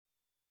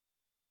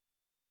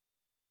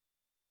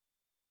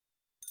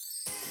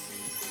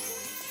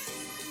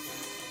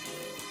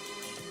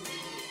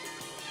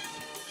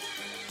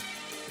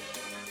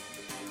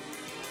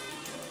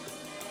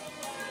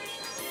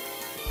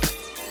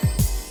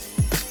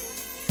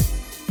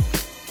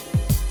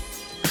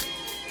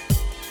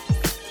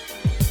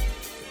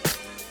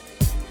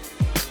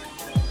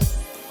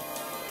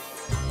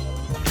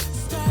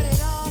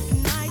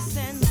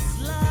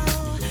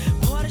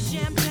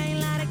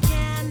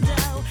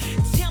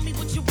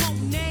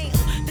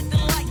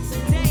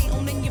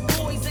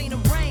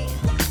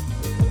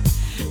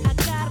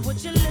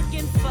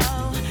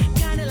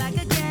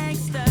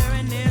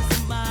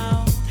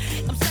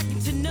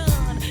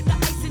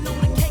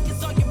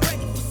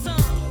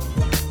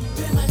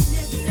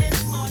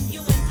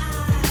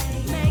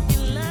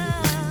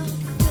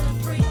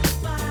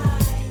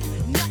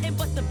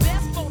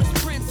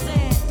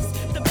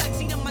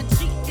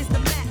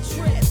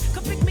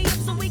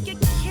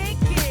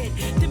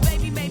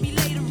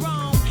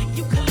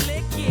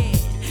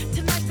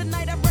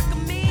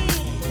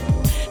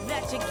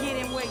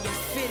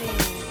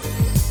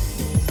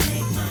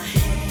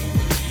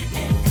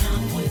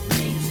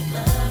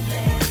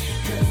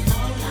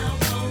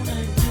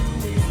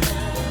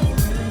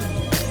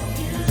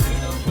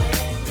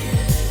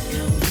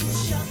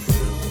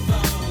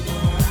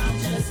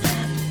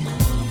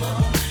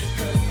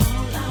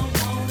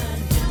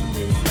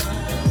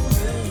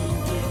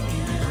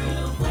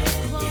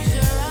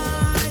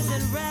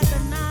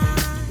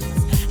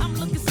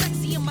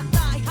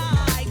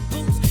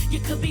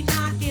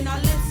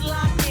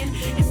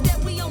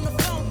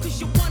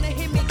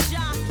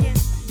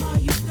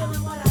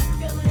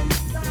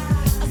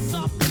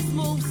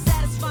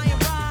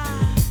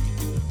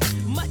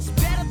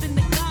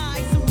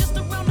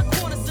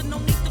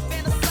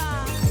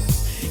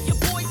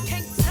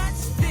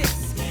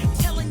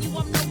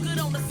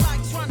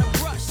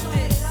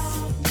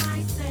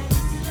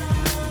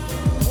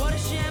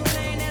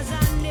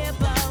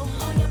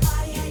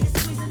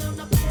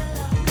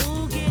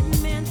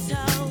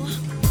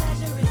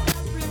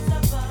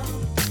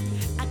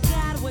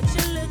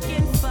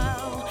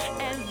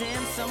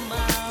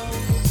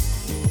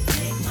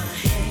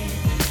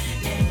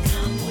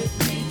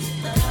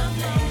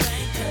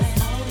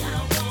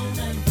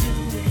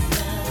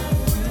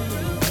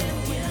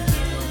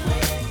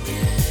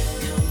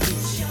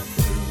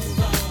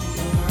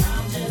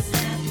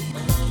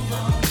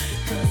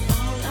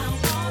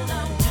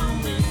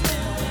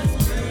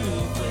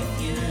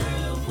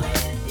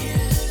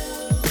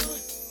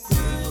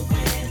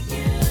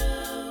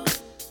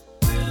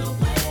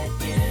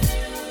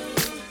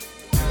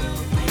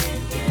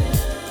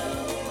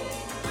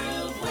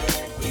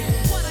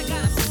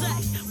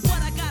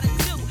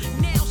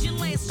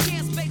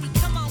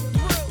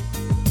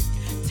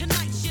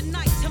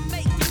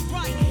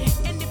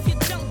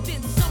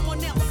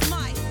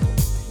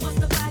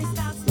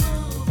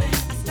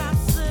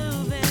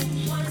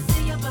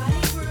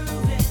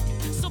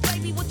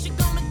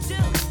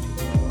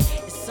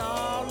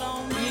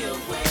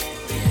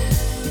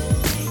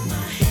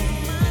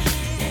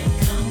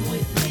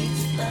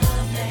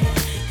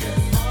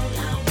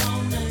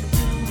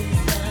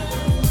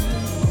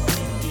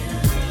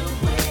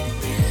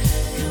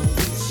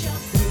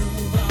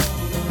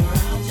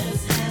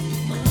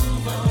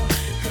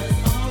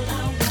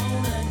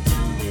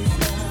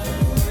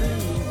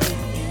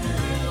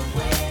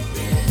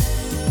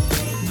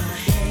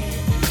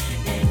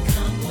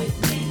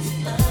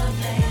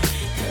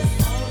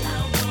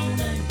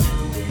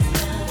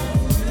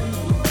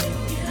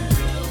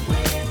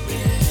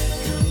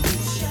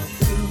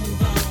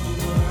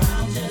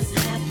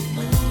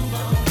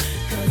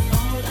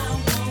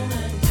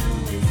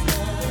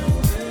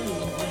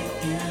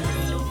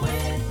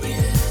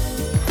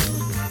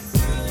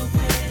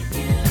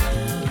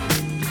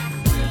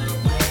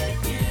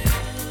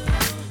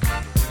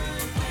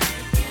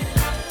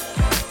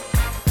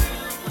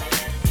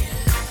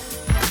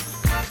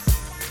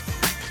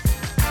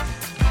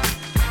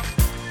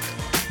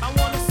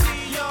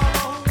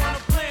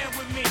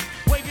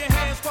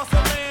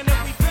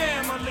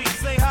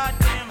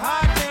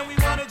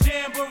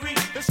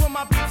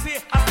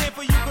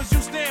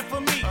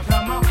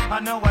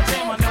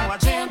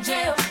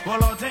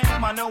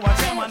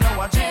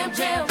know I jam,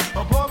 jam.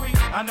 Oh, Bori,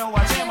 I know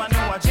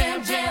I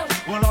jam, jam.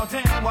 Well, oh,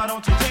 damn, why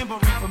don't you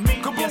jamboree for me?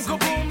 Kaboom, Yes,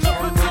 kaboom, indeed.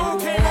 number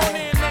two came on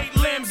in, 8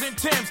 limbs and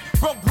Timbs.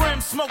 Broke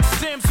brims, smoked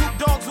stems, hoop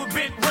dogs with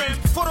bent rims.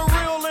 For the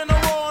real and the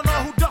raw, and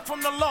all who duck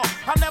from the law.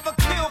 I never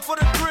kill for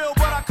the thrill,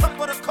 but I cut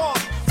for the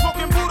cause.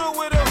 Smoking Buddha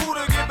with a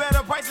hooter, get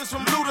better prices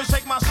from looters.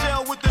 Shake my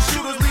shell with the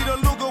shooters, lead a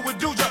Luger with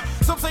Duja.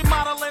 Some say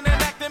modeling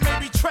and acting,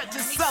 maybe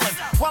treacherous selling.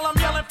 While I'm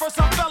yelling for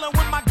some felon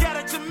with my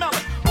gadget and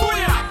melon.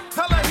 Booyah!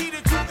 Hella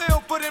heated, too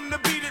ill for them to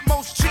beat it.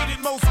 Most cheated,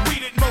 most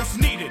weeded, most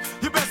needed.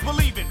 You best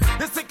believe it.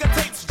 This ticker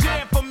tapes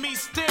jam for me,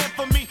 stand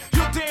for me.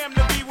 You damn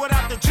to be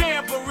without the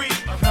jamboree.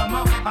 Come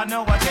on, I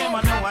know I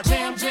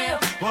jam, jam.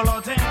 Well,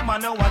 oh, damn, I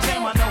know I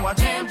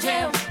jam,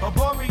 jam. Oh,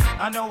 Bori,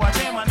 I know I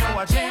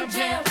jam,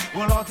 jam.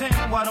 Well, oh,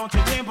 damn, why don't you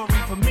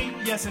jamboree for me?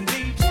 Yes,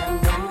 indeed.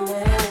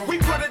 We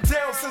put it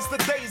down since the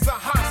days of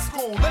high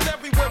school. And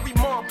everywhere we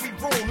mark, we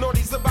rule.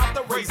 Naughty's about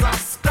to raise our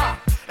stock.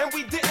 And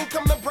we didn't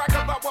come to brag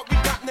about what we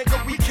got,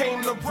 nigga. We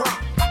came to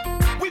rock.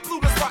 We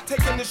blew the spot,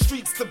 taking the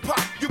streets to pop.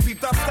 You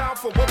beat our style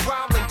for a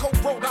while and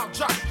co-wrote out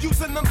jock.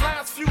 Using the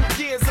last few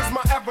years as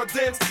my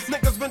evidence.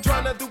 Niggas been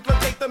trying to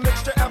duplicate the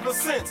mixture ever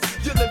since.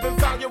 You live and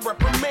foul, you're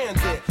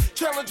reprimanded.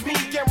 Challenge me,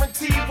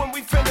 guaranteed when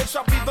we finish,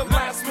 I'll be the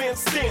last man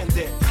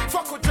standing.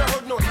 Fuck with your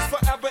hood naughties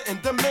forever in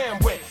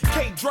demand with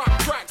K-drop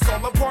tracks, all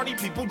the party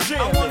people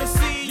jam. I wanna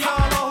see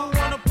y'all all who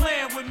wanna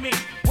plan with me.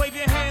 Wave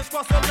your hands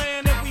across the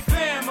land if we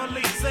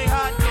family. Say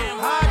hot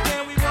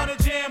damn, we want a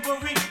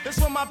jamboree. That's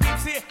for my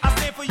peeps here, I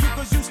stand for you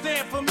cause you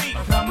stand for me.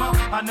 Come on,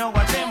 I know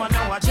I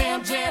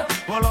jam, jam.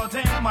 Well, oh,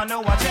 damn, I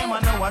know I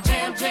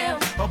jam, jam.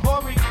 Oh,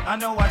 Bori, I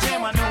know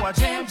I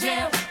jam,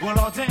 jam. Well,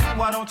 oh, damn,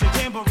 why don't you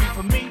jamboree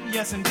for me?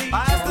 Yes, indeed.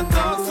 I ask the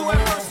thugs who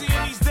have mercy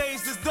in these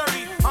days is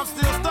dirty. I'm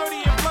still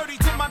sturdy and flirty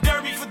to my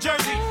derby for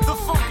Jersey. The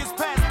funk is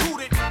past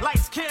booted,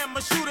 lights,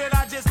 camera, shoot it.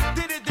 I just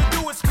did it to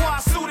do it, squad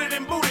suited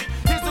and booted.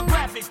 Here's the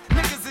graphics,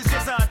 niggas is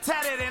just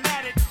tatted and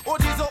added.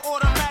 Orgies are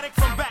automatic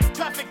from back,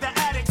 traffic the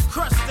addicts.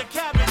 Crush the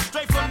cabbage,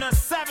 straight from the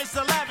savage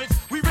to lavish.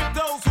 We rip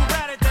those who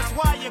rat it, that's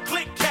why you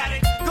click at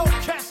it. Go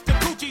catch the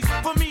coochies,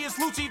 for me it's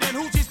Lucci then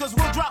hoochies. Cause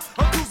we'll drop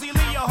a doozy,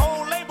 leave your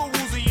whole label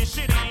woozy and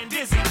shitty and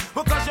dizzy.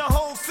 Because your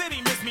whole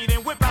city miss me,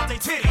 then whip out they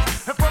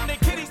titties. And from their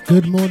kitties to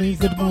Good morning.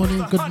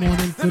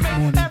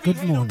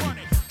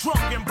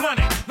 drunk and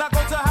blunted. Now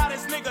go to how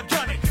this nigga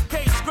done it.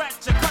 Can't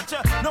scratch or cut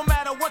ya, no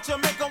matter what you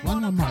make 'em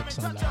wanna come and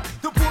touch ya.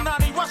 The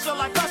Punani Russia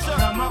like Usher.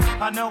 Come on,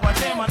 I know I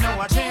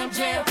jam,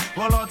 jam.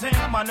 Well, oh,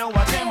 damn, I know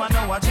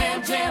I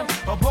jam, jam.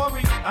 Oh,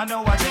 Bori, I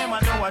know I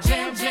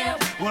jam, jam.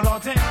 Well, oh,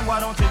 damn, why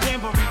don't you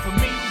jamboree for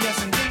me?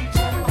 Yes, indeed.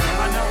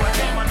 I know I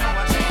jam,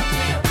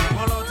 jam.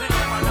 Well, oh,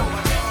 damn, I know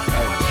I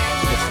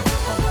jam.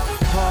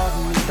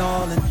 Pardon me,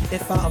 darling,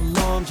 if I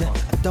alarmed you.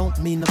 I don't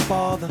mean to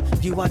bother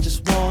you, I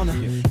just wanna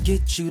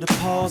get you to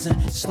pause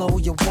and slow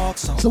your walk.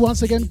 So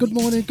once again, good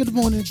morning,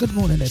 everyone.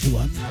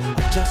 I'm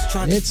just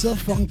trying to. It's a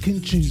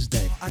funkin'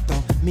 Tuesday. I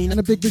don't mean And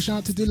a big shout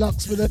out to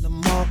Deluxe for the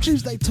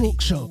Tuesday talk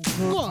show.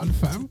 Go on,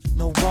 fam.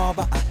 no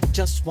robber, I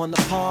just wanna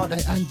party.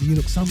 Hey, Andy, you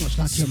look so much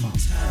like your mum.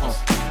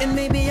 And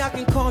maybe I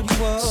can call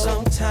you up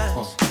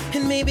sometimes.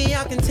 And maybe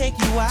I can take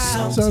you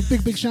out. So a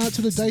big shout out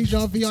to the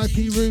Deja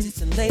VIP room.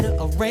 And later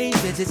arrange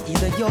visits,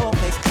 either your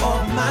place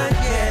or mine,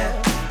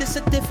 yeah. It's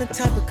a different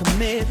type of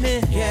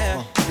commitment,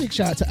 yeah. Big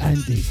shout out to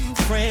Andy.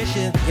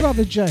 Friendship, yeah.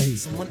 Brother Jay.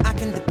 Someone I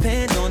can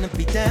depend on and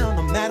be down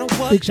no matter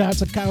what. Big shout out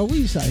to Carol. What are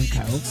you saying,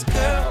 Carol?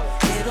 Girl,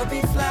 it'll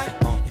be fly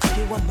if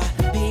you want my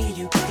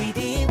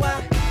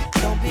B-U-D-D-Y.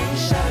 Don't be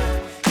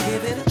shy,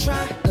 give it a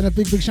try. And a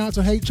big shout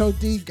out to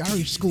HOD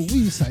Garage School. What are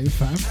you saying,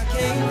 fam? I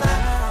can't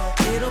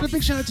lie, it'll And a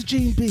big shout out to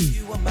Gene B.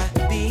 you want my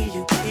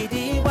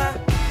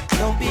B-U-D-D-Y.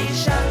 Don't be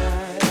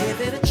shy,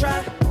 give it a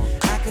try.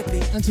 I could be.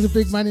 And to the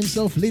big man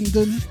himself,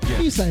 Lyndon. What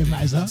are you saying,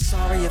 Mazza?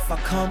 Sorry if I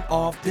come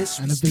off this.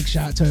 And a big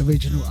shout out to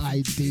Original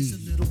ID.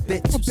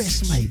 Bit My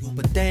best mate.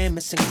 but damn,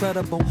 it's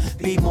incredible.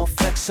 Be more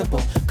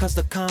flexible, cause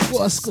the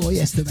What a score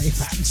yesterday,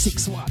 fam.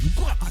 6-1.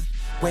 Go on.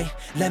 Wait,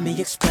 let me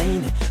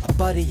explain it. A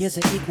buddy is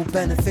an equal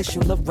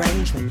beneficial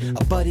arrangement.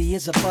 A buddy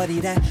is a buddy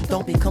that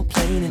don't be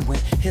complaining when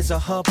his or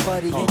her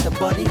buddy ain't the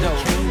buddy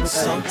that came with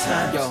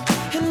sometimes.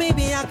 And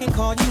maybe I can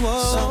call you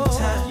up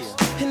sometimes.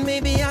 And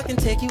maybe I can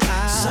take you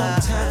out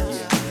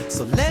sometimes.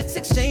 So let's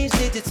exchange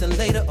digits and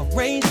later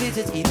arrange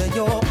visits, either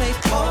your place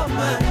or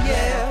mine,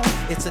 yeah.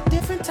 It's a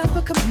different type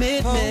of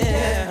commitment.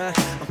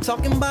 I'm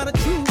talking about a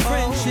true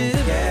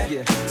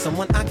friendship.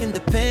 Someone I can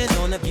depend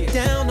on if you're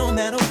down no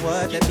matter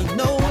what. Let me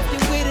know if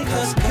you're with it,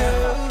 cause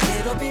girl,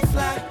 it'll be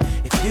fly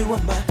if you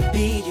are my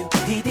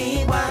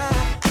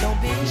B-U-D-D-Y.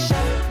 Don't be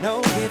shy,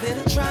 no, give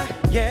it a try.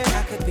 Yeah,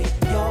 I could be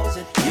yours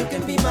and you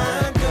can be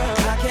mine, girl.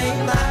 I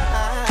can't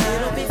lie,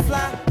 it'll be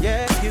fly.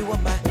 Yeah, if you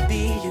are my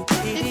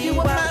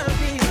B-U-D-D-Y.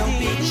 Don't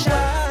be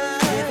shy,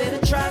 give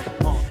it a try.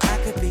 I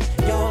could be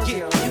yours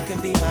and you can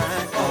be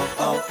mine.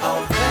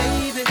 Oh,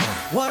 baby,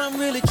 what I'm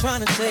really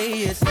trying to say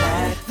is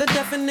that The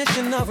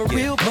definition of a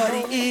real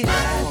buddy is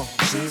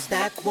she's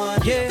that one,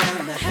 down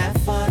to have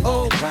fun,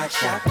 ride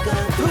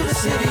shotgun through the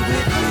city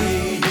with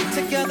me.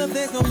 Together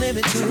there's no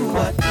limit to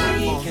what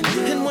we can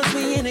do. And once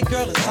we in it,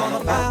 girl, it's all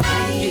about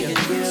me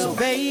and you. So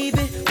baby,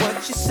 what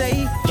you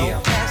say?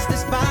 Don't pass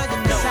this by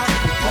and miss out.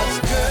 Because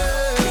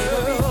girl,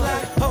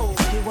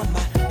 if you were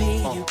my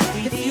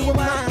B-U-D-D-Y, if you were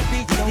my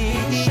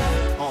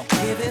B-U-D-D-Y,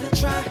 give it a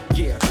try.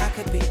 I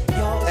could be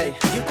yours,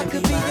 you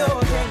could be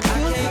yours, and I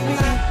can't be.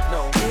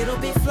 No, it'll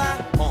be fly.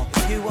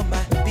 If you were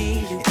my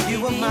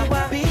B-U-D-D-Y,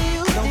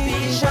 don't be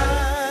shy.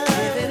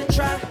 Give it a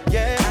try.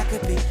 I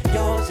could be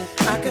yours, and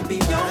I could be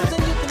yours,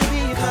 and you can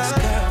be mine. 'Cause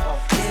girl,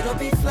 it'll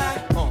be fly.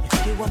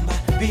 If you were my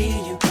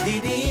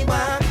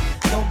B-U-D-D-Y,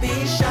 don't be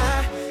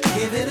shy.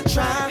 Give it a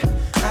try.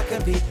 I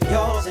could be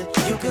yours, and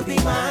you could be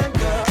mine,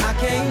 girl. I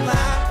can't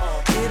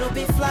lie. It'll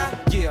be fly.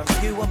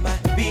 If you were my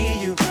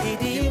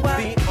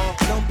B-U-D-D-Y,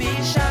 don't be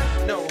shy.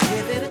 No,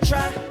 give it a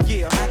try.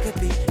 I could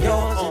be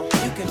yours,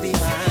 and you can be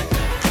mine.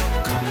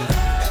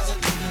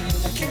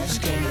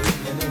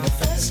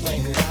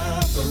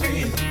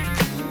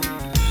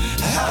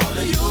 How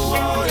do you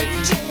want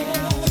it?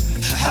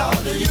 How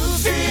do you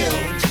feel?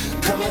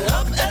 Coming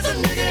up as a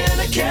nigga in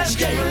a cash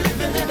game,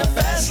 living in a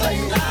fast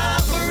lane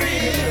life for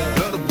real.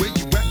 Love the way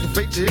you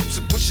activate your hips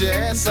and push your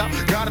ass out.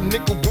 Got a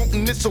nigga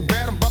wanting it so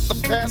bad I'm about to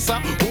pass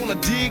out. Wanna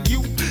dig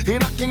you,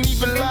 and I can't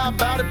even lie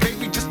about it,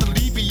 baby. Just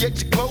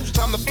alleviate your clothes,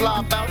 time to fly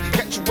about.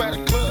 Catch you at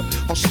a club,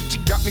 oh shit, you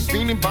got me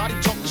feeling. Body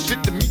talking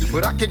shit to me,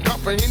 but I can't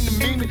comprehend the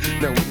meaning.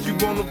 Now if you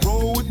wanna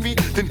roll with me,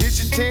 then here's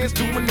your chance.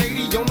 Do an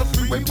 80 on the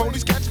freeway,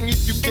 police catch me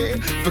if you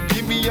can.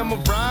 Forgive me, I'm a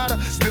rider,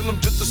 still I'm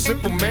just a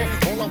simple man.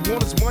 All I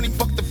want is money,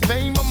 fuck the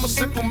fame, I'm a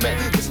simple man.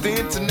 Mr.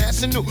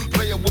 International,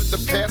 player with the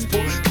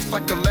passport. Just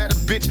like a ladder,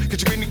 bitch,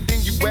 get you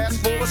anything you ask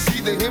for. It's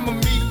either him or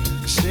me.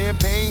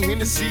 Champagne,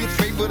 Hennessy, a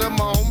favorite of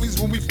my homies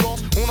when we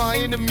floss on our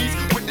enemies.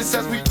 Witness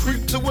as we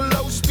creep to a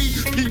low speed.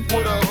 Peep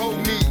with a whole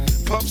need.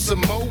 Pump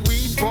some more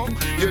weed, bump,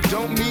 you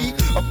don't need.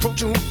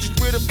 Approaching hoochies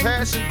with a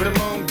passion, been a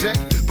long day.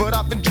 But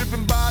I've been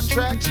driven by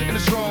attraction in a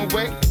strong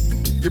way.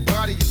 Your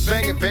body is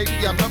banging, baby,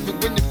 I love it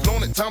when you're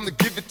flown it. Time to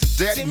give it to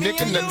daddy,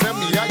 nigga, now tell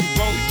me how you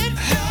want it.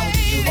 How do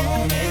you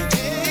want it?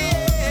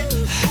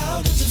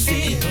 How does it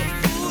feel?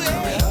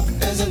 Coming up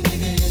as a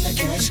nigga in a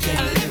cash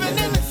game, living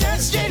in the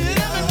cash game,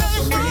 living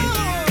for real.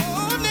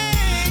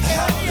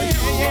 How do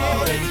you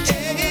want it?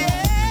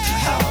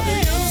 How do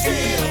you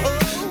feel?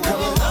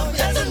 Coming up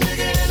as a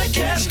nigga in a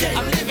cash game,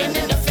 I'm living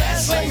in the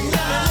fast lane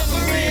life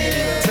for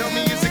real. Tell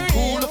me, is it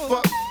cool or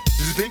fuck?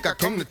 Does you think I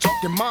came to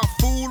talk in my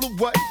fool or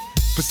what?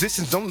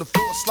 Positions on the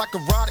floor, it's like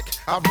erotic.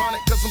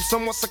 Ironic, cause I'm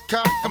somewhat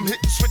psychotic. I'm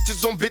hitting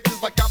switches on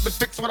bitches like I've been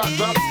fixed when I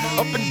drop it.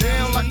 Up and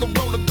down like a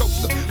roller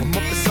coaster. I'm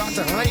up inside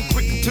you, I ain't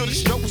quit until the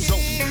show is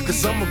over.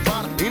 Cause I'm a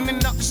rider, in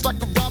and out just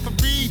like a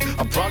robbery.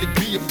 I'll probably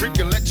be a freak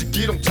and let you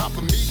get on top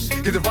of me.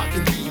 Get the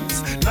rockin'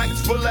 these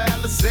nights full of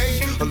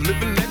Alizé. A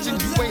living legend,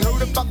 you ain't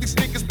heard about these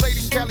niggas play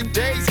these Cali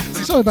days.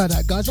 Sorry about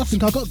that, guys. I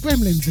think I got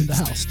gremlins in the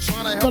house.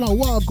 Don't know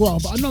what I'll go on,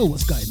 but I know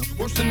what's going on.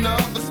 Worse than the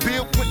others,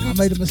 Bill Clinton. I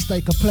made a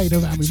mistake. I played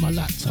around with my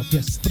laptop,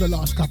 yes, for the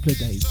last couple of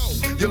days.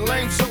 You're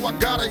lame, so I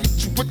gotta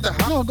hit you with the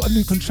hot. No, I got a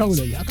new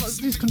controller, yeah. I got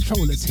this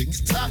controller thing.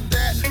 Top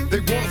that, they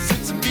want to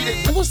sit to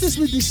me. And what's this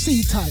with this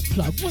C-type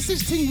plug? What's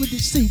this thing with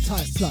this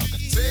C-type plug?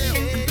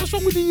 What's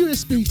wrong with the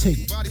USB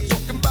thing?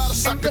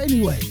 But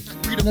anyway,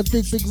 and a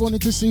big warning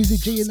to Susie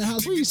G in the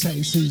house. What are you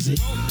saying, Susie?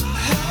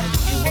 How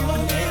do you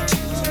want it?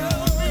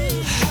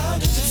 How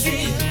does it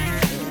feel?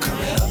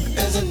 Coming up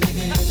as a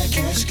nigga in a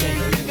cash game,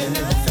 living in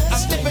the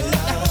fast lane.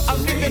 I'm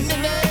living in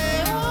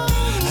it.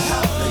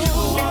 How do you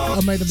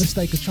want I made a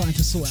mistake of trying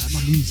to sort out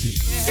my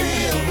music.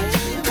 feel?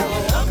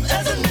 Coming up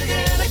as a nigga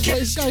in a But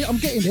cash it's going, I'm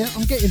getting there.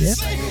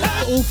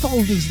 Got all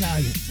folders now.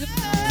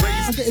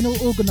 I'm getting all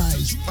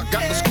organised. I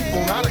got the scoop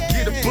on how to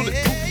get a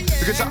bulletproof.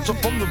 Because I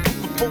jumped from the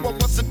roof before I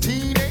was a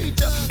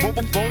teenager.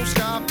 Mobile phone,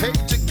 sky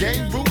pager,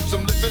 game rules.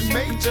 I'm living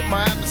major.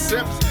 My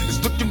adversaries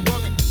is looking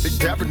worried. They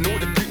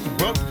paranoid and people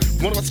worried.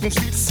 One of us gon'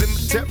 see the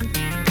cemetery.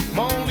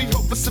 My only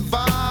hope is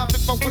survive.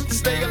 If I was to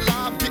stay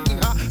alive, getting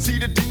high, see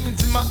the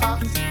demons in my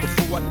eyes.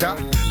 Before I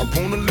die, I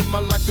wanna live my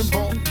life in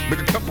ball,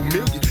 make a couple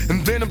million,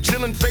 and then I'm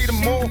chillin', fade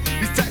more.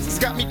 These taxes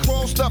got me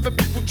crossed up and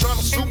people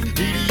tryna sue me.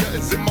 Media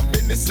is in my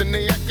business and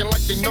they acting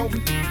like they know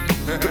me.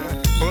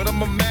 But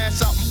I'ma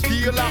mash out and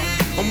peel out.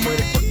 I'm with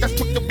it quick, that's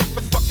quick to whip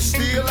and fucking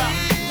steal out.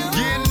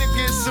 Yeah,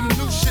 nigga, it's some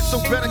new shit, so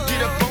better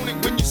get up on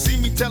it. When you see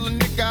me, tell a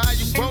nigga how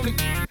you want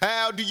it.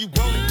 How do you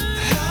want it?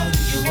 How do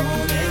you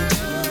want it?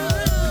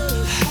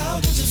 How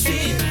does it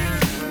feel?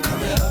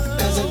 Coming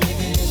up as a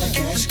nigga in a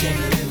cash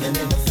game, living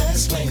in the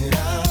fast lane,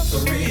 not for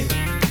real.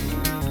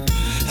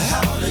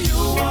 How do you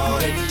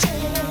want it?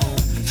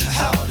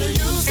 How do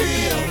you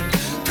feel?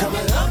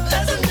 Coming up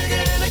as a nigga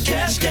in a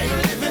cash game,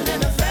 living in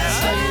the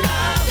fast lane,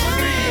 not for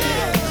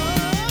real.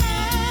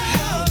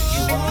 How do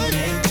you want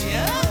it?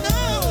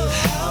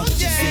 How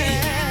does it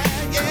feel?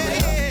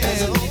 Coming up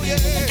as a nigga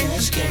in a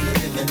cash game,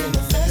 living in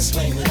the fast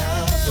lane,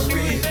 not for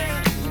real.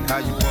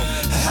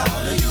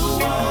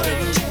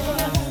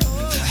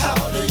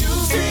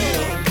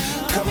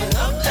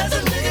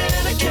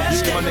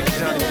 my nigga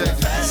Johnny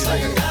Jackson.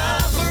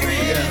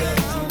 Yeah.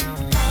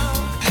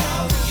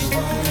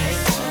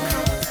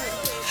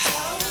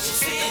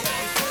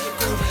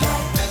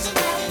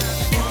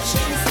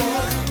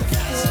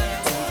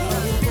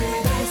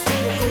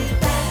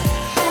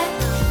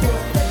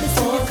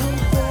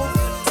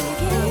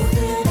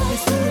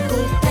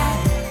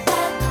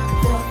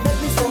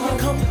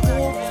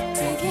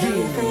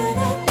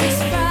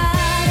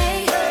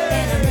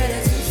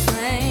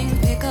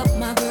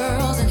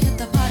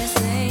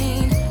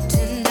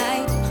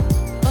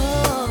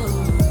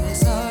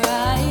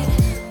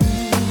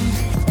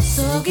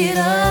 Get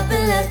up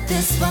and let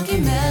this funky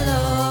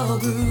mellow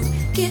groove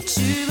get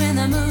you in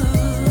the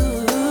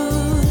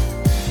mood.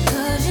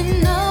 'Cause you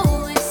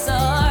know it's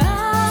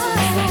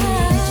alright.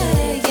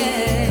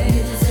 Yeah.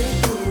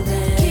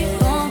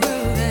 Keep on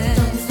grooving.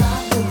 Don't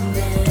stop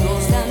moving.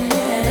 Don't stop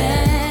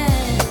moving.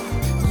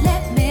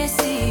 Let me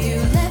see you.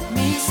 Let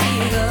me see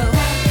you go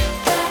back.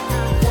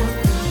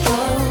 Go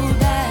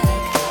back.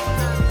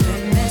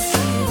 Let me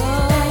see you go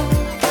back.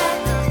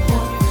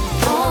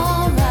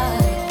 Alright.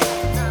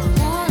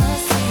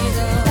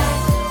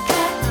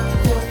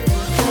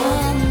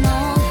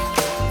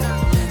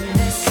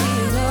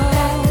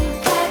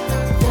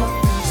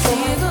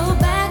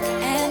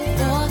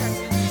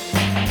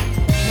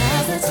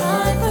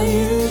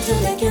 To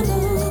make you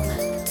move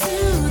to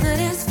the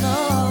dance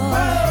floor.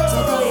 So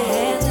throw your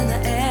hands in the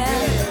air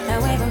and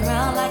wave them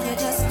around like you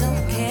just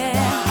don't care.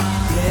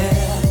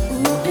 Yeah.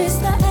 Ooh, it's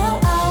the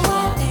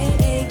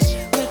LIYAH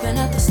ripping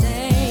up the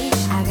stage.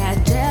 I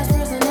got jazz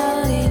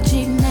personality,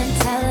 cheap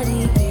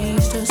mentality,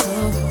 beach to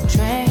soul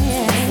train.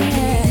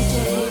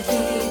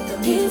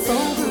 Keep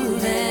on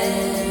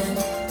grooving,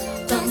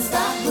 don't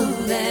stop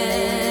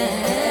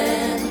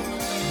moving.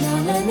 Now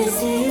let me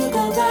see you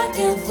go back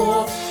and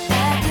forth.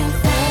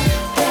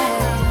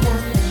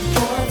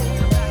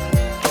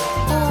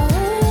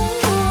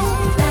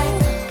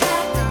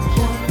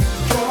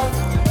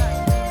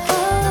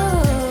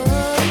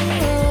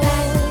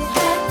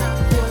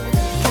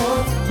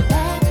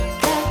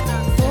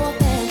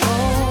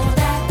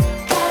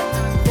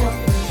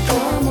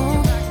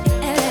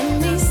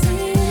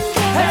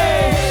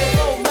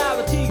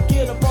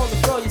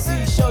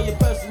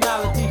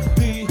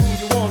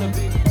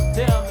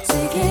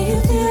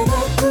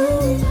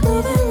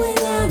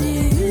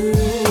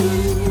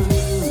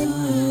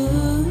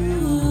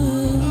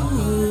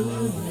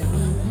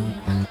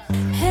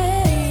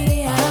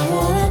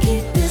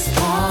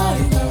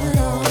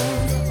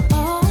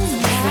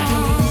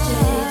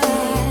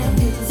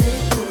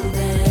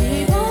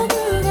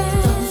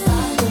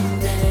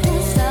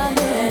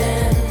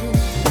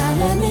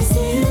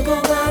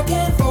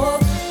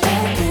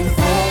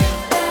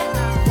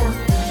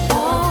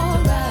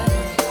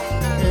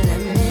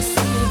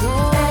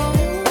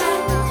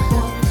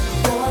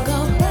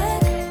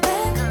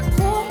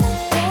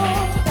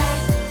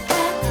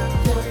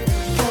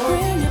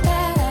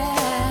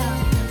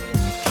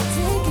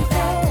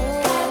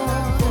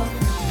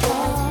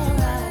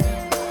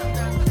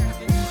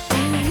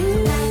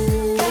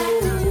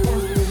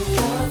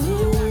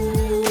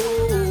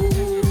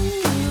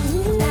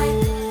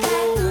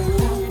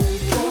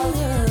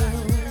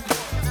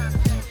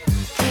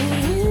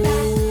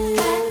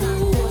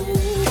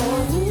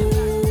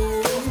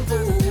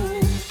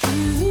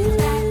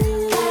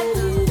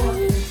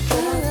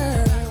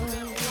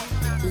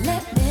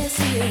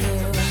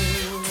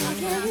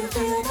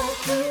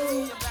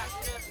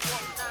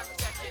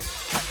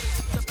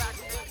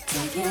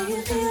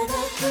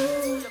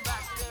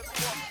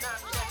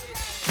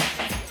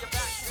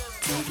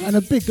 And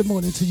a big good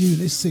morning to you,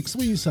 List 6.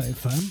 What are you saying,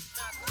 fam?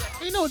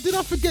 You know, did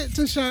I forget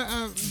to shout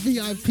out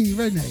VIP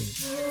Renee?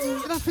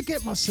 Did I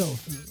forget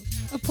myself?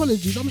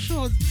 Apologies, I'm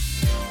sure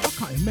I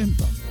can't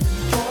remember.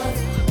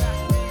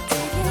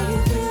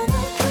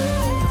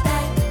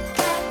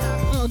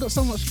 Oh, I've got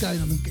so much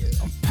going on.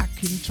 I'm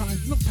packing,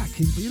 not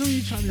packing, but you know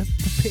you're trying to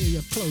prepare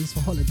your clothes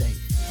for holiday.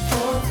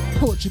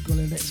 Portugal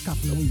in the next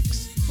couple of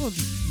weeks. Well,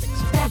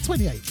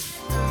 28.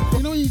 You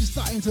know when you're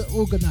starting to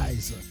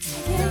organise.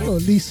 Well,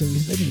 Lisa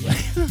is anyway.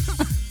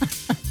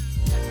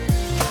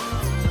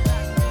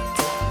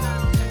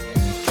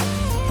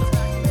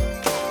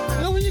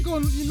 You know when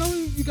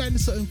you go into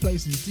certain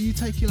places, do you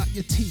take your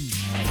tea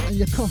and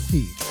your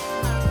coffee?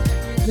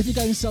 And if you're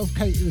going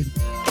self-catering,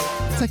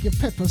 take your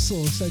pepper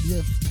sauce and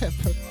your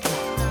pepper,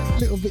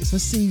 little bits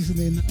of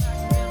seasoning.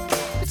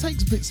 It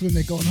takes bits when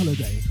they go on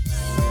holiday.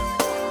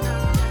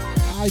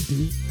 I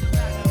do.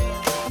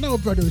 I know a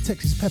brother who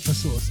takes his pepper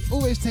sauce.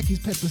 Always take his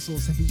pepper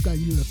sauce if he's going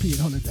European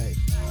holiday.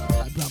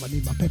 Like, bruv, I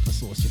need my pepper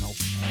sauce, you know.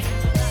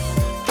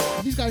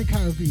 If he's going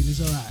Caribbean,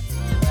 he's alright.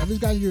 If he's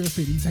going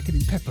European, he's taking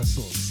in pepper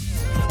sauce.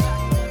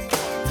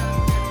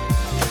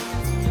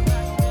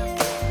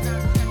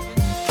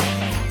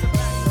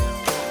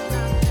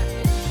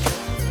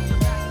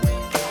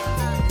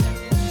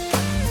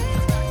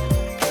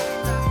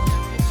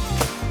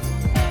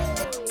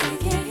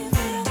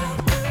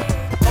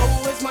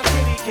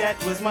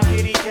 Where's my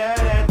kitty cat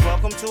at?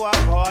 Welcome to our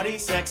party. party,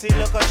 sexy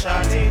look a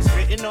shawty.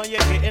 Spitting on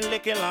your kitten,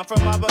 licking line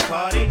from my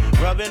Bacardi.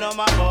 Rubbing on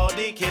my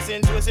body,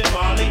 kissing, twisting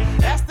Molly.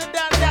 That's the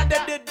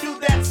that do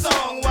that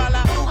song while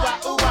I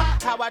ooh-ah,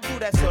 how I do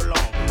that so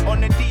long. On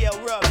the DL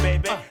rub,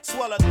 baby,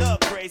 swallow the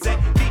crazy.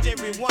 DJ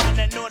rewind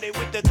that naughty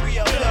with the 3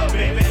 love,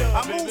 baby.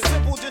 I move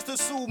simple just to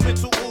soothe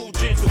mental, ooh,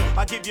 gentle.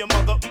 I give your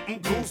mother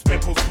goose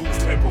pimples.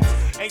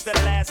 Ain't the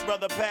last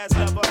brother, past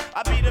lover.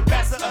 I be the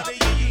best of the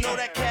year, you know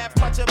that calf,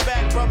 watch your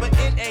back, brother.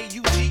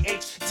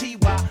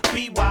 N-A-U-G-H-T-Y,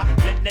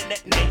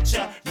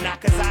 nature,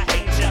 not cause I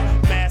hate ya.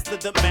 Master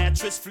the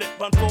mattress, flip,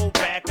 unfold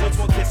backwards.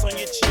 One kiss on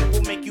your cheek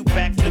will make you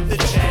backflip the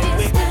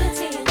Chadwick.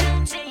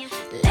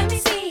 Let me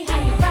see how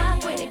you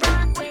rock with it.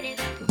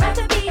 Rock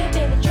the beat,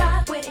 baby,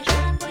 drop with it.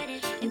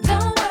 And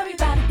don't worry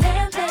about a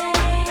damn thing.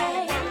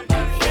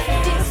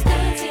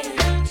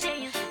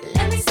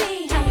 Let me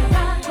see how you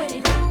rock with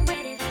it.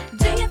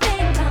 Do your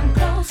thing, come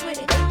close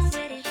with it.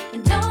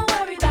 And don't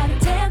worry about a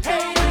damn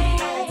thing.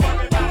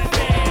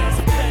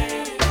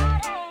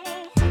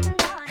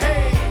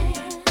 Hey,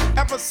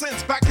 ever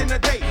since back in the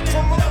day,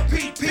 from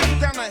OPP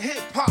down to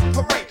hip hop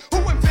parade,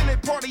 who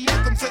invented party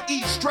anthems to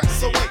ease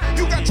stress away?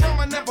 You got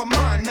drama, never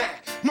mind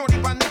that. Naughty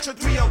by nature,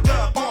 3-0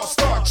 dub, all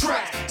Star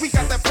Trek. We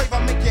got that flavor,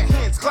 make your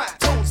hands clap,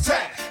 toes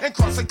tap, and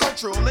crossing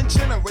cultural and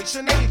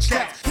generation age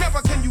gap.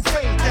 Never can you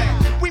fade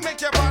that. We make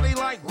your body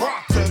like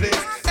rock to this.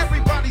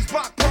 Everybody's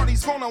block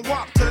party's gonna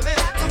walk to this.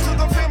 So to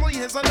the family,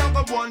 here's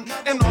another one.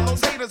 And all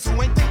those haters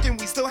who ain't thinking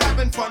we still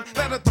having fun,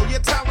 better throw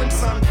your talent,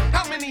 son.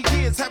 How many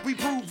years have we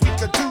proved we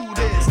could do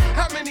this?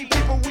 How many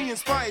people we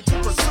inspired to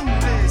pursue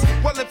this?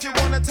 Well, if you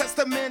want a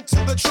testament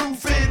to the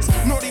truth is,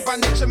 naughty by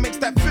nature makes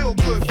that feel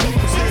good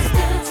music.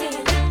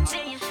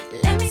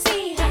 Let me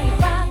see how you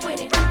rock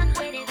with it.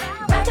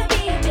 Rock the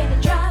beat, baby,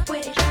 drop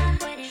with it.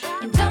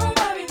 And don't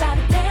worry about a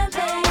damn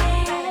thing.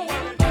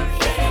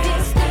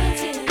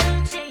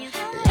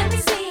 Let me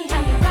see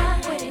how you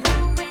rock with it.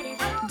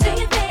 Do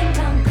your thing,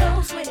 come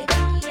close with it.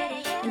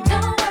 And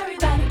don't worry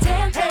about a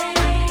damn thing.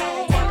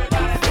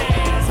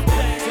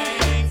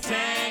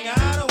 Tang,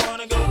 I don't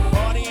wanna go.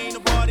 Party ain't a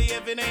party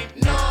if it ain't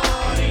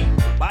naughty.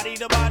 Body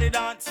to body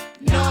dance,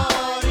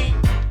 naughty.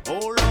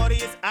 Oh lordy,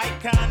 it's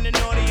icon and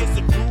naughty. It's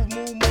the groove,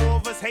 move more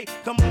of us. Hey,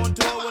 come on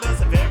tour with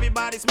us. If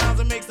everybody smiles,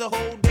 it makes the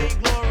whole day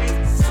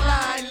glorious.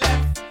 Slide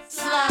left,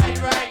 slide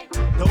right.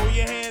 Throw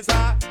your hands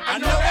high, I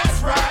know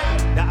that's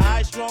right. The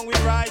eye strong, we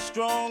rise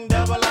strong.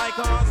 Double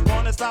icons,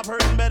 wanna stop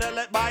hurting, better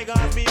let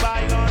bygones be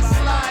bygones.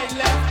 Slide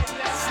left,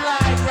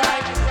 slide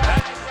right.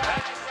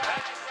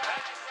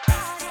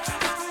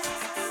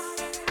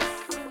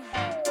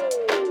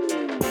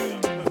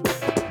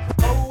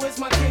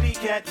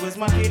 Where's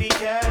my kitty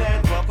cat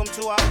at? Welcome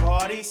to our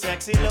party,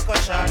 sexy look a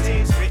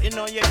shawty. Spitting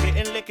on your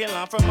kitten, licking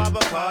line from my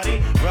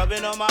Bacardi.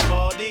 Rubbing on my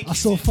body. I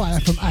saw fire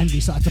from Andy,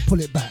 so I had to pull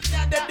it back.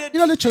 You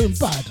know the tune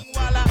bad.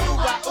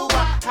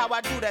 How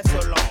I do that so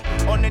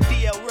long. On the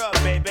DL rub,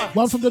 baby.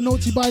 One from the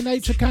Naughty by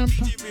Nature camp.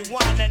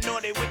 Rewind that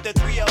naughty with the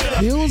 3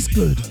 Feels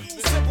good.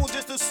 Simple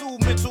just to soothe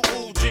mental,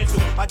 ooh,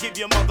 gentle. I give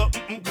your mother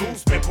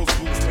goose pimples.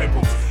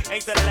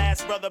 Ain't the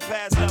last brother,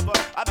 past lover.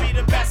 I be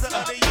the best of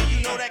the year,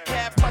 you know that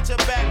calf, watch your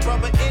back,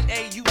 brother.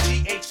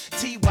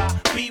 N-A-U-G-H-T-Y,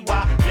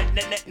 B-Y,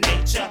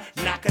 nature,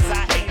 not cause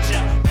I hate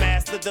ya.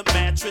 Master the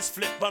mattress,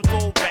 flip,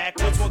 unfold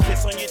backwards. One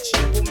kiss on your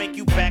cheek will make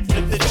you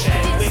backflip the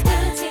Chadwick.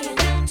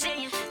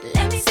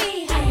 Let me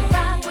see how you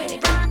rock with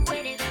it.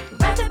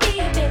 Rock the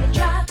beat, baby,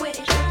 drop with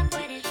it.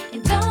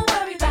 And don't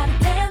worry about a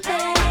damn thing.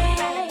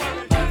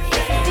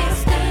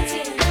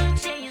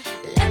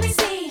 Let me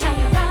see how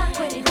you rock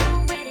with it.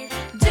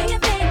 Do your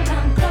thing,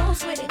 come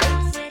close with it.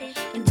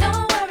 And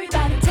don't worry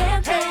about a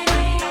damn thing.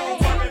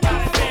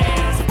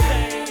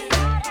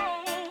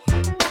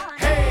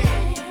 Hey,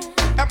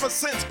 ever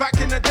since back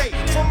in the day,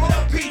 from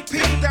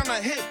OPP down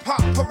to hip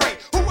hop parade,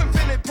 who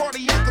invented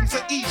party anthems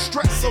to ease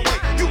stress away?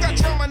 You got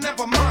drama,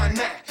 never mind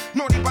that.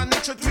 Naughty by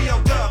nature,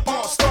 3-0 dub,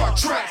 all Star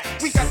Trek.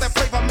 We got that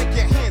flavor, make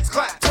your hands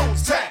clap,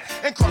 toes tap,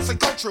 and crossing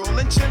cultural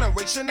and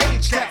generation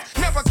age gap.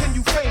 Never can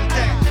you fade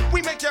that.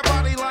 We make your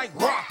body like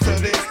rock to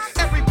this.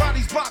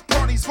 Everybody's block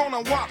party's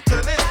gonna walk to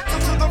this. So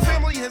to the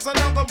family, here's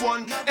another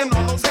one. And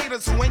all those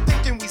haters who ain't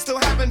thinking we still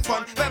having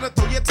fun, better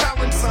throw your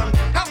talent, son.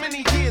 How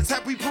many years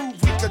have we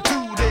proved we could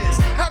do this?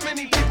 How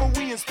many people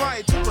we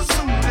inspired to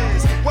pursue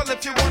this? Well,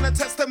 if you want a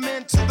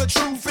testament to the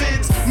truth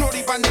is,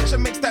 naughty by nature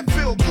makes that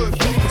feel good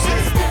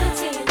music.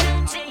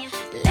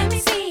 Let me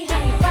see how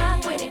you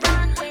rock with it.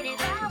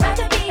 Rock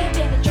the beat,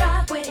 baby,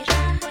 drop with it.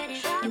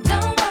 And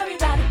don't worry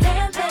about a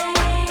damn thing.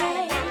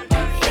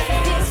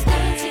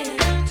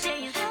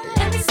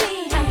 Let me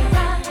see how you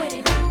rock with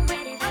it.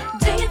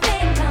 Do your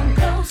thing, come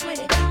close with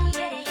it.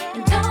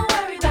 And don't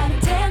worry about a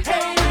damn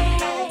thing.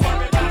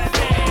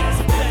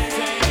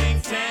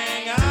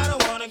 Tang, I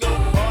don't wanna go.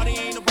 Party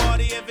ain't a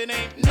party if it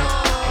ain't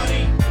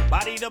naughty.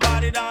 Body to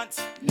body dance,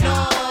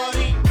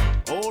 naughty.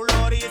 Oh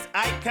lordy, it's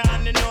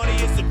icon and naughty.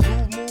 It's the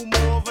groove, move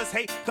more of us.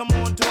 Hey, come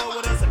on tour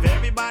with us. If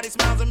everybody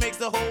smiles, it makes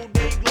the whole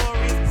day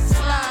glorious.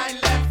 Slide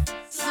left,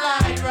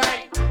 slide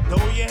right.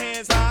 Throw your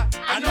hands high,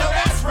 I know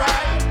that's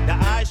right. The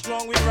eye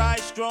strong, we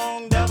rise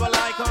strong. Double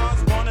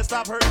icons, wanna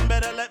stop hurting,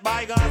 better let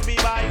bygones be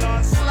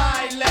bygones.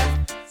 Slide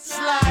left,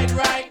 slide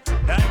right.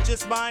 And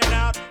just find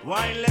out,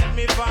 why let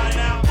me find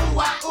out.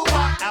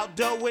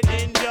 Outdoor with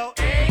Indo.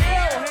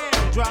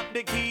 Drop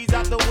the keys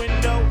out the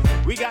window.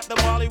 We got the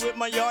Molly with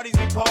my yardies,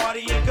 we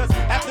partying. Cause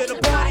after the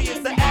party, it's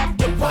the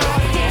after party.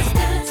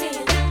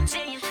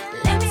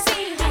 Let me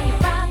see how you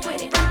rock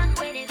with it.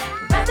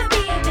 About to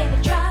be a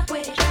baby, drop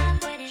with it.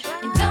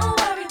 And don't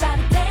worry about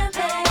a damn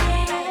thing.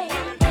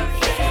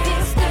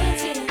 Feels good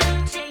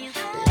to you.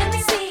 Let me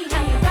see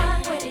how you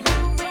rock with it.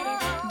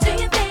 Do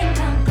your thing,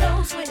 come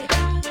close with it.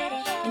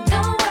 And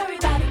don't worry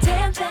about a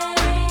damn thing.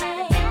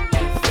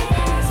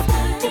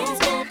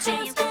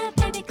 Feels good,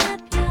 baby,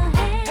 clap your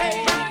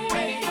hands.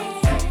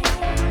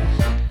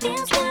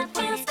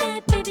 Feels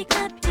good, baby,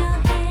 clap your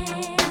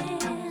hands.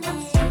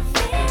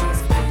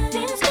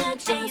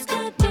 Feels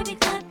good, baby,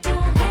 clap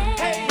your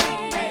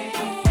hands.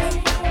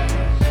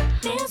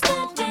 Feels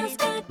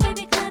good,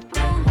 baby, clap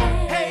your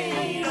hands.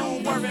 Hey,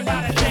 don't worry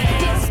about it.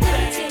 Feels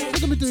good to you. We're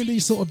gonna be doing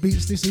these sort of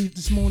beats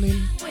this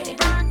morning. With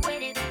it, rock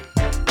with it.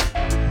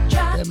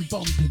 Drop Them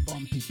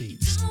bumpy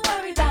beats. Don't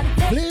worry about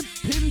it.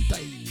 Flipping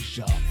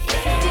Deja.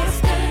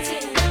 Feels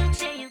good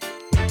to you.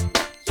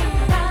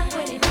 Rock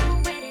with it.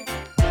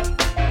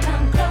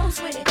 Come close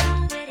with it.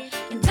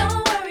 And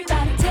don't worry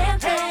about a damn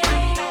thing.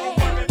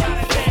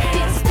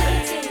 Feels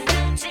good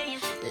to you.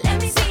 Let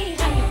me see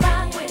how you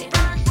rock with it.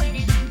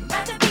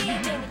 Rather be a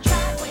baby,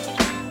 drop with it.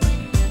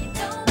 And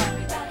don't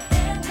worry about a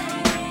damn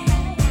thing.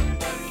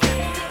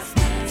 Feels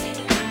good to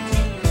you.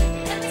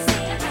 Let me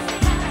see how you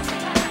rock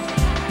with it.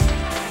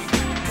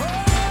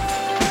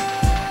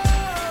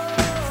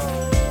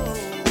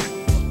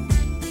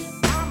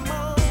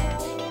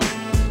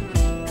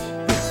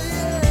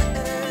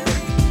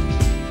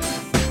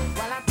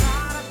 Well, I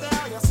try to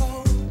tell you so,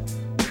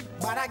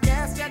 but I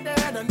guess you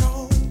didn't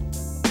know.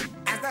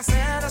 As they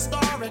said, the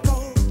story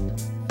goes,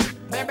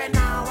 baby,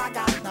 now I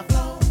got the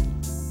flow.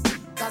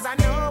 Cause I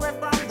knew it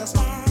from the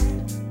start.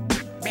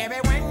 Baby,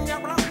 when you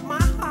broke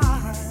my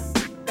heart,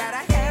 that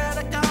I had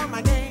to come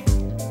again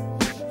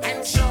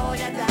and show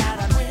you that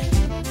I'd win.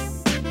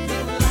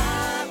 You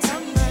lied to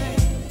me.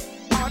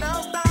 All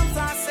those times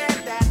I said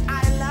that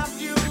I love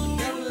you.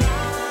 You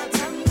lied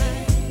to me.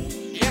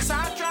 Yes, I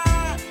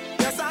tried.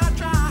 Yes, I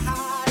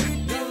tried.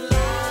 You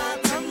lied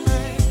to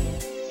me.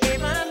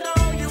 Even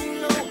though you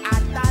knew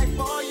I'd die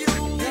for you.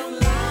 You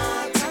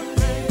lied to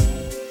me.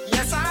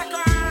 Yes, I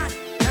cried.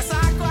 Yes, I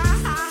cried.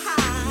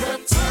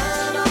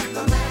 Return of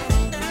the man.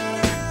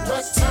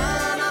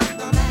 Return of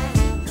the man.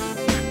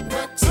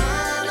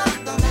 Return of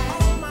the man.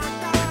 Oh my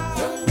God.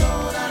 You know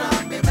that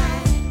I'll be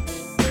back.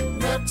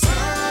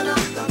 Return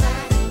of the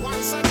man.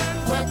 Once again.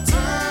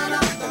 Return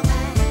of the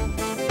man.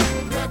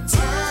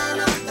 Return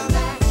of the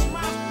man.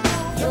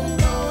 You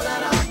know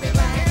that I'll be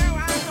back.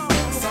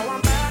 So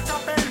I'm back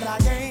up in the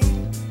game,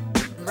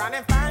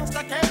 running things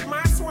to keep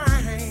my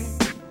swing,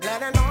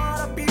 letting all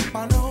the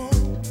people know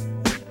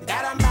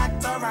that I'm back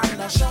to run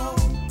the show.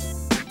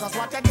 Cause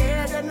what you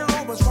did, you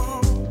know was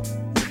wrong,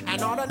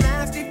 and all the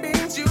nasty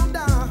things you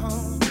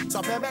done.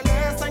 So baby,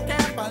 listen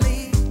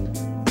carefully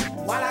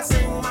while I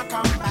sing my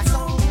comeback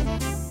song.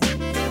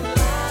 You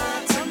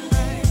lied to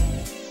me,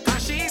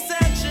 cause she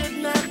said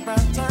she'd never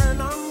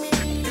turn on me.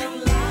 You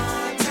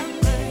lied to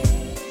me,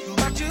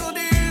 but you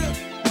did,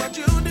 but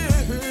you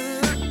did.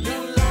 You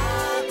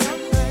lied to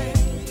me,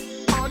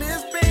 all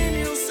this pain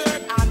you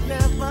said I'd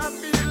never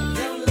feel.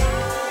 You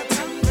lied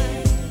to me,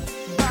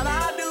 but I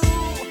do.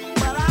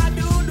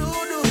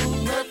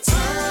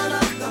 Return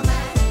of the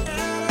man.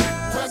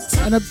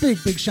 And a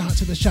big shout out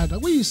to the Shadow.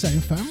 What are you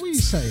saying, fam? What are you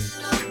saying?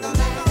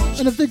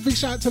 And a big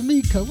shout out to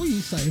Mika. What are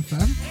you saying,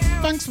 fam?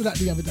 Thanks for that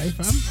the other day,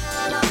 fam.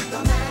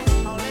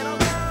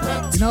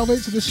 You know, I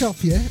went to the shop,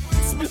 yeah?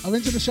 I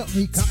went to the shop,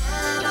 Mika.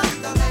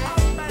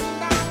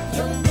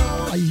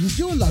 I used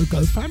your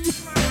logo, fam.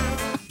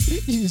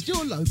 You used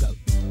your logo.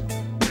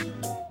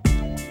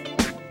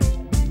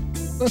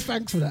 Well,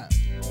 thanks for that.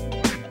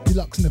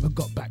 Deluxe never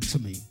got back to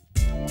me.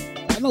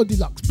 I know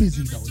Deluxe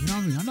busy though, you know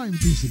what I mean? I know him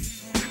busy.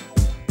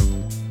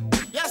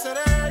 Yes, it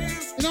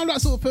is. You know, I'm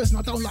that sort of person,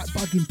 I don't like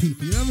bugging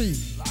people, you know what I mean?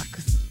 Like,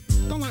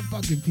 I don't like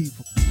bugging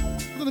people. I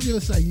don't know if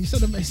you're saying, you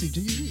send a message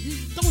and you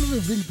don't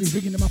want to be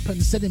ringing them up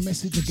and sending a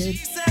message again.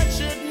 She said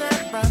she'd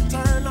never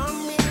turn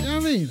on me. You know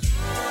what I mean?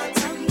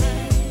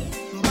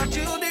 But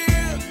you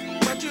did,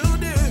 but you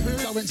did.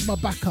 So I went to my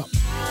backup,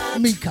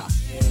 Mika.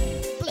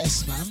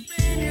 Bless, man.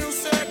 You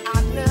said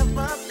I'd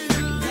never feel.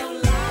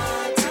 You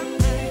lied to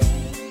me,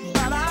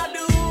 but I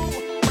do.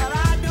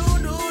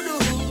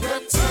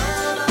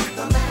 Return of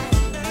the man.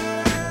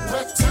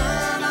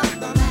 Return of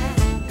the man.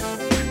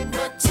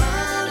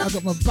 Return of I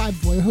got my bad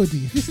boy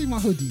hoodie. You see my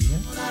hoodie, yeah?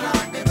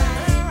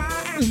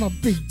 With my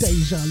big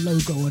Deja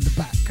logo on the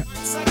back.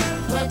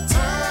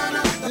 return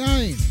of You know what I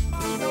mean?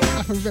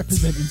 I can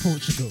represent in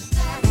Portugal.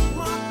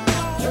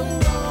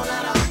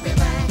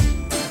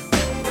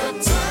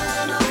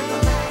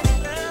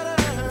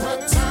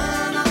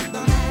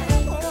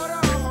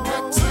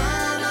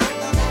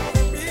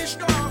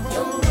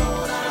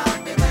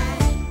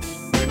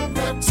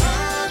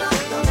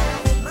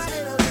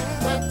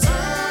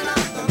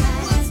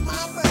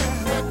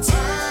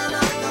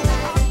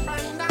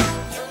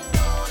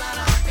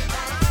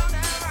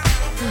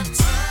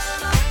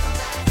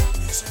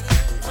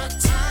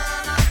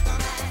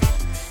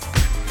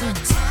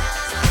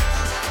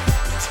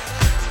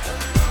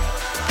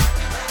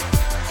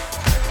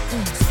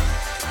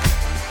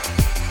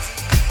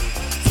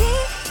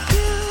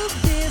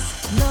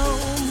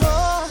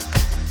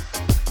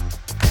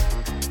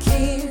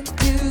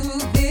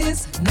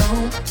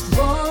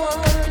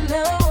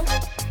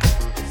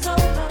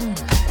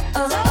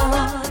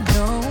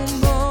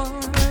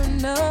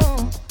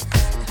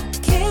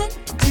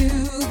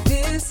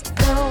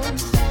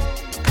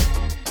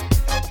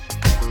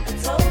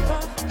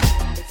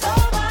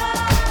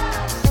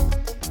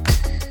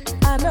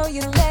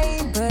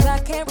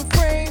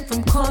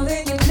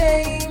 calling your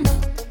name.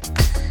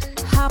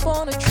 Hop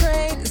on a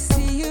train to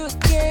see you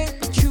again,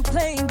 but you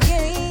playing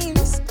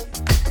games.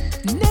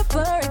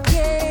 Never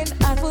again,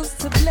 I was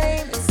to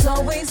blame. It's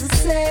always the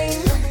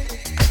same.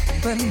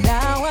 But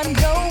now I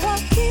know I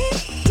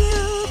can't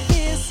do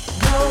this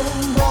no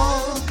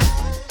more.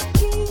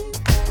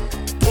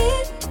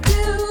 Can't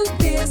do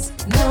this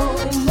no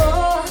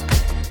more.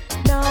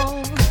 No,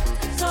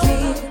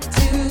 can't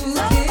do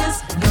this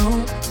no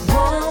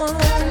more.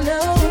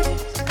 No,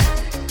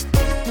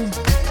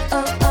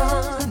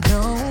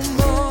 no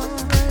more.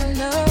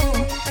 No,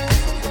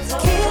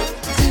 can't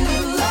do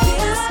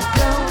this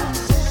no.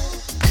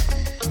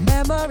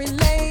 Memory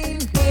lane,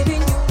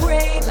 giving you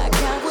brain like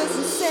I was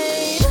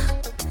insane.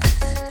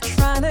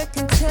 Trying to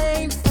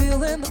contain,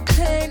 feeling the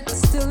pain, but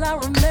still I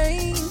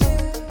remain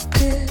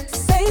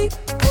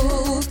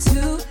faithful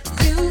to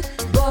you,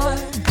 boy.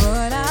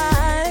 But I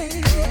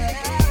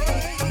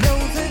know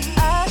that I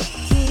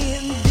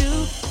can't do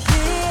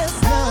this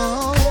no.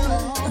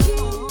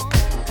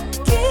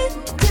 Can't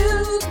do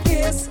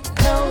this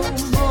no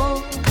more.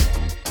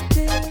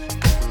 Can't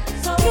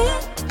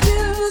do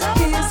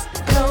this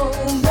no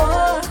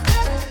more.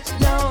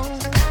 No,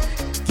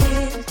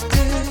 can't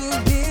do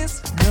this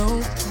no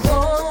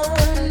more.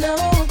 No,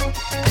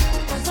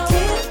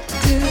 can't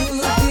do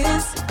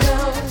this no.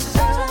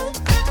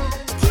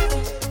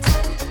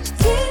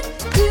 Can't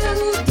do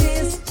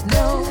this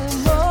no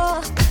more.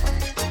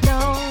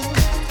 No,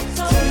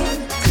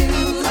 can't do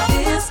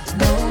this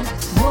no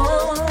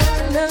more.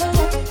 No,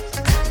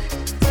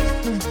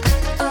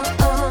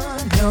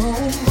 no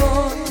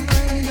more.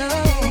 No,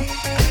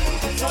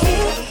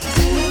 can't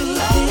do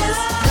this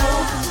no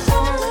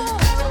more.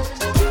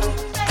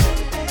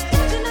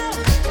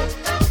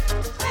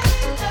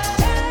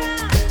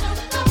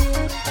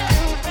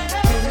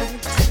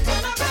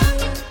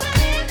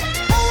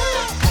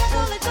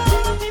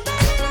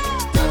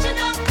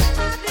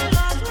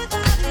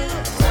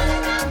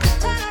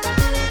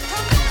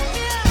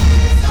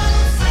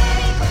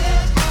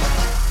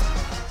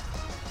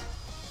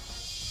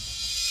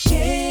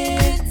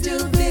 Can't do this. Can't do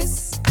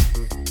this.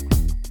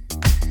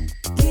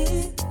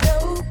 No,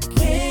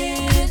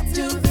 can't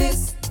do this.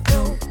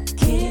 No,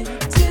 can't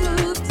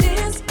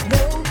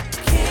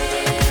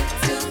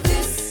do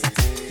this.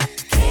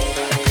 Can't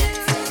do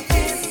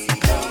this. No, can't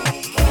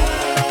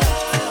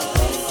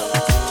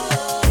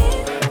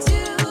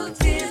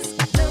do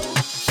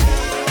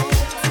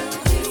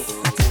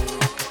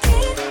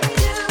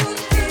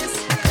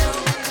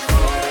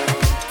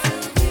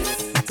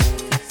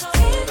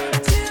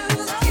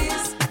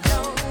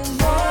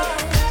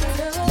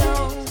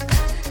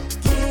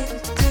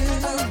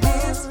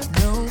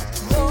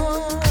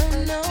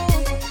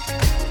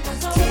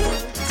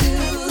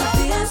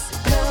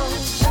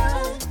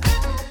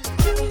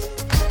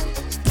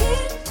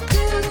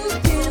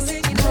this.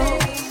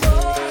 No,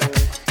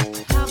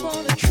 hop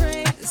on a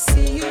train to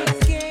see you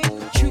again,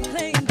 but you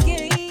playing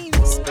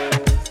games.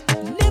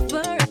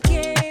 Never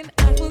again,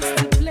 I was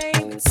to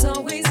blame. It's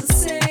always the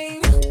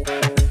same.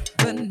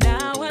 But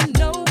now I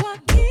know I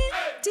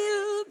can't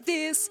do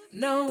this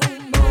no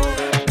more.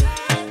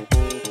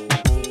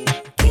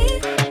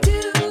 Can't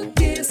do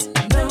this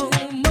no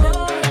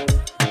more.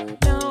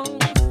 No,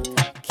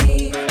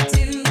 can't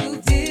do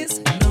this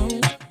no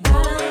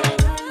more.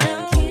 No,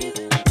 can't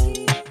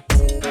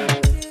do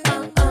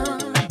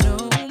no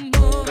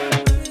more.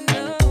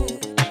 No,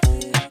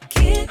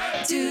 can't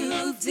do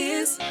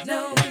this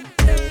no.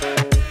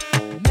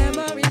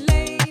 Memory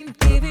lane,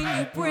 giving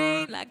you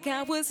brain like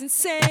I was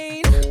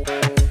insane.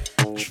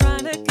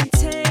 Trying to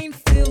contain,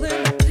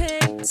 feeling the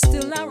pain, but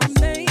still I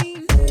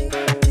remain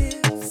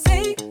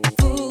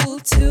faithful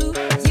to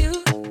you,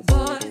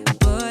 boy.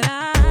 But I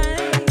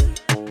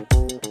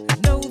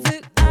know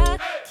that I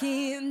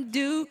can't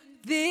do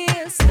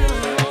this no.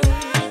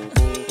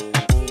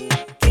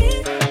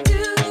 Can't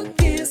do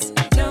this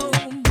no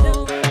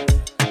more.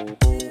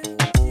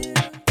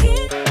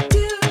 Can't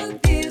do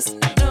this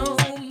no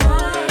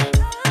more.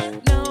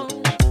 No,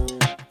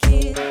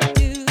 can't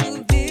do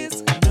this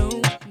no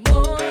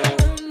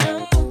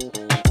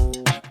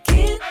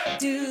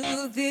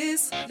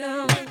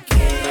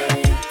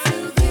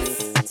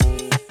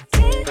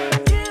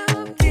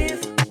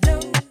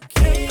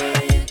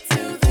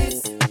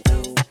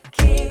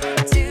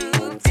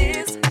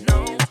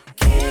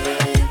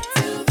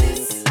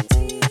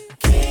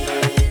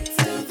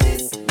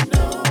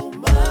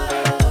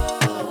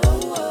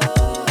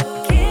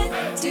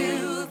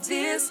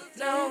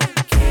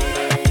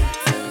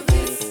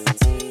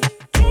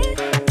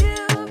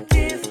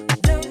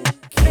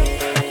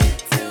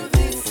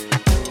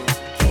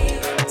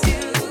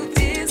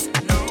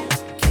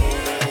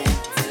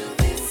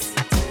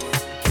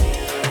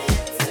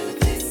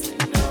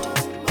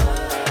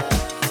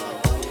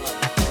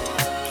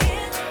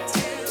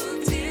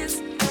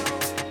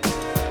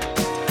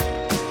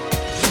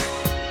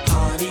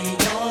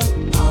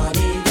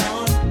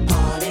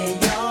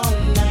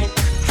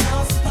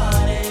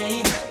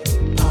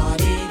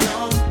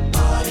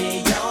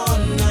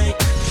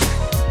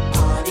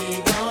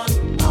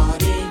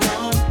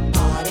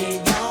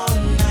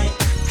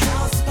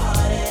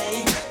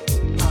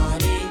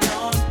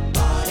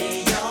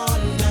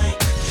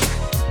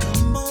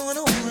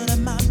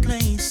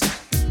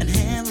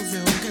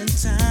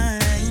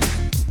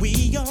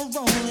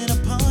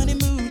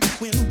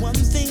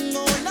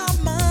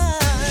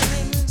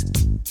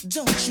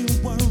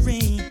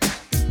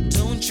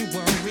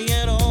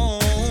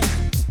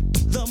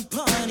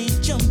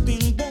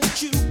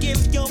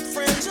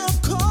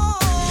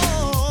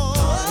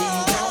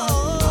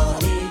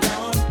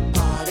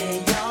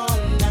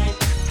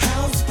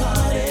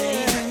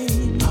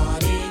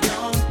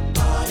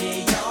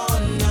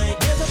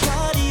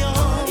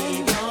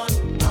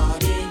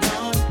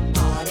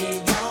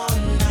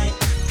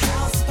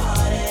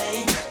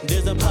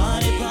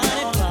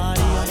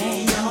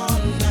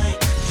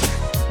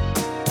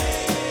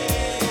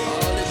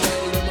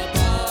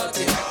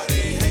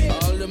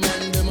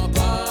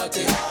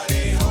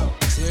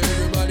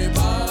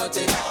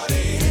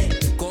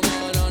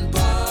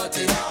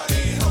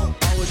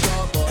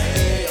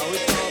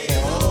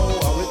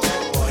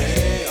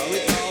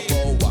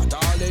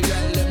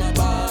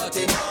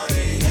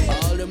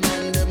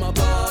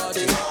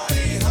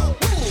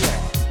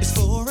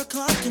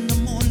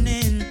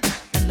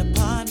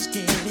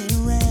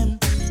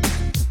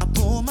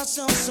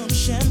some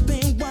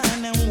champagne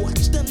wine and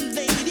watch the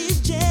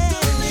ladies jam.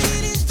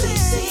 They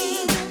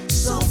seem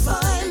so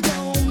fine,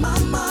 blow my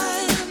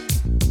mind.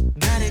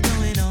 Got it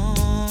going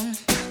on.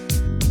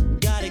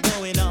 Got it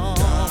going on.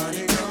 Got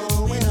it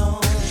going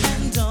on.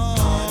 And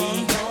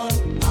on.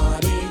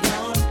 Party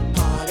on.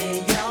 Party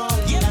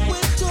on. Yeah,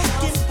 we're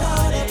talking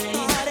party.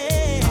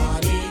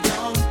 Party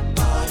on.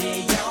 Party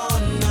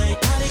on.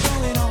 Night. Party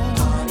going on.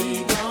 Party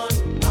on.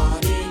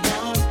 Party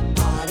on.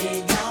 Party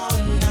on.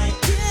 Night.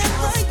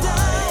 Yeah, right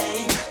down.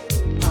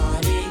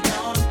 Party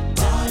on.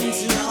 Down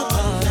to the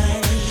party.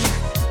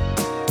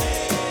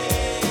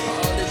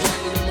 All the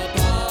girls in my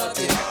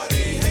party,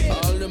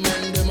 all the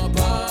men in my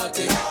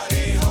party.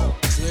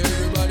 See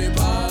everybody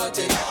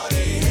party.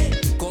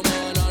 Come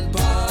on and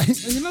party.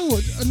 You know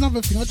what?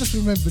 Another thing, I just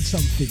remembered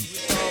something.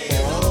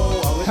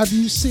 Have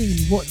you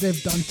seen what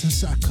they've done to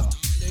Saka,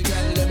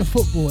 the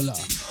footballer?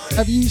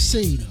 Have you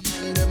seen?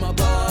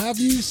 Have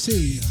you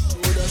seen?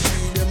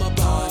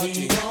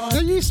 Now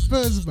you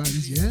Spurs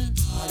fans, yeah?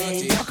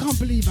 I can't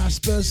believe our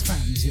Spurs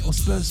fans, yeah, or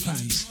Spurs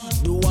fans,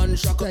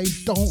 they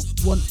don't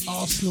want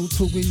Arsenal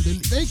to win the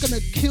league. They're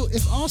gonna kill,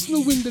 if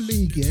Arsenal win the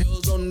league, yeah?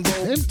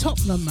 Them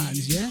Tottenham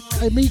mans, yeah?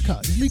 Hey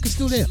Mika, is Mika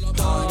still there?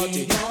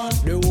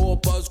 The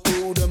whoppers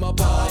crew, them a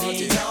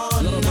party.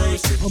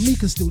 Oh,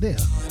 Mika's still there.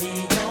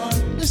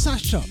 Let's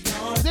hush up.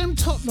 Them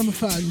Tottenham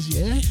fans,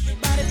 yeah?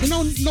 You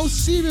know, no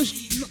serious,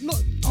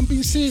 I'm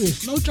being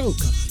serious, no joke.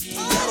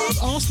 If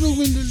Arsenal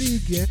win the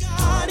league, yeah?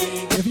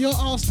 If you're an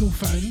Arsenal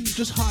fan,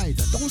 just hide.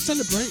 Don't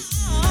celebrate.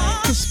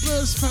 Because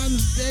Spurs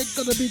fans, they're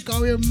gonna be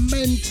going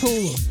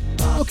mental.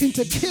 Looking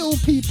to kill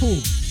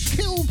people.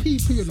 Kill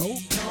people, you know.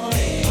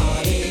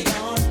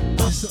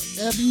 So,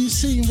 have you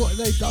seen what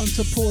they done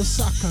to poor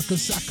Saka?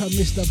 Because Saka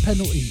missed a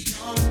penalty.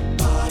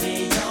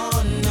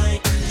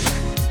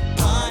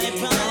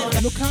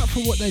 Look out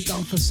for what they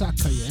done for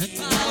Saka, yeah?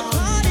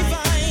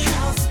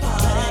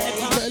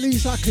 But at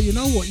least Saka, you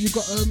know what? You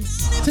got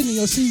thing in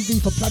your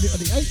CV for Planet of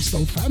the Apes,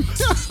 though, fam.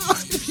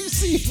 If you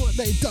see what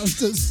they done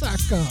to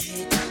Saka.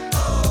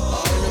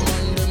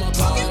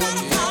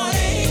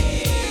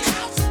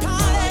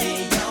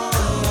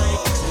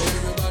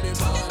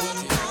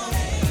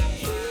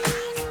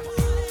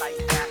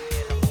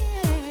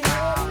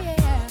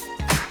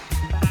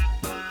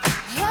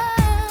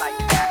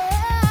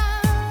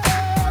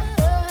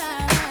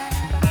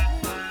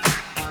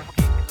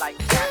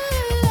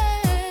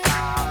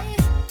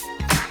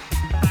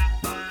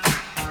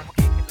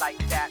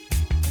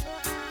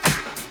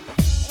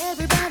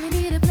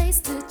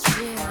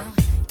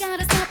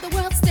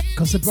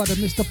 Because the brother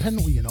missed a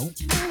penalty, you know.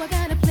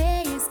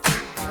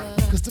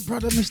 Because the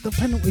brother missed a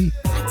penalty.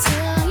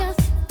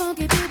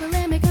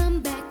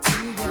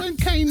 When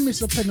Kane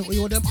missed a penalty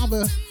or them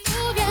other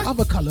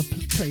colour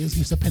players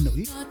miss a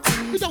penalty,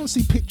 we don't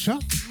see picture.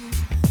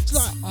 It's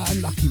like,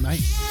 unlucky,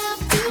 mate.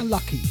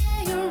 Unlucky.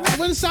 And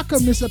when Saka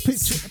miss a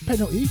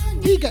penalty,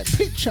 he get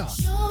picture.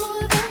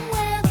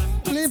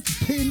 Live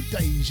in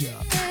danger.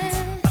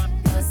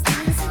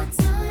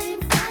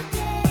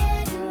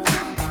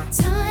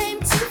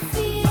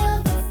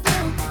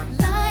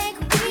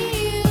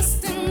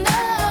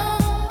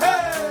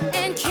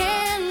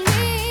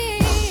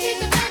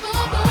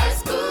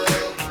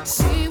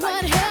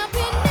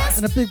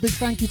 And a big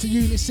thank you to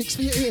Unit 6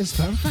 for your ears,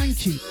 fam.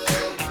 Thank you.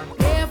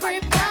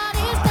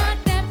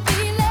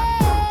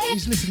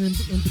 He's listening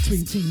in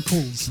between team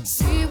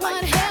calls.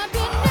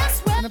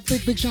 And a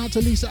big shout out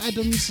to Lisa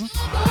Adams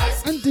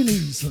and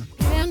Denise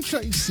and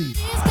Tracy,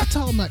 the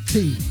Tarmac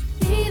team.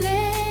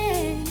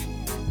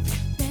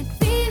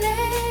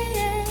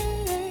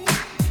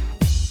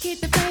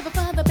 Keep the flavor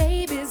for the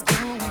babies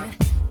going.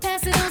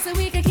 Pass it on so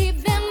we can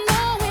keep them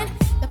knowing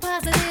the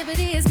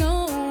positivity is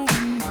going.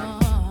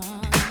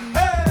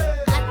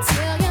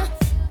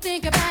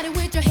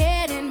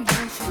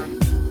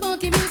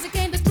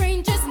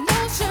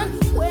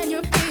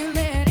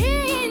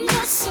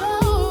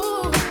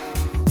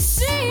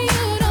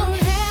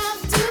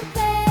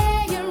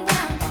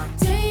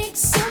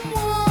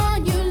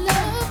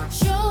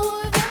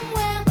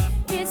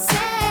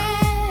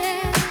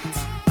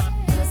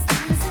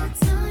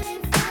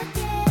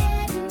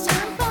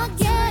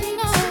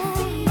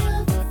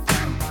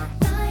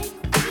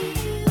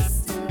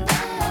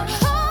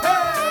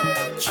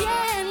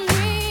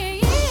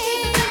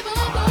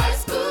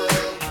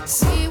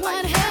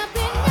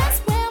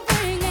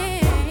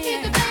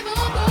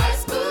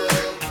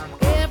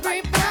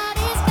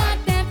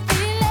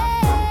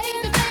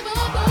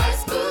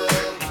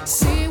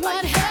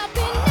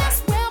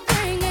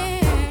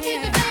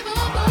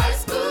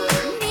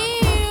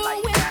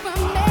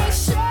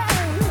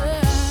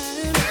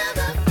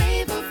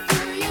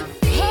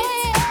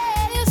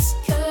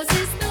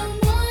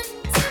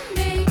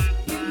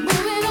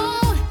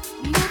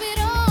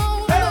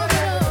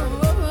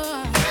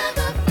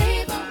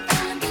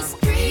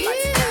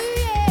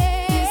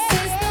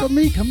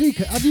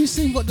 Mika, have you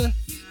seen what the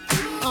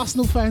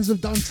Arsenal fans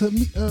have done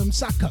to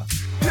Saka?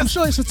 I'm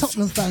sure it's a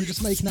Tottenham fan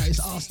just making out it's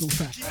Arsenal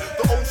fan.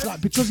 Like,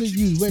 because of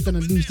you, we're going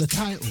to lose the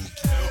title.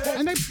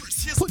 And they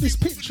put this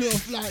picture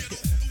of like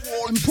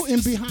and put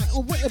him behind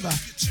or whatever,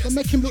 and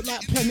make him look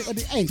like Planet of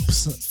the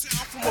Apes.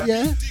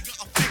 Yeah?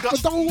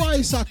 But don't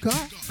worry, sucker,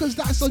 because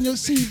that's on your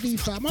CV,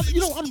 fam.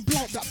 You know, I'll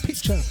blow up that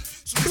picture,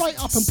 blow it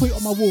up and put it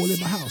on my wall in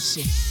my house.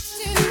 You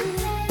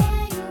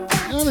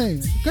know what I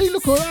mean? Can you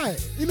look alright?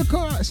 You look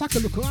alright. Sucker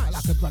look alright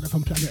like a brother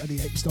from Planet of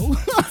the Apes, though.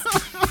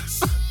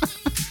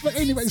 But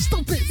anyway,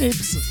 stop it,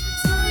 Nibbs.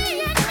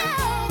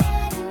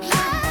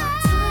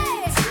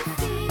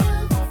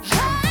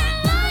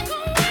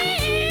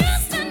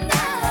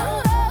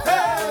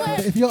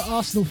 But if you're an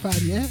Arsenal fan,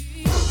 yeah,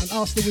 and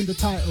Arsenal win the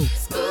title,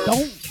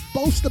 don't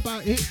boast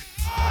about it,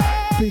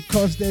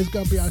 because there's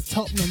going to be a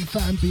Tottenham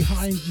fan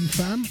behind you,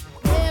 fam.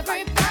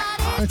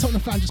 And a Tottenham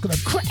fan just going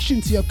to crash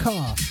into your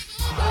car,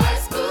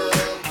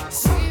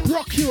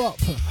 block you up.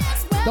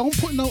 Don't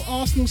put no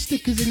Arsenal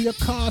stickers in your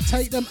car,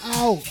 take them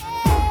out,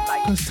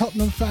 because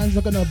Tottenham fans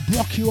are going to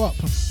block you up.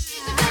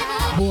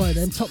 Boy,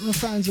 them Tottenham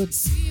fans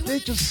they're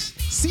just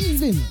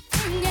seething.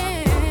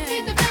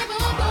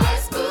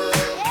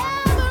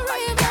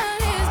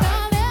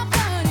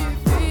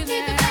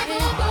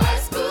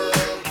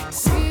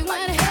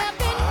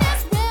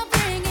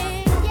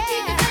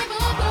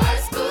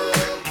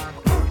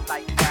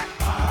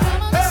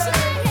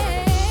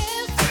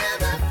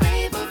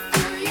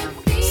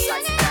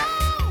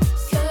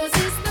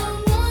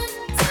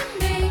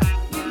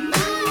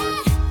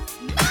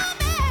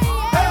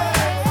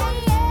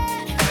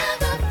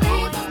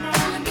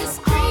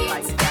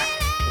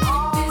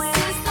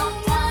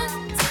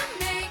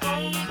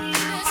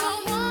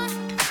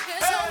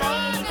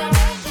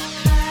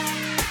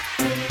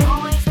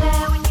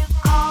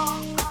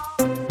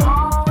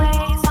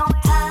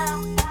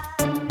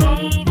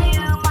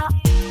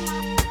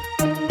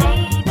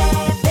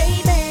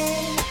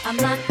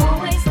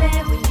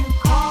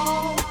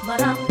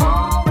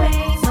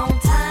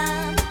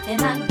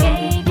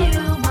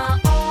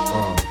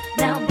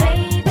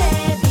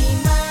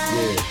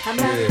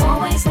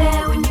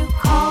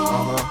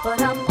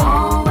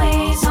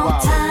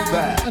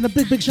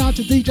 Big shout out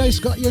to DJ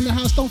Scotty in the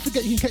house. Don't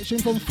forget you can catch him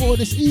from 4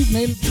 this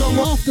evening till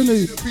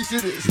afternoon. Piece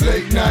of this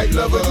late night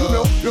lover, you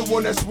know, the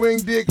one that swing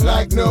dick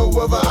like no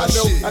other. I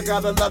know I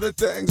got a lot of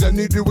things I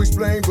need to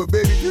explain, but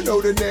baby, you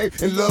know the name,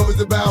 and love is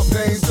about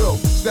pain. So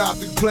stop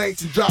the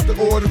complaints and drop the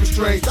order of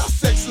restraints. Our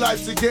sex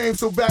life's a game,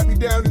 so back me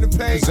down in the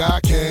pain. 'Cause I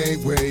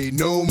can't wait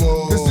no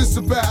more. 'Cause it's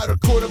about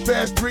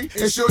 3:15,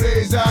 and sure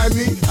days I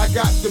me. I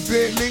got the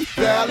Bentley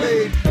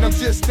Ballet, and I'm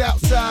just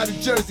outside of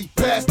Jersey,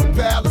 past the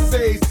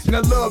Palisades, and I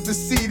love to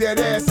see that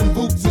ass in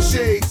boots and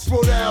shades.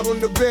 Throw down on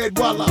the bed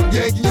while I'm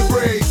yanking your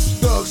braids.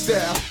 Thug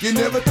style, you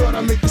never thought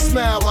I'd make you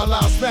smile while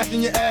I'm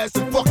smacking your ass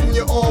and fucking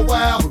you all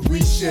wild. But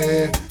we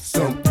share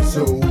something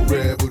so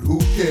rare, but who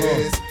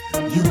cares?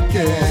 You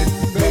can,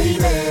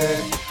 baby.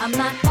 I'm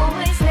not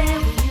always there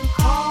when you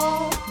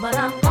call, but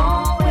I'm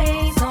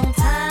always on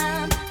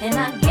time, and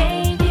I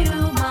gave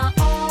you my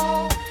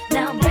all.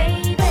 Now,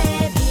 baby,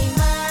 be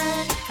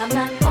mine. I'm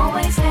not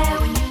always there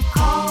when you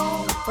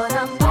call, but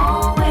I'm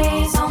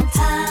always on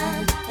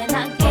time, and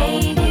I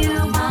gave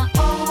you my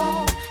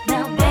all.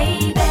 Now,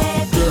 baby,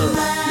 be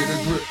mine. Get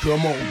a grip,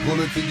 come on,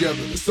 pull it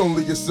together. It's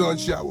only a sun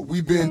shower.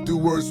 We've been through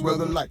worse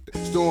weather like that.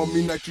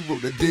 Stormy night, you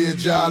wrote a dear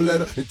job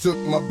letter and took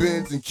my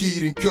Benz and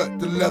keyed and cut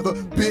the leather.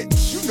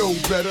 Bitch, you know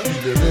better.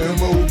 You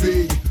live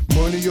M.O.B.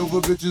 Money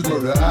over bitches,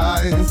 murder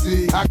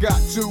I.N.C. I got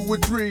 2 or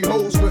 3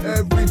 hoes for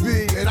every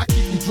B, and I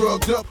keep them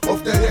drugged up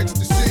off that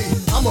ecstasy.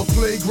 I'm a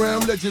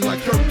playground legend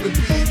like Kirkland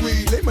Pee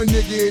Wee. They my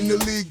nigga in the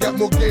league, got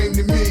more game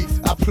than me.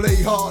 I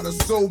play harder,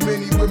 so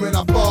many women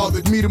I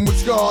bothered. Meet them with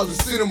scars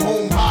and send them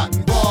home hot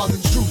and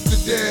bothered. Truth to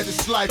dare,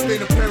 this life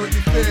ain't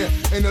apparently fair.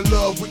 Ain't a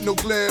love with no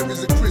glare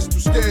is a crystal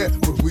stare.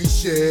 But we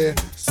share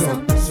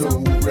something so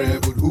rare,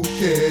 but who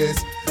cares?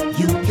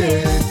 You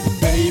can,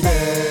 baby.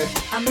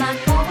 I'm not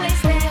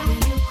always there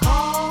when you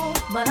call,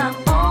 but I'm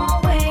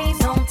always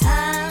on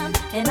time,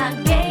 and I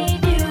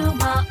gave you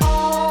my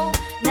all.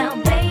 Now,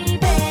 baby,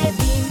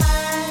 be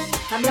mine.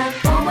 I'm not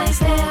always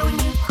there when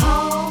you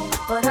call,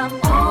 but I'm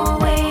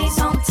always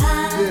on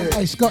time. Yeah.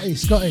 Hey,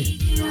 Scotty.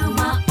 You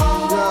my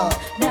all.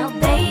 Now,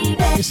 baby.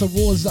 It's a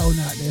war zone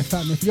out there,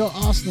 fam. If you're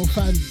an Arsenal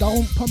fan,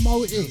 don't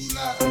promote it.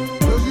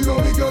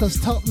 Because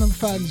Tottenham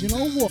fans, you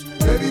know what?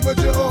 Baby, but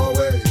you're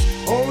always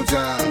on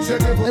time.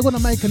 They want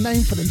to make a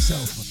name for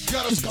themselves.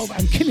 Just go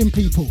around killing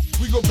people.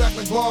 We go back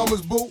like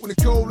bombers boot when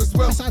the cold is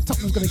well. That's how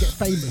Tottenham's going to get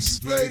famous.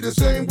 Play the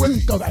same way.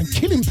 Go around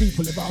killing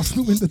people if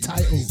Arsenal win the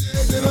title.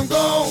 Then I'm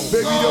gone.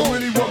 Baby, don't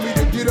really want me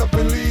to get up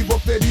and leave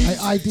off that easy. Hey,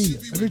 ID,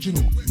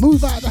 original.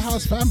 Move out of the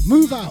house, fam.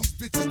 Move out.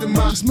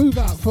 Just move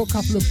out for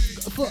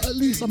at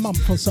least a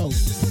month or so.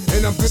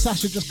 And I'm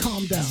Sasha, just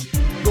calm down.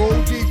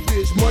 Gold deep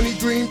fish, money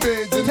green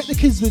bins. Take the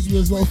kids with you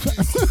as well,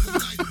 fam.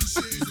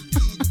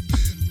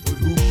 But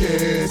who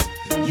cares?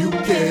 You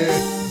care,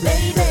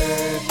 baby.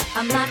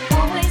 I'm not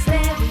always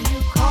there when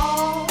you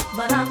call,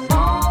 but I'm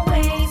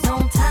always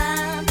on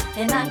time,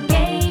 and I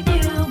gave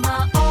you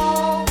my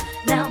all.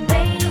 Now,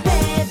 baby,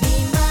 be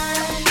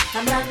mine.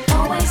 I'm not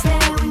always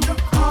there when you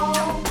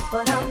call,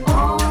 but I'm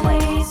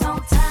always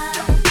on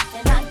time,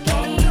 and I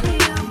gave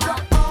you my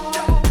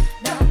all.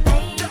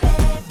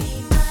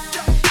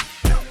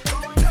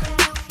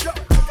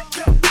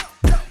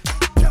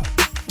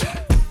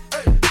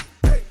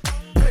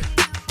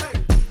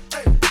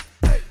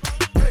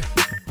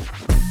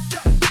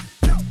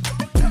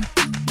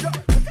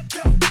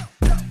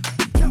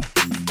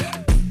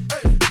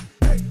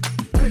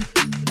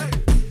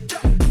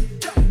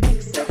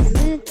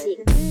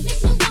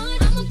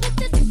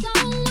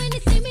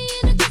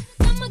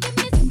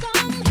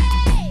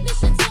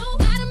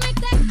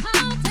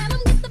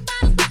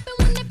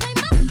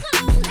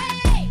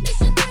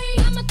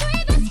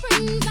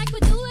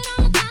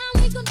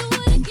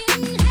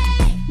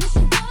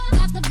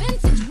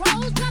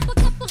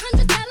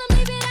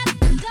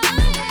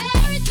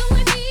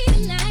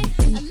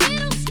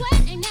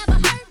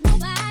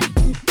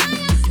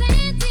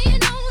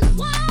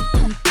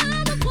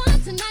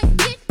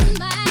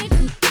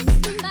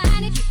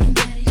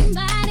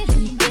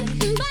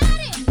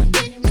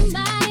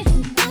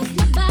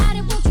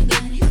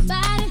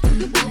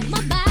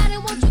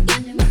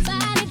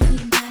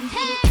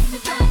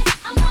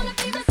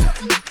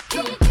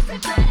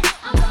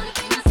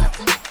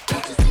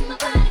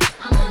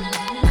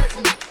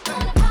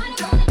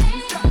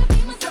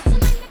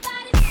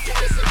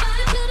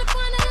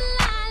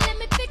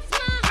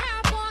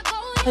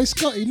 Hey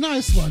Scotty,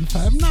 nice one,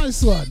 fam,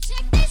 nice one.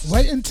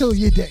 Wait until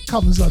your deck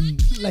comes on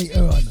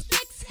later on.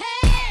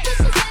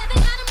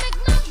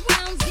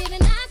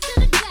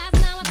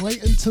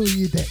 Wait until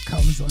your deck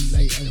comes on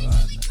later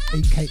on,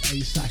 aka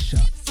Sasha.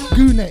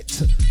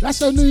 Goonet, that's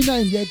her new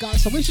name, yeah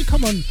guys. So when she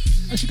come on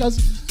and she goes,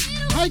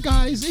 hi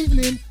guys,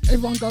 evening,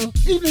 everyone go,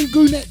 evening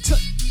Goonet.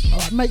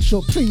 Alright, make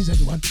sure, please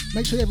everyone,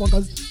 make sure everyone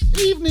goes,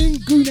 evening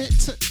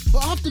Goonet,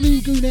 or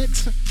afternoon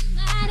Goonet.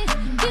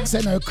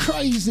 Send her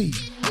crazy.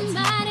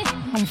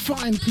 I'm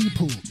flying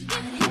people.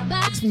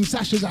 Next thing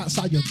Sasha's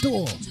outside your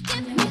door.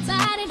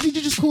 Did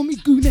you just call me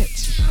Goonet?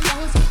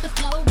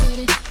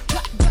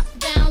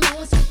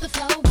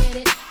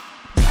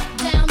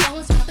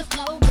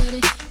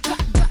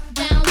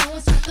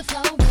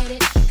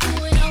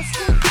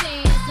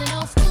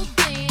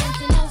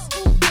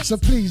 So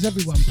please,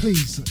 everyone,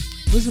 please.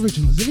 Where's the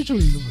originals? The original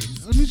in the room.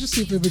 Let me just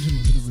see if the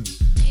original's in the room.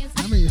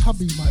 I mean,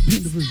 hubby might be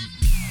in the room.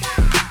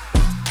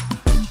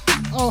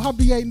 Oh,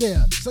 hubby ain't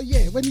there. So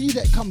yeah, when the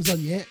U-Deck comes on,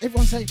 yeah,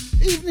 everyone say,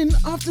 evening,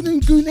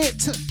 afternoon,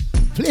 Goonet.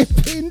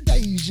 Flipping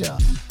Deja.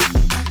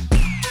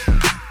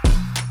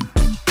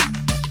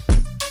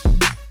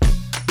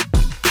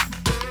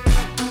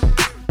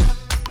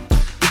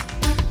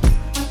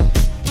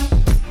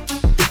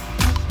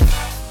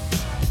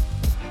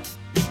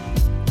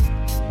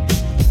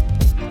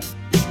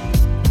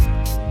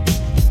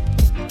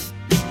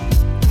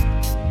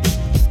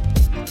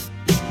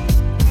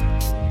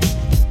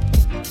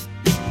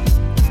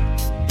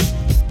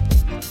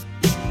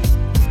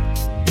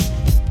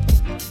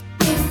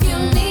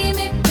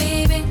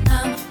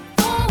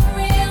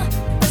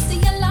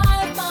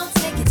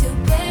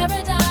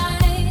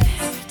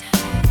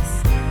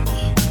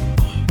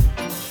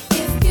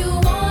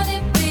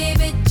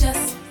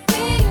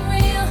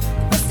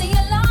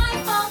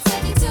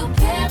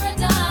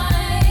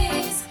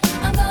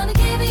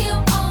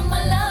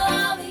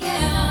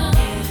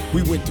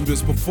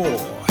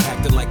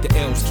 Acting like the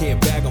elves can't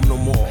bag them no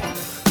more.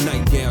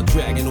 Nightgown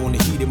dragging on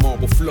the heated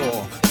marble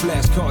floor.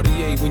 Flash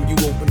Cartier when you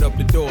open up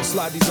the door.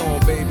 Slide these on,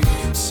 baby.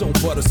 So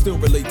butter, still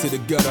relate to the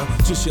gutter.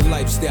 Just your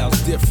lifestyle's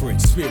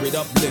different, spirit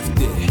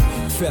uplifted.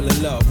 Fell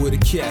in love with a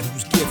cat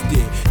who's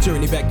gifted.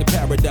 Journey back to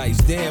paradise,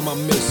 damn I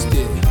missed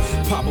it.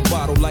 Pop a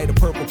bottle, light a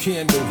purple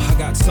candle. I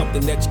got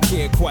something that you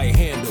can't quite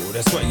handle.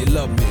 That's why you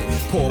love me.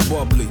 Pour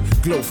bubbly,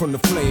 glow from the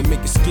flame, make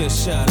your skin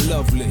shine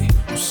lovely.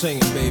 I'm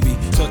singing, baby.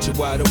 Touch it,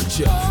 why don't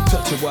ya?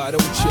 Touch it, why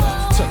don't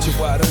ya? Touch it,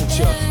 why don't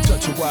ya?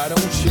 Touch it, why don't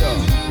ya?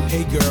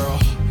 Hey girl,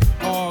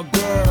 oh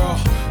girl,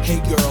 hey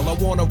girl, I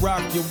wanna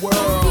rock your world.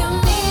 If you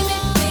need me,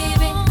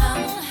 baby,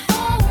 I'm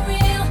for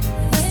real.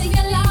 Let's see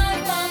your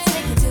life, I'll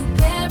take you to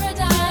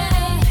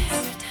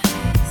paradise.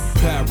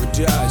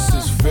 Paradise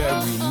is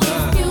very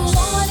nice. If you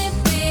want it,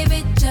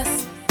 baby,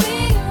 just be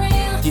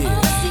real. Yeah.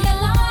 Let's see your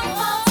life,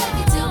 I'll take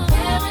you to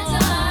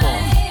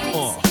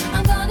paradise.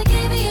 I'm gonna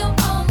give you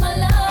all my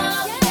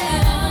love,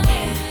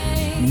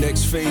 yeah.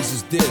 Next phase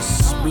is this.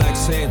 Black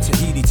sand,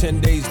 Tahiti, 10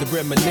 days to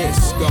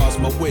reminisce. God's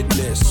my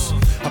witness.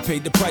 I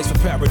paid the price for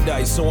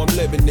paradise, so I'm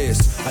living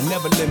this. I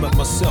never limit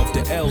myself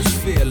to L's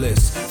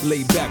fearless.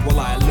 Lay back while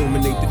I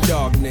illuminate the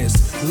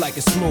darkness. Like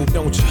it smooth,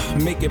 don't you?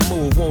 Make it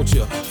move, won't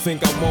you?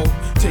 Think I won't?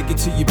 Take it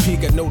to your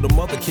peak. I know the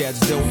mother cats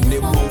don't, and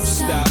it won't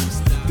stop.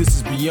 This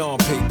is beyond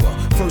paper.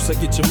 First I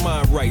get your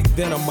mind right,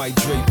 then I might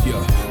drape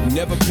ya.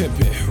 Never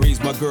pimpin', raise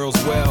my girls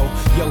well.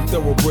 Young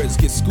thoroughbreds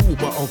get schooled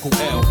by Uncle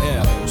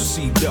LL.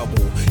 C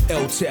double,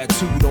 L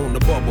tattooed on the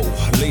bubble.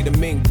 Lay the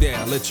mink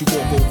down, let you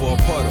walk over a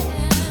puddle.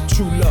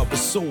 True love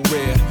is so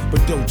rare,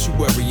 but don't you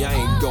worry, I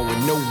ain't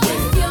going nowhere.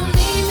 If you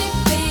need me,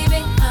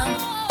 baby, I'm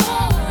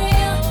for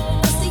real.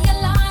 Let's see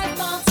your life,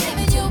 I'll take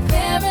you to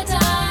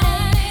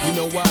paradise. You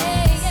know why?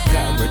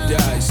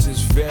 Paradise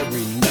is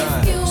very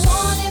nice. If you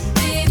want it,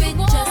 baby,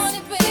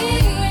 just be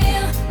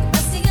real.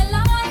 Let's see your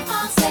life,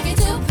 I'll take you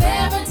to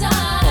paradise.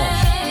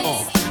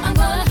 I'm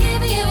gonna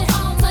give you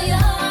all my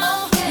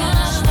love,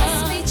 yeah.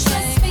 Trust me,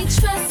 trust me,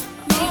 trust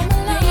me,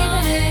 baby.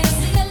 Let's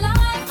see your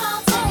life,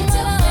 I'll take you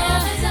to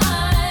paradise.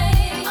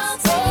 I'll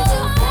take you to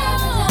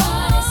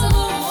paradise. So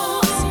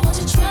won't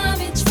you try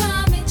me,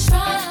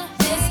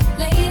 this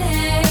lady?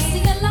 Let's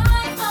see your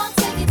life, I'll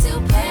take you to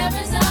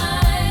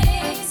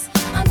paradise.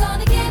 I'm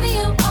gonna give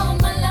you all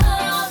my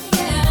love,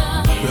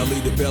 yeah. Belly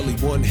to belly,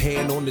 one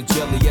hand on the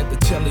jelly, at the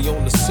telly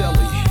on the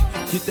celly.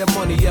 Get that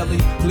money, Ellie,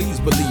 please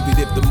believe it.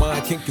 If the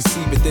mind can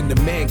conceive it, then the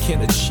man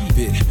can achieve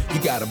it. You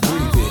gotta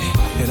breathe it,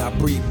 and I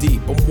breathe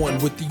deep. I'm one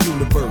with the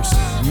universe.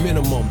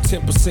 Minimum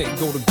 10%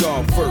 go to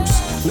God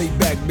first. Lay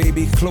back,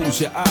 baby,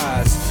 close your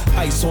eyes.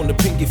 Ice on the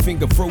pinky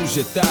finger, froze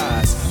your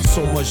thighs.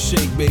 So much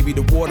shake, baby,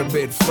 the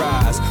waterbed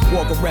fries.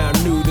 Walk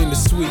around nude in the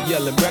sweet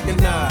yelling,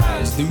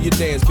 recognize. Do your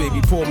dance,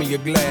 baby, pour me a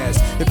glass.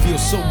 It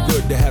feels so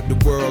good to have the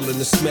world in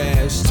the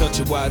smash.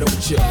 Touch it, why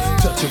don't ya?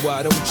 Touch it,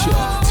 why don't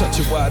ya? Touch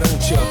it, why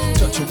don't ya?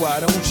 Touch it, why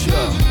don't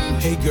ya?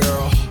 Hey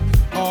girl,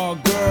 oh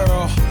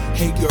girl,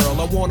 hey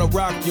girl, I wanna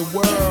rock your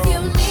world. If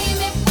you need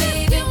me,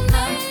 baby,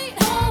 I'm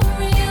for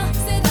real. Let's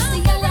see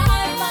your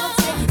life, I'll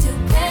take you to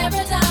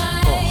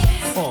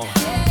paradise.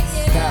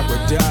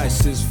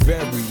 Paradise is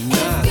very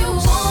nice.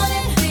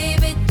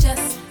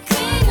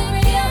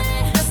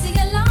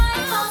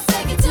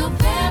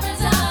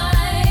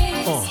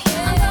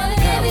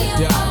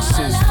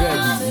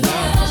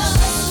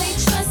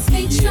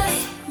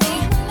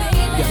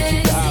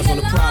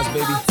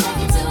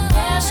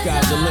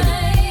 sky's the limit.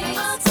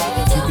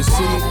 If you can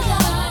see it,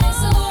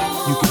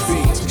 you can be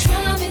it.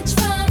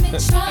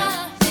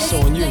 It's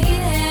on you.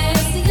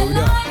 Word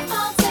up.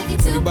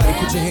 Everybody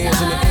put your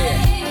hands in the air.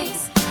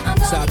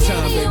 It's our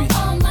time, baby.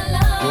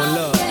 One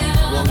love,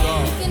 one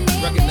God.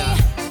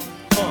 Recognize.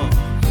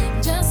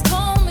 Just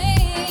call me.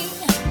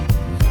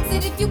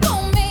 Said if you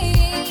call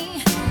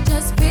me,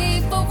 just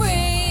be for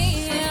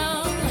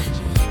real.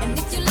 And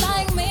if you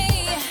like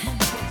me,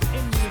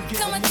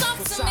 come and talk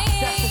to me.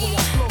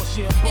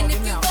 And if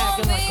you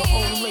want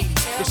me,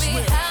 It's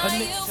real. A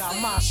nigga got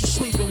mine, she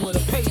sleeping with a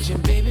page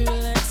and baby,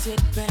 relax,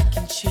 sit back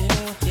and chill.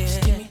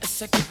 Just give me a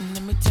second and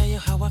let me tell you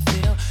how I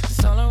feel.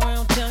 It's all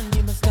around town,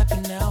 you been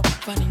stepping out,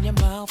 finding your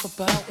mouth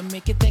about and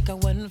make you think I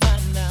wouldn't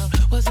find out.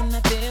 Wasn't I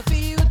there for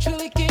you,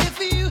 truly cared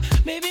for you?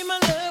 Maybe my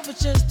love was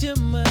just too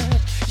much.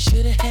 You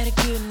should've had it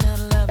good, now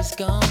the love is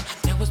gone.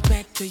 Now it's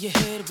back to your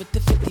head with the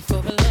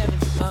 5411.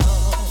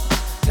 Oh,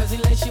 does he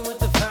lace you with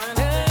the fine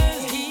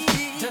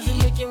things? Does he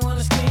make you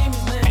wanna scream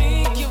his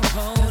name?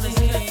 Does he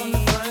hit it from the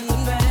front to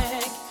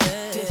back?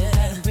 Did you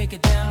let him break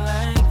it down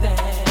like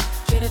that?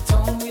 Should've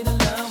told me the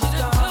love was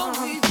gone.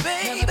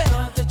 Never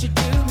thought that you'd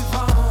do me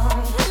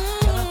wrong.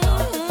 Never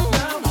thought that the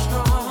love was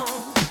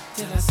strong.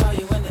 Till I saw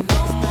you in the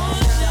no more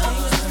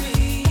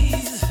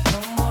breeze, no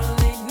more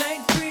late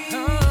night breeze,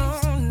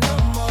 no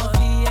more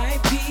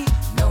VIP,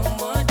 no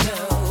more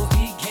dough.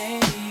 He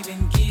can't even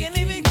get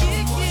no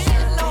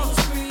more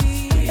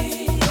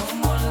breeze, no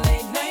more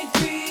late night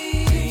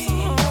breeze,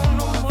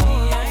 no more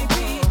VIP,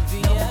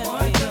 no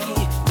more dough.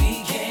 We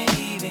can't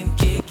even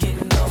get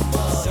no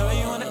more. Saw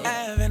you on the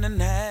Ave in a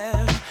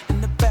nap, in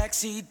the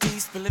backseat, D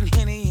spilling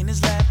Henny in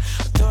his lap.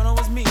 I thought it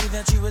was me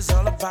that you was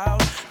all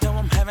about. Now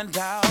I'm having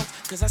doubts,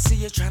 cause I see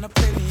you trying to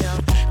play me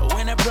out.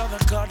 When that brother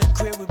called the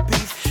crib with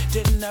beef,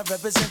 didn't I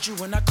represent you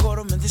when I caught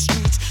him in the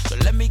streets? So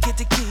let me get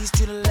the keys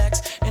to the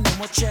Lex, and no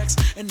more checks,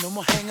 and no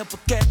more hang up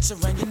baguettes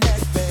around your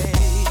neck,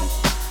 babe.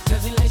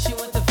 Does he lace you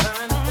with the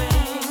fine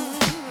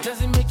thing? Does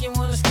he make you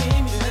wanna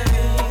scream his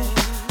name?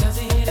 Does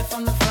he hit it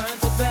from the front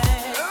to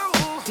back?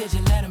 Did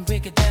you let him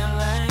break it down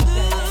like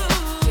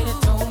that?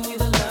 Should've told me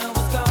the love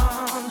was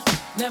gone.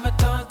 Never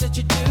thought that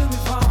you'd do me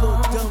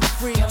wrong. Never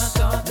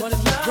thought that the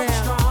love was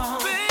strong.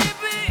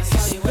 Baby, I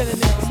saw you in the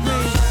next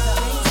breeze.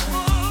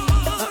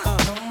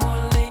 No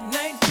more late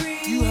night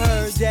breeze. You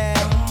heard that.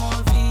 No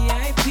more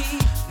VIP.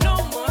 No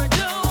more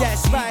dough.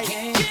 That's right.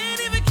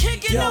 Can't even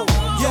kick it Yo, no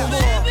more. yo,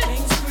 Baby.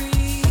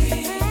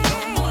 No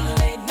more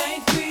late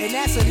night breeze. And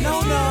that's a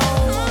no-no.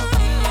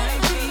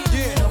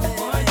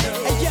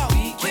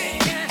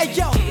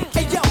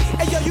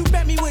 Hey yo, you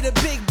met me with a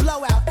big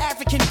blowout,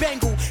 African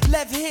Bengal,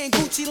 left hand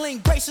Gucci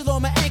link bracelet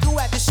on my ankle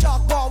at the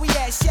Shark Bar. We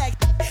had Shaq,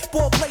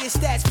 ball player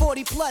stats,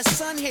 40 plus,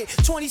 sun hit,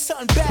 20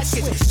 something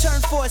baskets.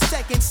 Turn for a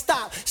second,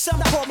 stop.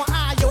 Some call my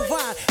eye your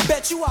vine.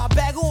 Bet you I'll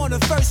bag on the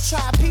first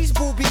try. Peace,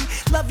 booby.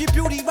 Love your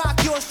beauty, rock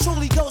yours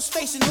truly. Ghost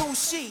facing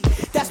who's she?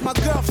 That's my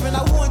girlfriend.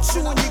 I want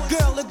you and your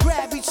girl to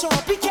grab each on.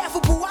 Be careful,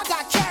 boo. I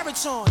got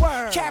carrots on.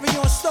 Carry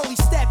on slowly,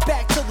 step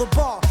back to the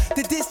bar.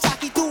 The disc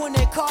jockey threw in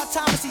their car.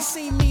 Thomas, he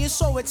seen me and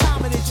saw it.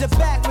 Time it. Your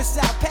back was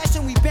out.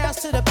 Passion, we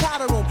bounced to the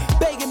powder room.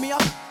 Begging me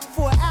up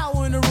for an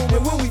hour in the room.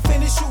 And when we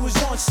finished, you was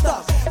on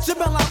stuff.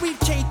 Jabel like we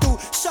came through.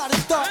 Shot a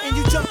start and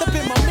you jumped up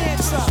in my man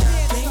truck.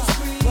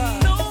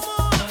 No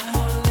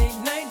more late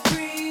night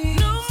breeze.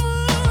 No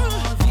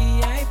more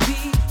VIP.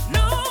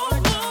 No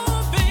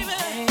more,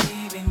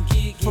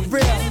 baby. For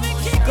real,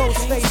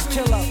 Ghostface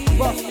killer,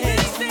 rough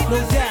ends, no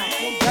doubt.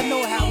 I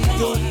know how we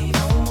do it.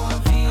 No more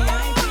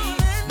VIP.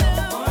 No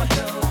more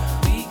dough.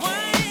 We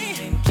can't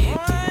even get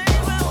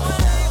no more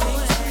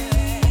breeze.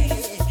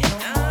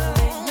 No more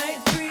late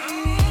night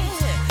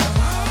breeze. No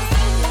more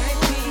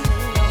VIP.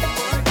 No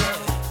more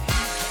dough.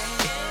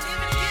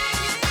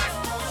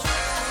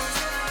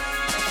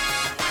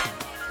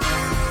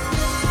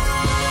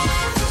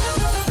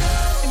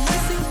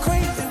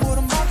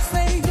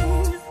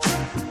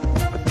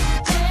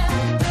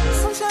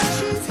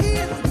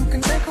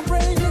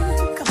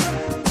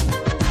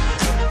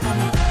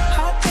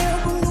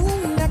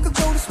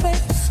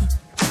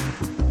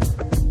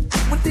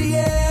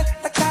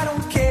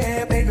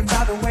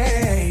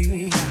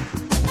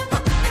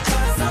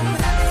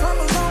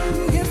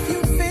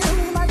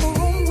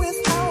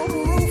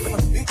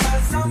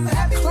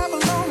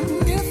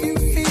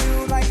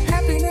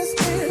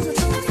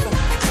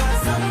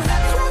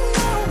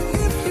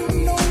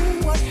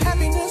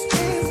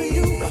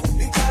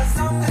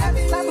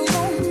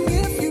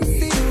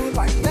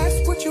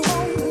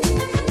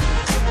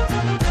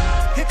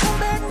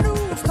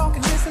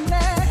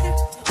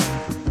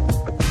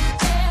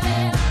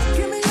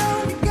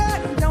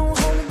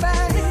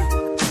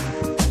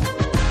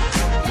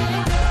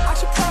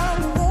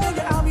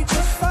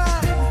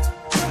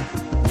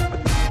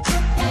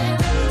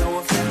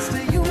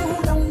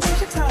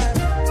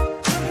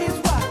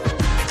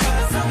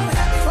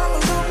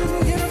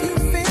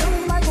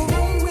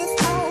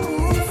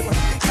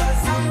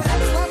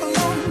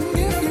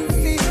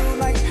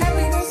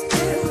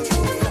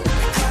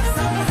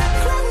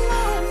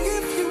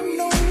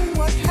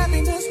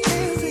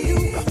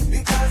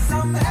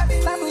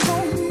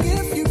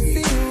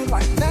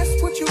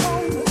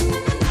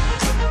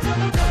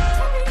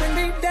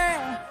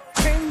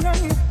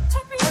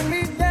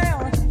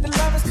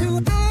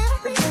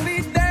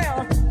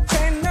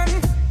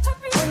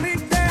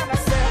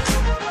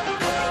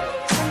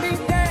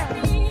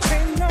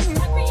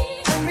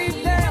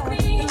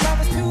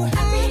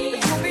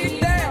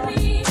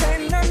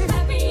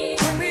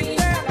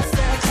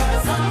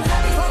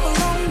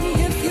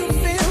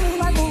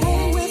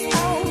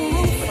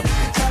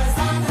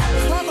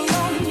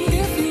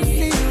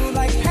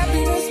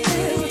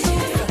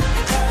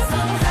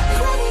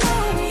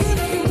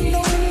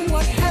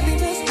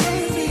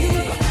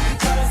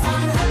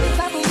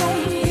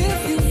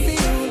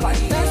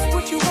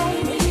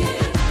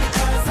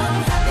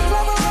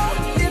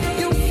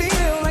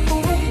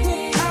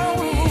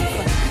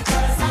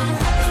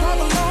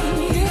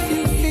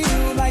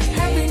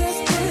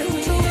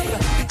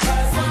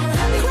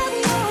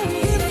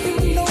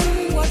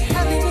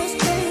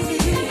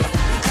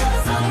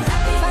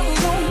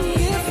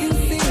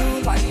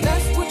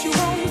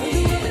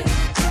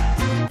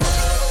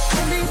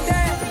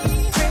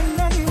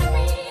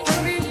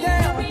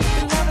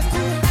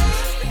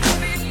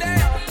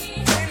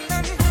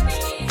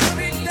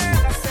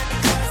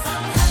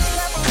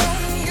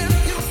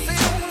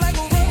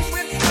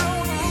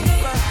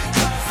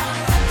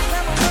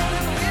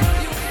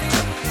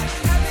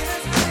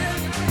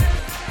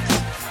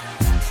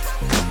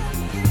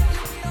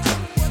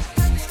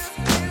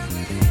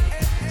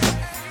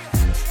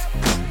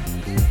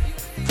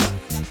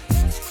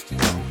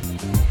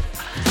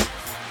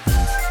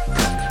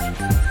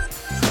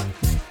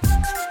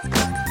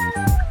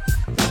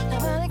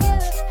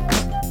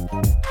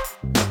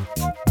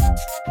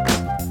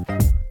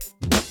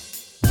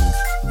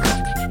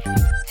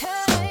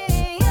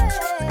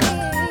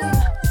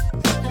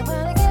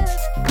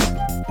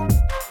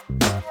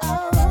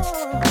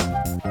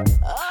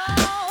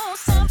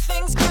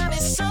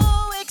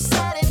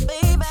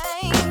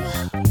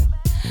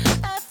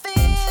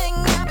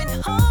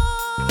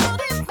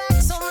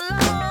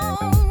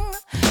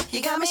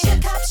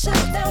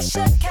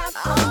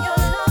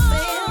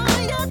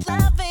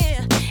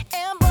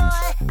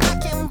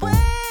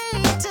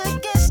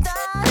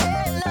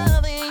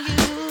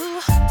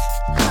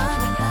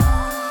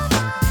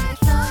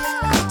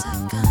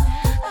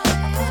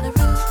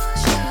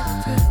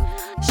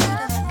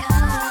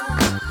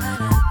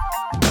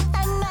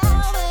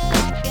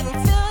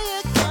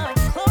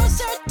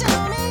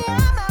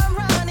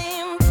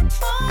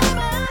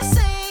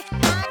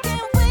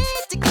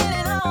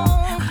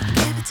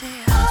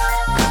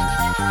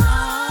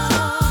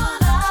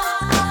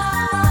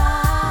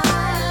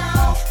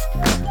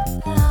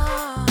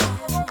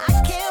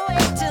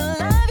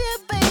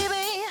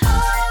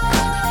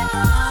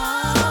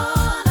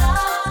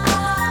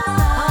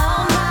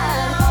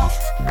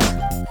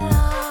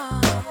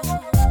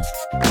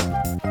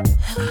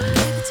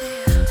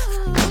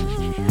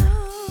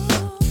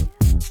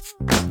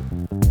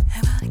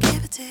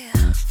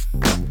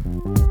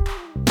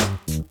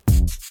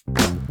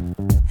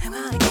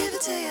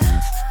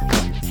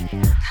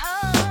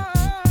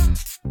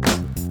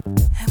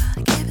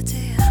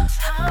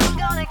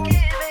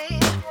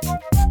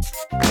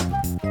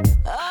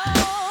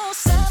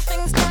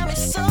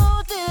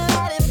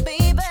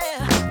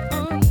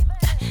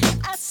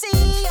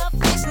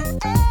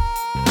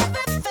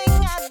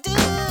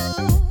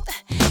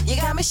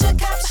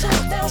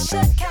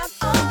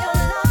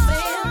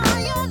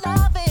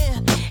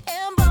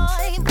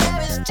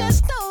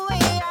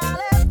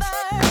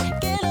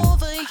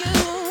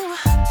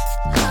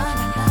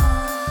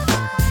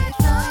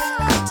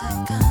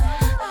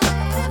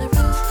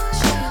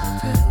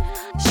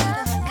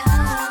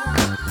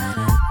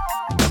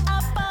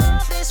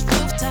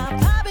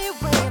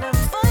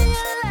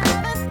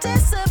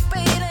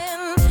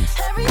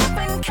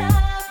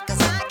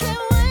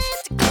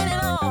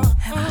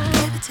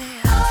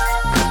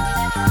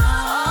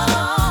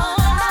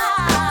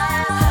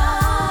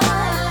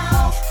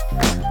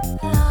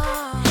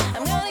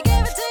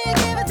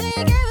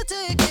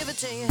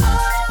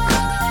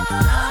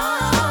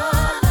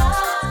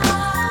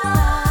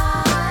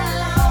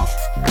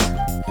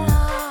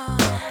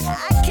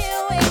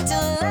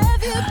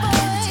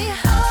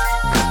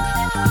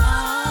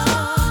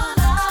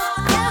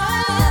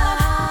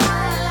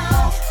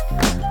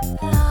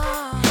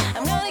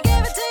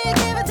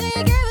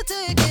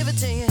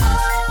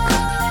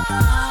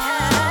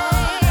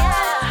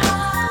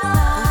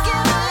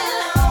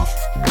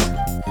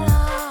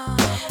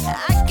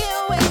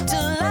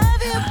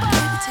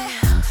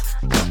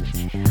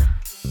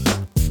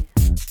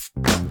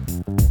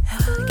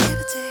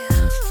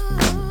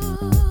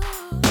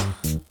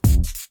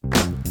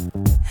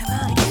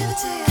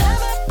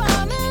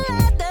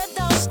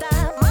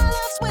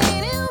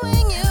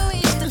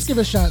 give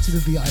a shout to the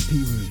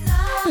VIP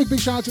room. Big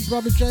shout out to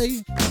Brother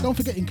J. Don't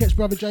forget you can catch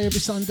Brother J every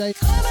Sunday,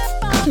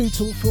 2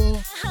 till 4.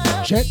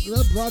 Check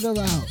the brother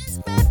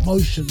out.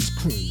 Motions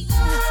Crew.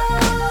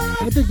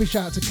 And a big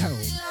shout out to Carol.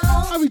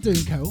 How we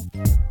doing, Carol?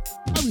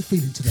 How we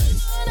feeling today?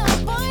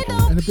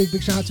 And a big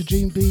shout out to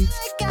Gene B.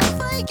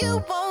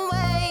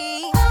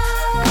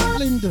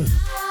 Lyndon.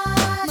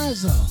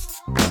 Mazza.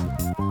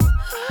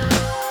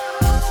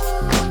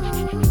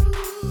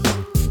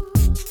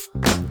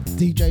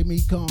 DJ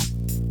Mika.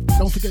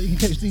 Don't forget you can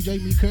catch DJ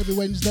Mika every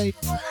Wednesday,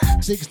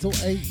 6 till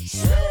 8,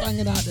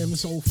 banging out them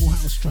soulful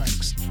house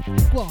tracks.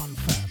 Go on,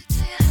 fam.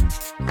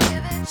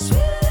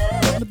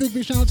 And a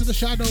big shout out to the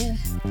Shadow,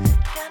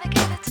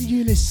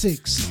 Unit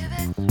 6,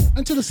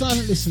 and to the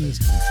silent listeners.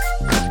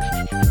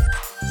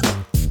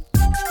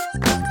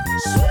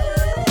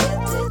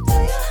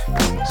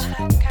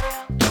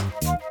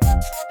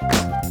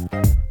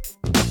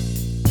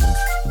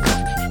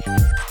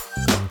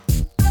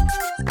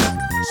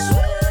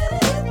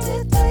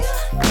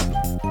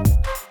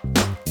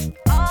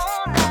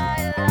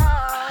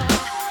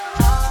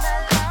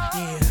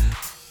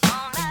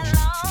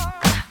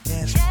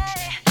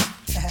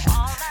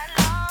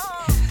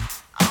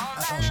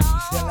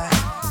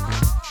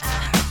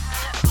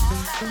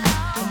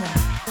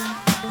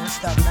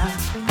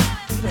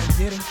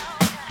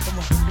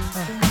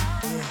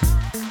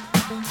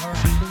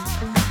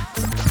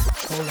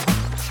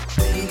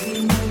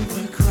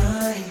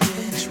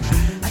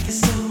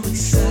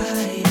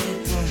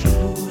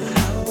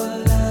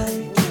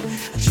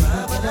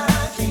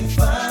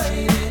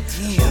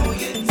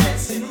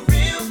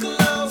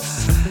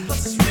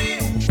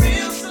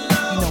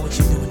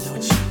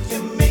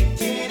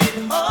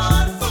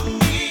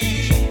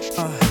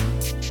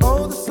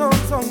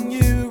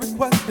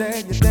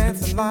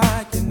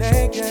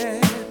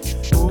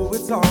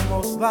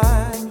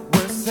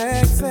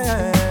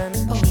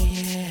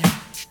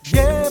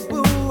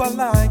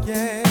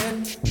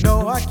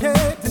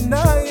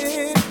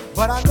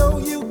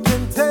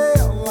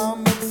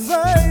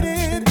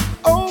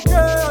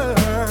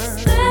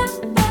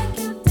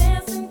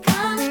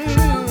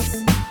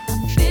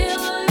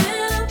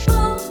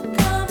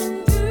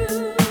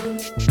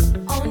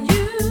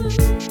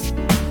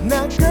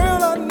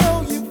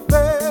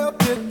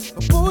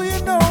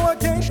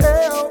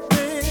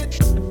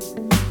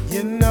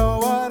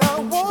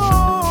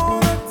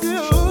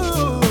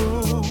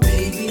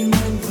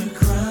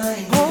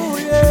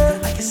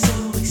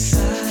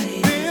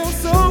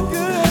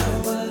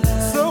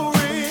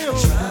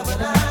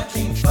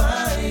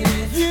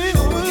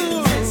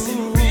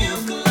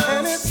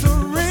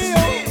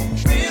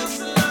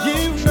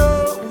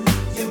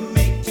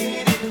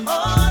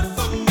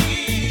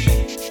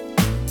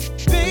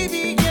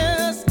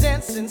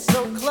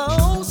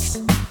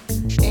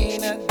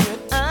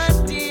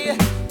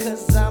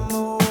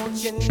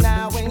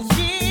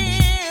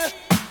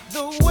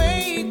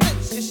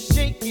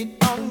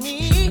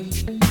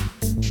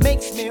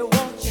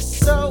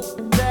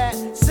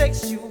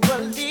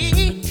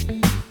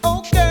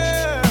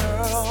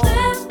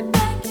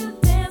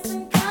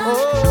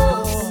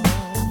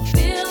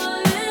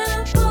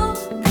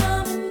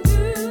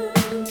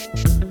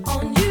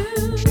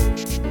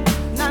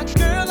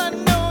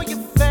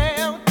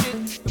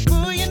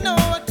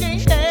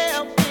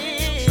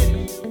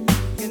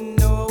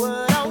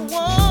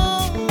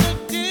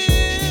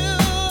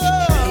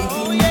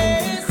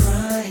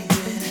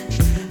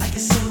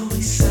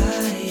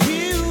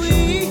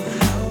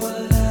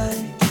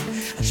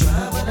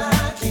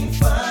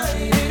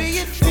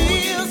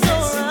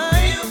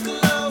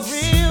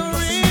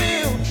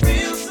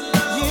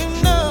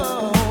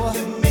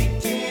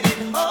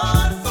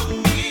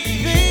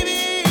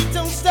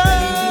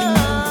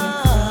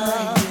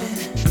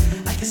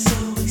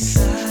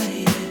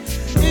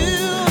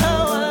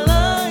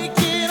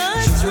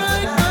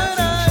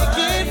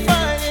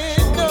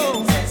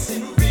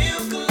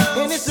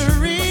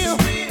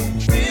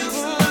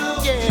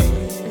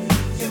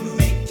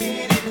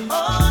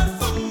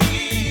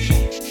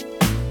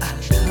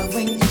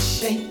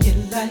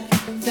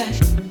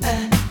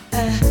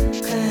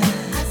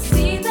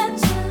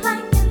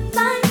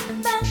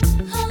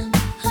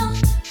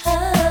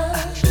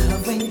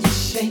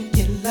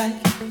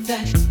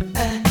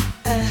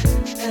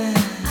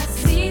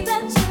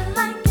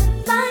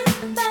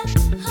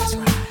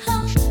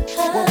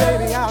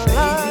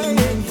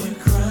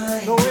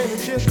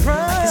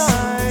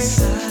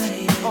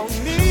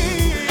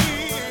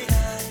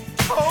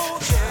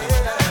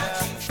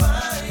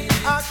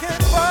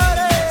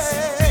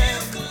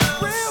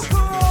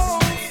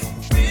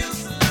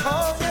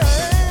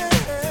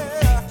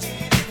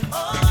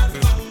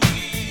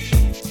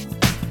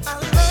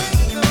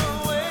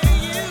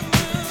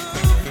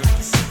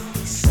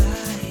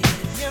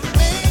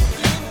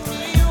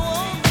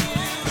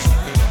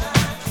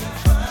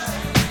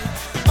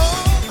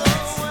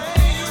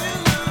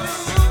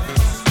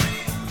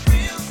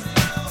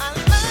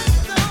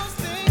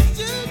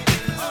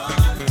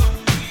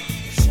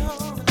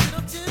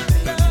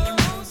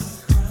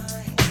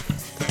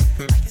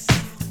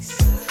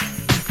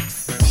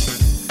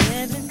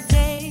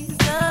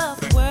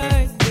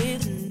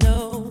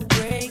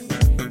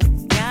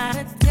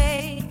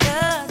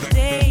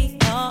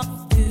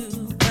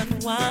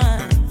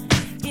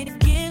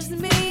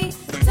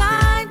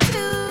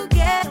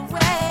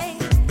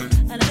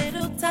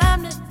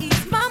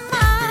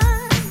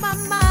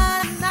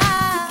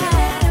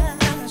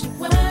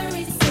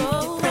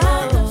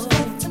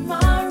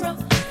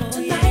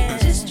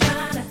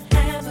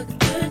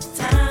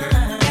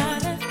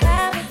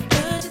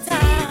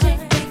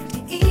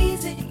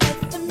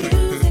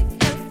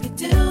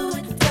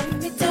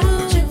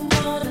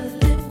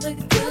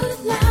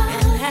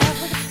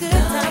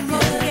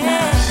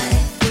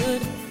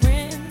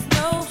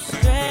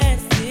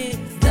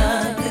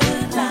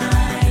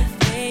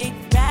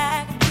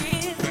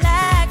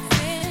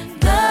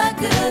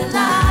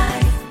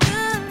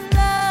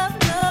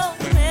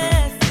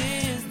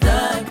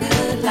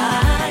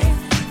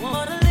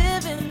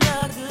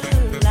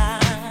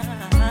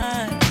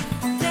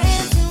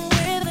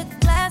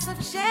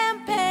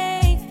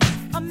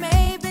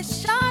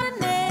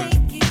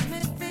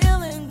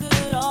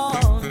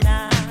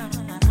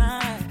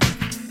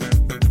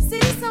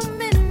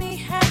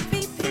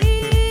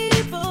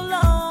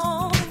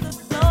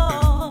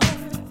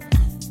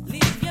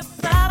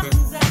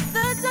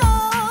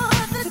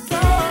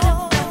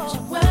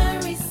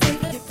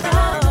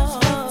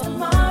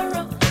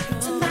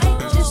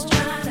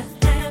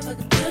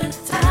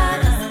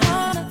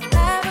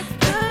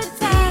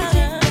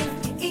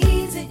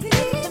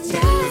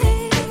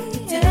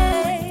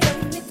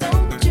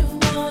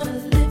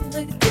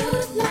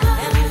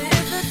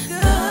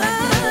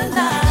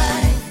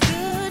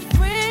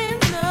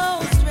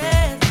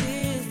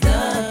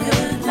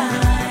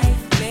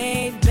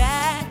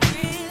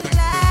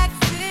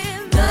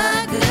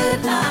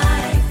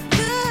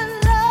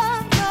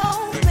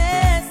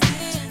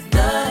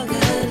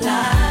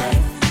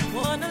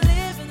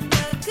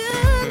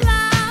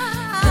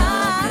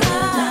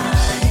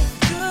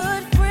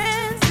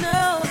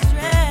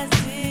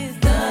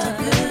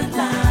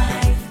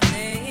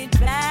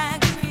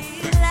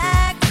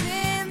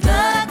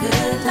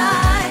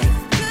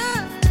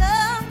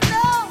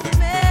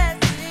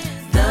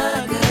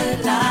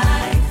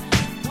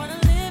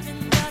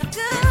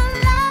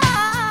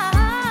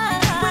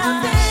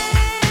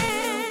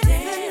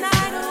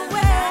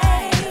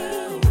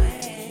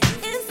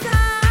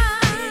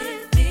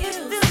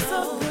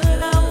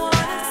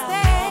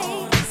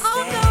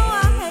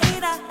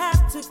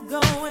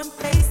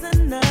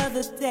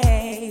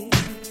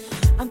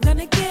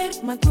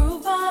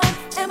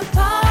 and we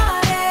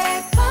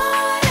party,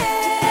 party.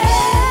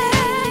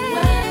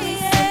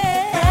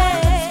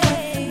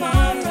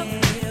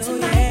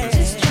 Tonight we're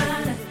just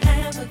trying to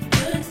have a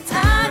good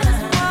time. I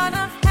just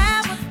wanna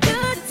have a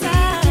good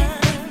time.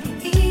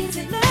 Take it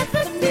easy, let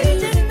the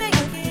music make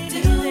it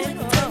do it.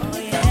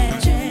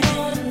 Don't you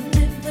wanna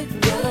live the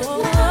good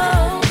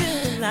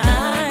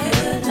life?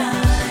 Good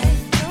life.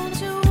 Don't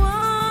you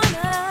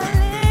wanna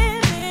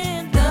live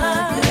in the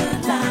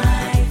good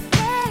life?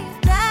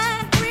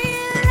 That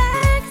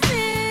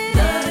relaxing.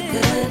 The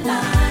good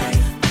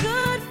life.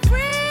 Good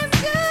friends,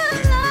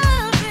 good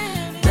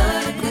loving. The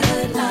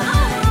good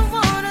life. I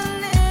wanna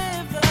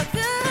live the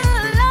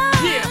good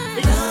life. Yeah,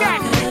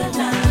 exactly. The good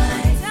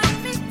life. Tell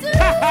me, do you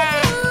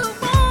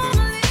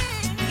wanna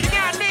live? You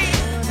got me.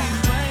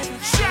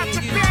 Shout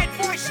to bad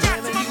boy, shout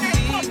to my man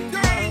Puff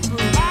Daddy.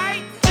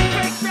 Alright, break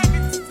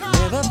records.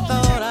 Never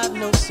thought I'd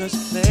know such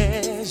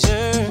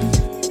pleasure.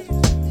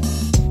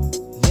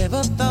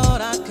 Never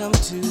thought I'd come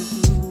to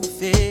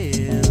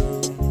feel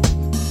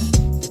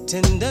the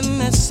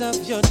tenderness of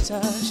your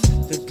touch,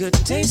 the good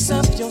taste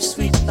of your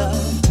sweet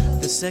love,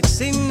 the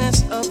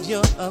sexiness of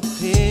your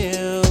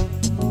appeal.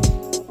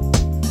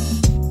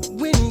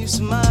 When you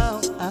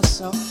smile, I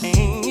saw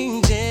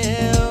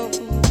angels.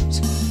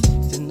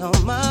 Then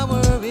all my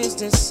worries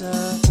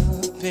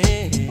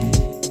disappeared.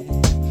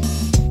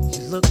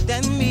 You looked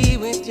at me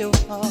with your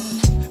heart,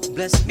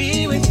 blessed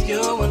me with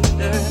your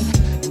wonder,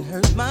 and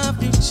heard my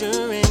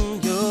future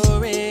in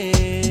your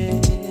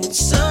end.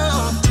 So,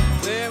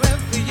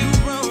 wherever you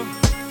roam,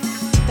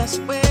 that's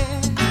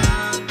where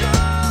I'll go.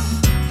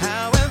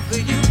 However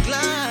you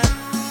glide,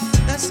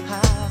 that's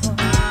how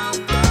I'll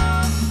go.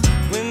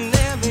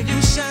 Whenever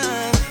you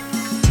shine,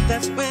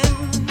 that's when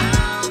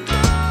I'll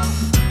go.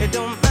 It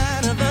don't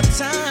matter the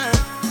time,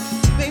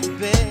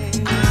 baby.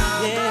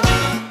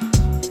 Yeah.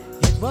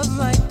 It was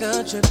like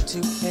a trip to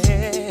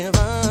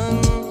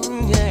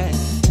heaven, yeah,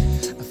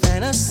 a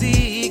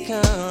fantasy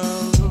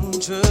come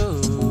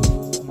true.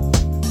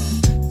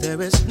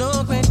 There is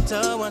no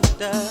greater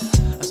wonder,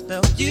 a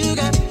spell you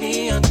got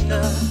me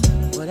under.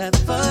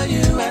 Whatever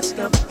you ask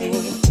of me,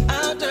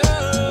 I'll do.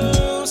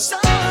 So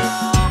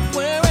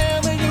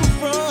wherever you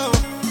from,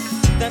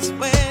 that's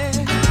where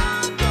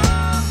I'll go.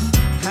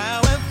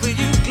 However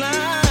you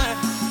glide,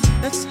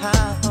 that's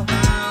how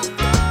I'll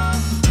go.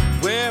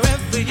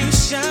 Wherever you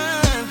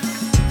shine,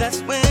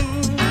 that's when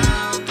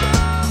I'll go.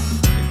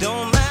 It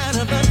don't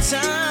matter the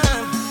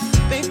time,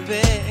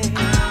 baby.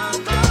 I'll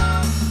go.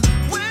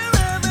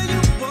 Wherever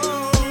you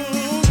want,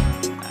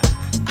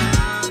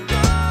 I'll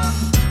go.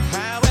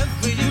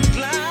 However you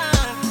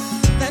glide,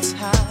 that's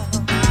how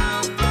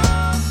I'll go.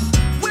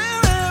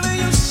 Wherever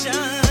you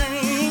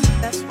shine,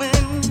 that's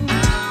when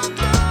I'll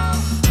go.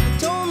 It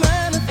don't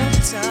matter the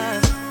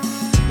time,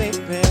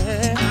 baby.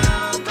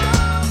 I'll go.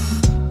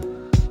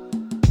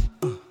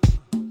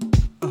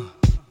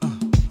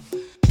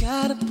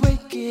 Gotta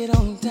break it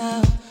on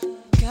down.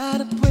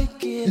 Gotta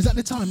break it. Is that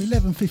the time?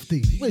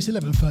 11:15. Well, it's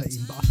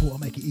 11:13, but I thought I'd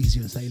make it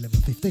easier and say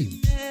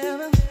 11:15.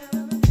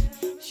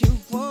 You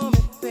want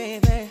me,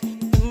 baby,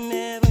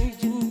 whenever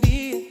you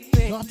need it,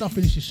 baby. So after I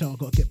finish the show, I've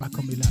got to get back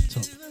on my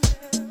laptop.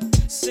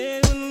 Say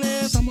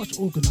whenever So much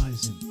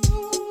organising. you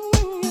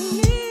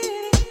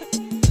need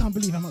it, Can't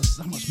believe how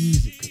much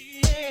music,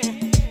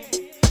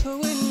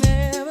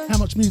 whenever, how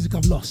much music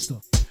I've lost.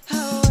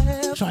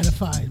 however, Trying to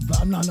find, but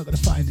I'm not going to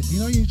find it. You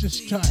know, you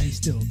just trying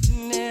still.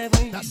 whenever.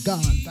 That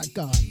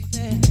gone.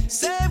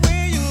 Say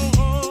where you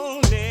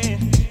want it,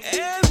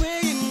 and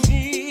where you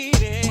need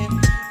it.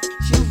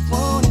 You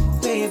want it,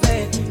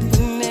 baby,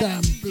 whenever.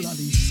 Damn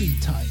bloody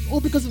C-type. All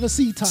because of a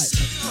C-type.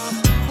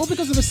 All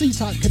because of a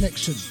C-type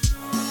connection.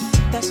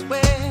 That's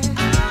where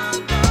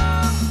I'll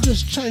go.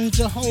 Just change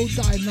the whole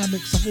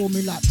dynamics of all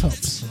my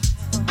laptops.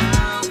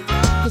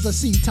 Because of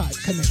C-type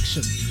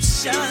connection.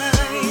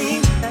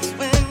 Shine, that's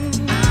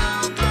when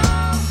I'll go.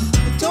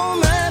 It don't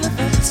matter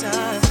the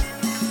time,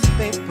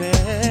 baby.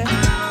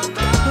 I'll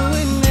go.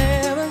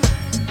 Whenever,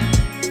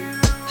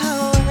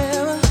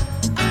 however,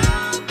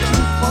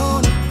 you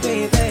want it,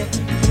 baby.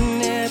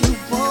 Whenever you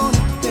want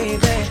it,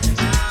 baby.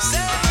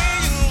 Say where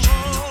you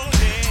want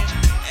it,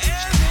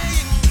 and where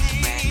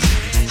you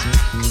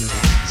need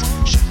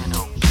it. Should've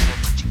known better,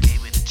 but you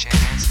gave it a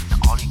chance. Now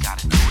all you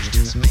gotta do is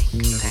just make a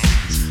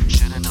dance.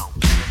 Should've known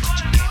better, but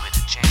you gave it a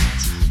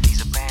chance.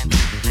 These are band,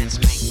 let's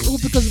make All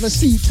because of a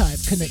C-type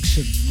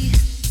connection.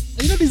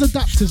 You know these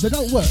adapters, they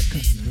don't work.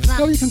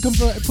 So you can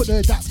convert it, put the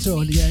adapter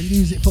on here and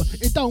use it for,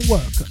 it don't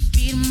work. So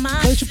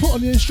you should put on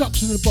the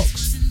instructions in the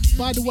box.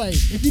 By the way,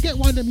 if you get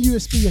one of them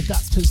USB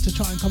adapters to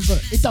try and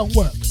convert, it don't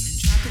work.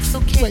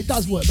 Well, it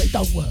does work, but it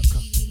don't work.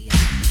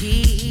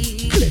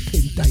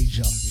 Clipping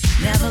danger.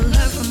 Never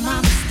learned from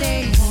my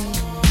mistakes.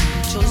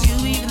 Chose you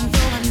even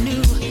though I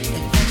knew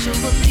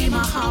eventually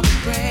my heart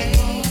would break.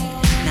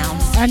 Now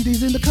I'm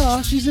Andy's in the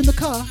car, she's in the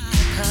car.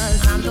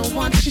 cause I'm the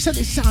one. She said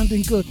it's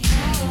sounding good.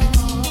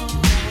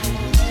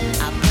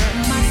 I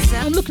burned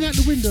myself. I'm looking out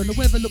the window and the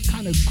weather looked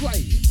kind of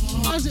grey.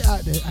 How's it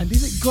out there, Andy?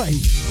 Is it grey?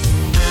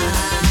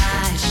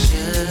 I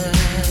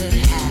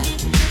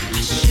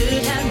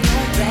should have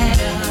known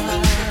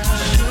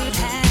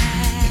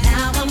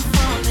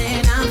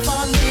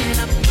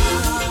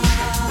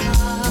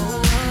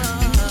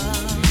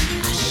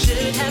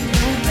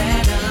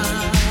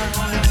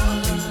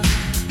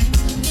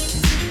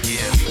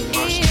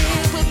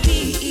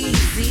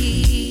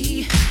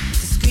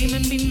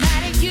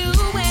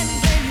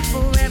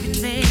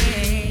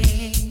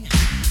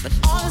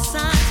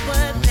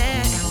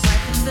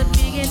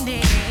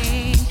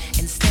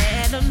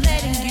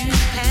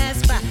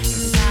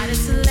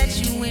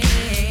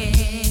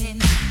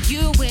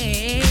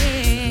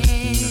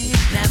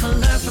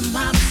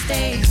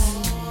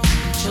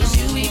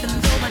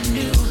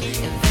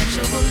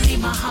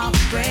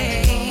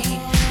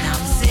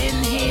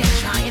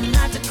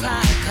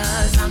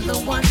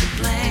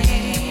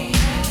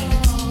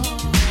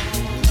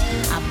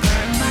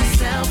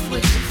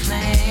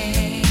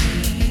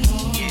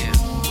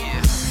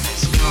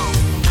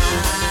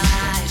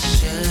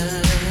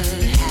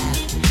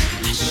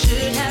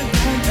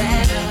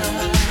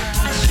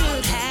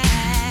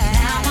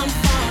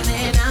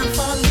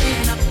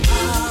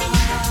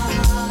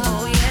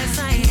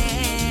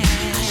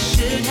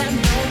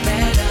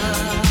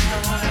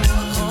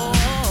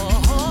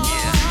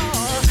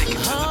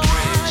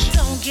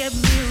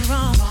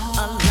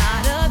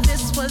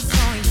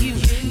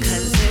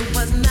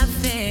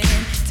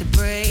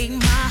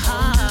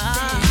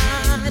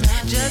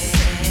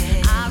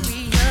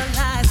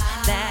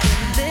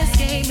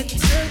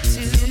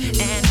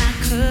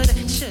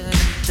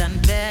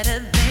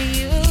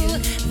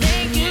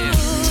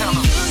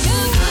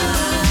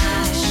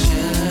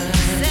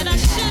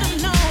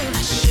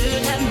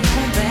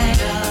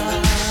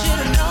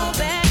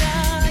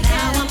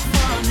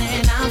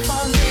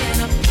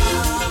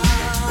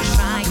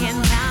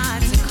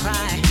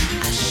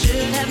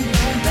have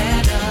known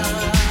better.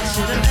 I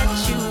should have let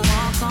you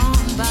walk on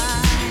by.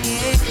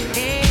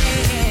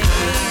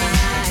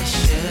 I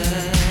should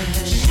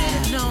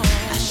have known.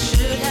 I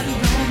should have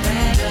known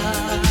better.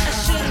 I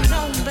should have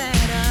known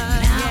better.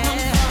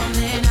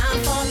 Now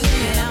I'm falling.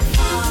 Yes,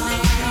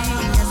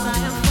 I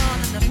am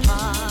falling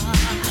apart.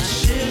 I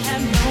should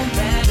have known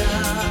better.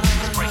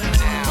 Let's break it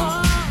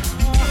down.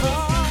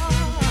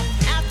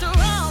 After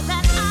all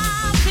that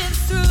I've been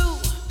through,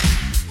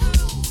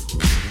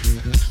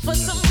 for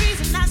some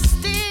reason I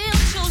still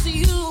chose you.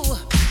 You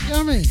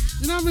know what I mean?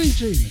 You know what I mean,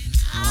 Gina?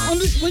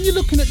 When you're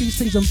looking at these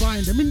things and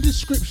buying them, in the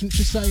description it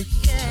should say,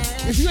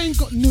 if you ain't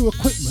got new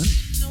equipment,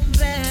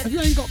 if you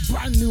ain't got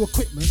brand new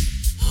equipment,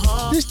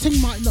 this thing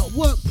might not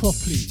work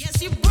properly.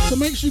 So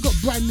make sure you got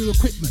brand new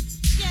equipment.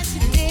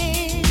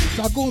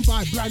 So I go and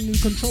buy a brand new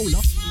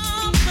controller.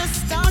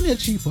 I need a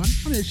cheap one.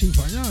 You know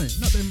what I mean?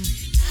 Not them.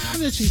 I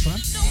need a cheap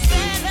one.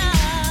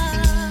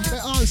 They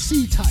are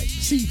C-type.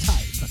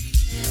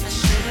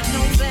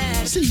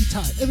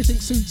 Everything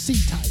suits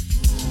C-type.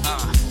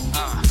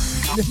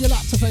 And if your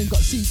laptop ain't got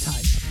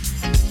C-type,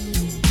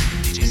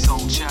 DJ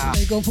Soul Child.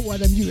 they go put one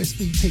of them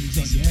USB things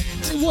on, yeah?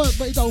 It work,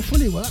 but it don't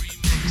fully work.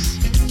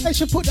 They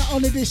should put that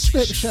on the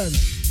description.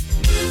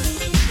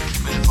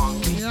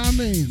 You know what I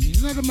mean? It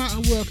doesn't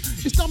matter work.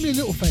 It's done me a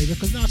little favour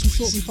because now I can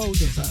sort my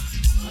folders out.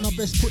 And I'll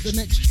best put the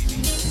next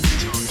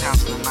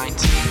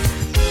 2019.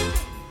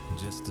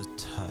 Just a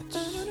touch.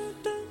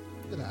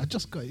 Look at that, I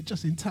just got it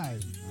just in time.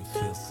 It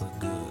feels so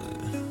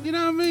good. You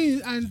know what I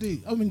mean,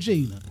 Andy? I mean,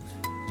 Gina.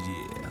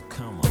 Yeah,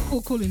 come on.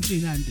 We'll call him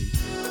Gene Andy.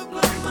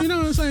 You know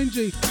what I'm saying,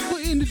 G?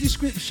 Put it in the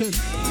description.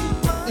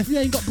 If you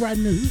ain't got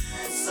brand new,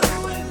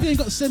 if you ain't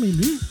got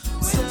semi-new,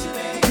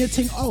 you're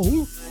thing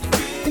old,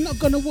 you're not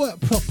gonna work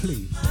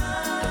properly.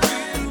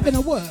 You're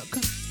gonna work,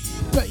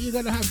 but you're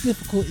gonna have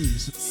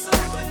difficulties.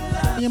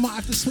 And you might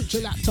have to switch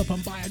your laptop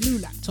and buy a new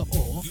laptop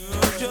or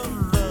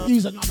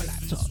use another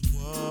laptop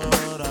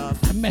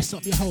and mess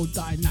up your whole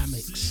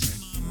dynamics.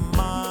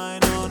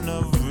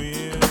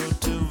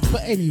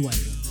 But anyway,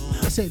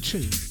 I said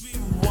true.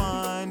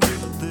 Rewind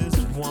this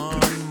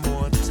one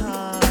more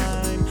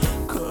time,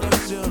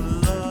 'cause your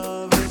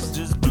love is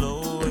just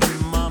blowing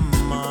my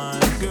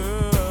mind,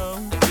 girl.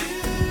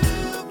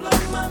 You blow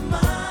my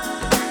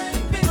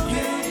mind, baby.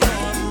 You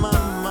blow my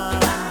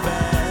mind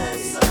back.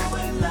 So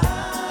in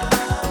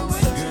love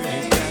with you, girl,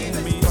 you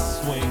got me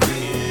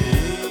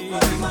swinging. You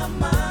blow my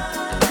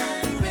mind,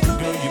 baby.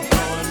 Girl, you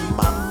blowing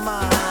my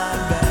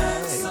mind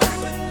back. So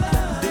in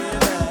love,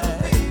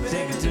 baby.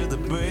 Take it to the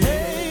bridge.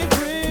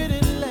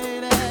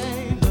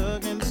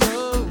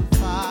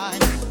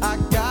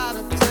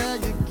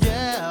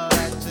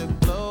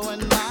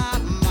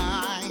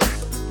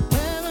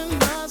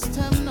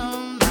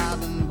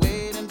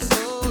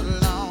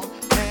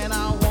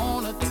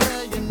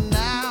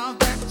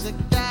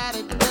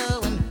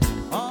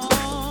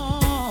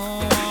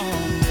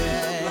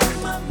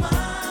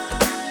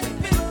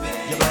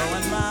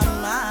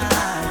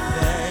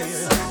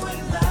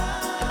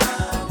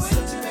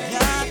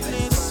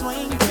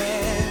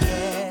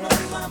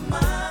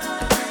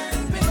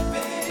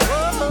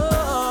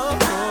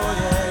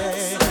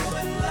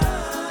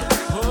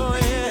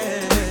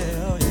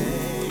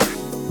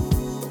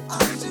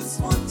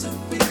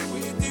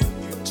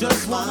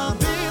 Just wanna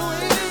be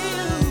with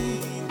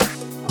you.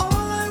 All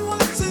I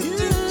want to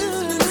do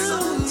is so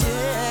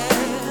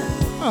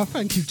Oh,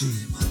 thank you, G. You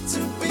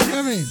know what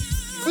I mean?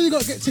 Well, you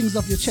got to get things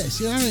off your chest,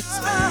 you know what I mean?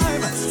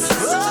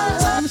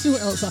 Let me see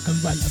what else I can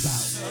rant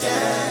about.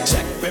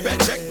 Check,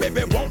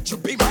 baby, won't you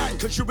be mine?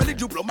 'Cause you really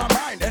do blow my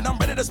mind, and I'm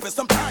ready to spend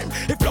some time.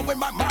 If blowing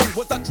my mind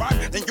was a crime,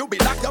 then you'll be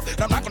locked up.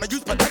 And I'm not gonna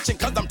use protection,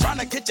 'cause I'm trying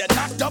to get you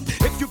knocked up.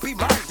 If you be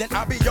mine, then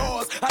I'll be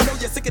yours. I know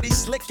you're sick of these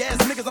slick ass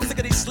niggas, I'm sick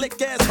of these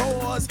slick ass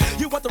whores.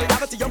 You want the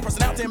reality, your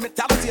personality and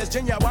mentality is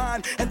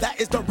genuine, and that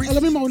is the reason.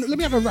 Let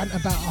me have a rant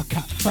about our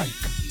cat Frank.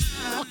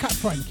 Our cat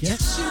Frank, yeah?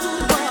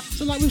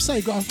 So like with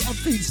Sega, I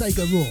feed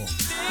Sega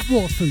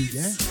raw food,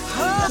 yeah?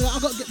 So like, I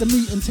got to get the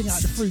meat and thing out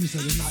of the freezer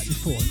the night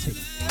before and thing.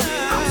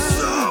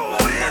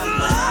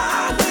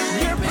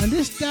 And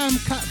this damn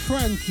cat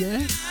Frank, yeah,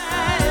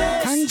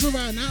 hangs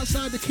around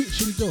outside the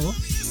kitchen door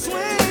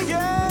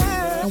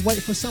and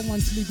wait for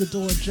someone to leave the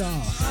door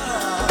ajar.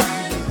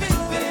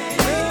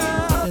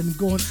 And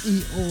go and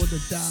eat all the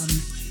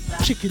damn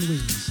chicken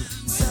wings.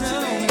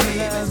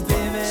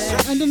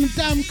 And then the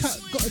damn cat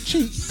got a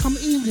cheek, come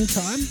evening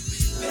time,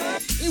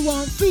 it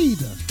won't feed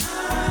her.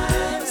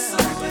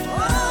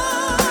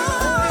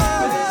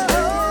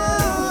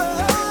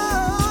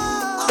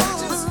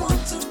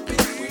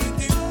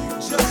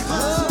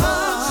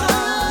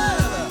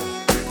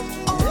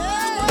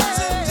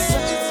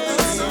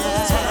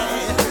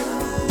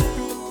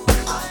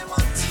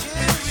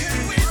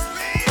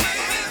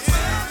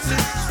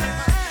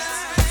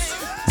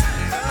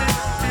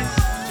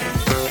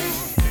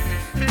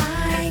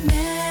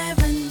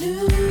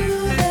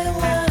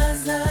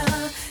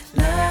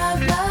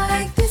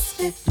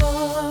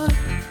 Before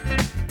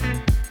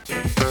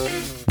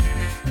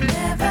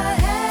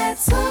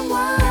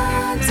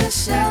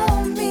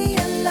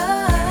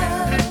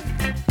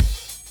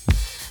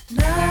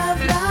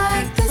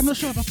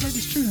sure if I played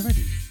this tune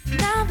already.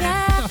 Now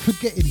that I'm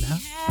forgetting now.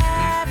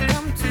 I've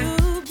come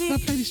to be, Did I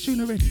play this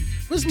tune already?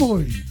 Where's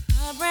Maureen?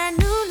 a brand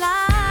new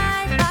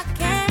life I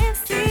can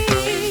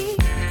see.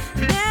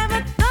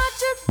 Never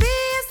thought you'd be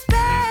a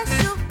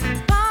special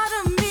part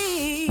of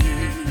me.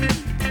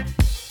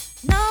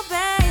 No,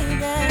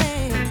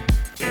 baby.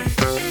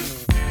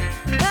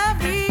 The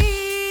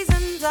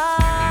reasons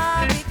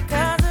are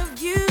because of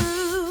you.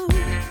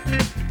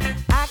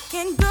 I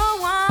can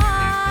go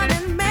on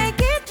and make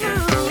it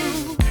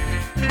through.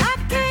 I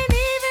can't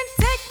even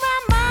take my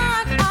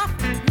mark off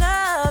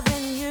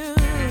loving you.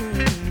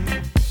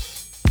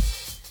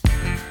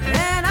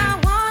 And I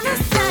wanna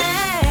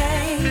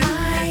say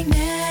I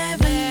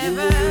never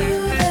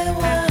knew there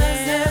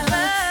was a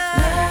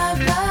love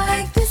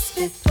like this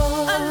before. A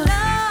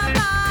love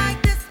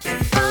like this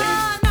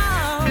before,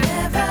 no.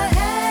 Never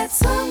had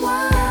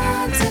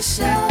someone to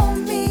show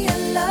me a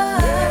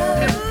love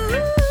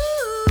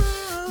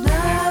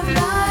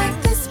like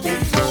this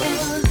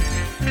before.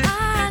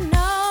 I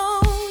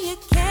know you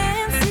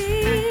can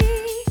see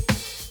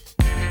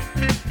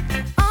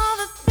all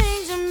the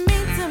things you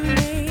mean to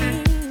me.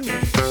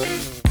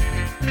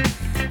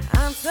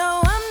 I'm so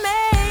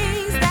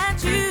amazed that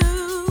you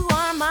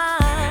are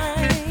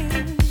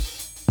mine.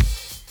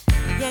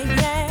 Yeah,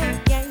 yeah,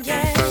 yeah,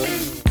 yeah.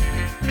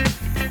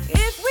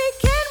 If we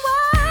can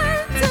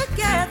work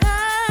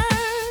together,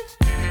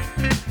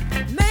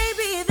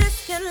 maybe this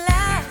can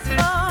last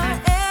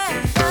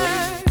forever.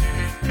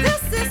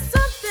 This is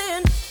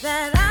something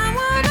that I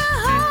wanna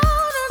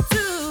hold on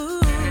to.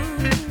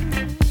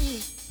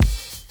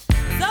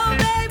 So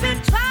baby,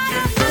 try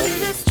to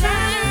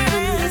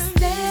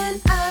understand.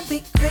 I'd be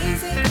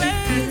crazy,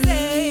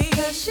 crazy,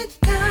 'cause you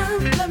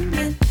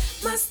compliment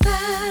my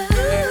style.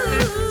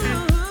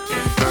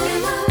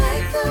 And I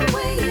like the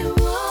way you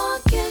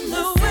walk and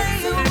the way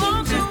you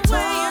walk, the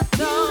way you talk.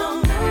 You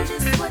don't know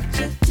just what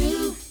you do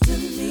to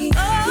me.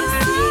 You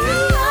see,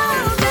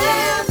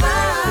 I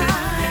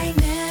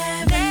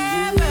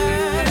never knew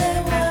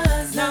there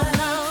was a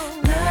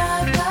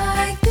love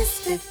like this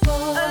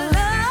before. A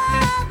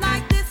love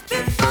like this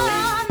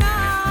before, no.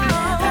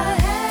 Never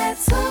had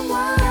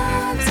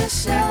someone to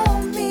show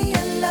me a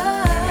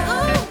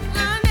love. I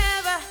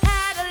never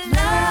had a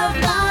love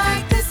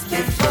like this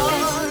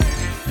before.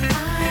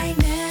 I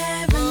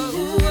never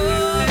knew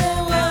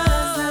there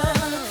was a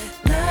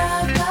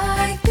love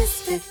like this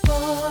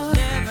before.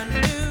 Never knew.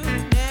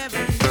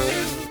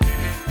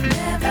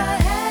 Never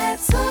had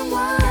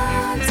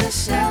someone to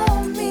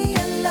show me a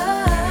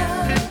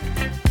love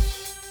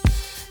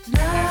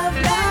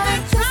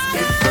like this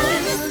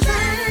before.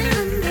 Try to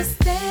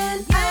understand.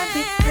 I'd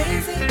be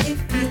crazy if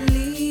you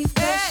leave.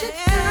 'Cause you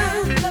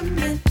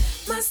compliment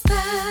my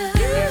style.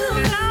 You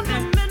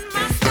compliment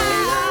my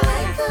style. I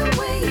like the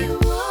way you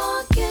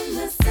walk and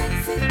the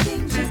sexy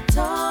things you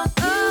talk.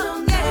 You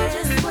don't know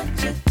just what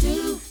you do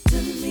to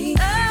me.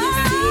 You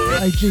see.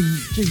 Hey,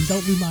 Gene,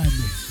 don't remind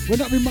me. We're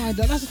not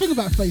reminded. That's the thing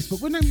about Facebook.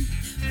 When them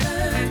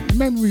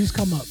memories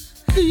come up.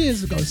 A few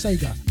years ago,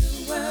 Sega,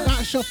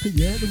 out shopping,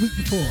 yeah, the week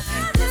before.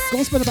 Go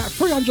and spend about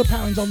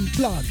 £300 on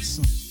plants.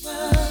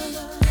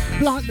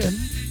 Plant them.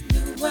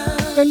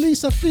 Then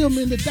Lisa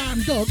filming the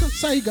damn dog,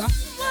 Sega,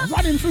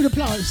 running through the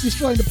plants,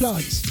 destroying the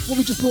plants. What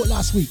we just bought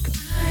last week.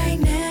 I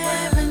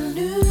never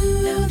knew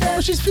that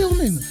But she's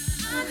filming.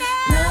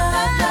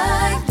 love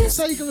like this.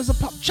 Sega as a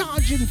pup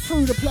charging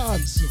through the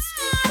plants.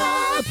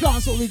 The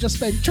plants that we just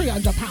spent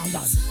 £300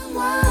 on.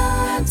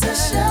 Someone to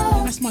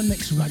show That's my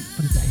next rant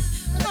for the day.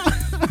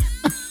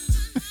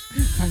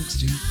 Thanks,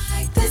 G.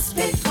 like this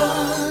before.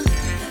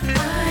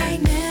 I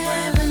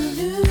never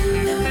knew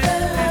there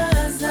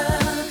was a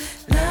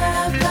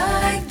love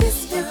like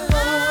this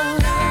before.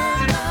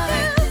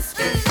 Like this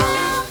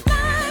before.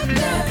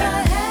 Never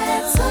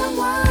had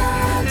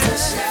someone to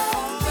show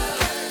me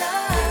a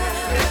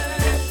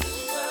love.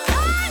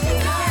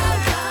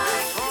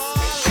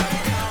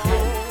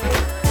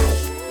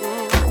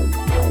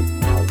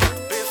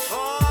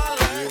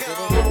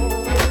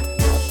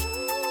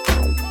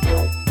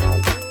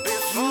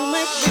 You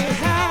make me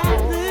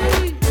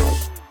happy.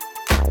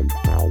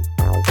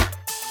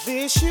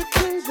 This you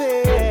can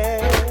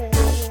bear.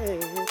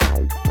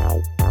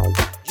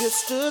 You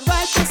stood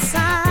right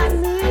beside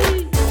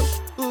me,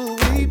 ooh,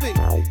 baby,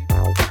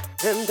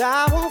 and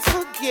I won't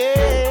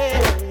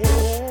forget.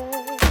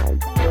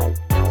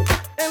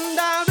 And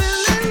I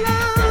really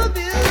love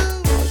you.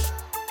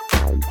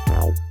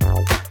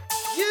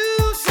 You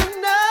should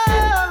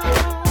know,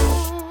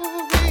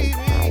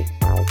 baby.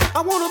 I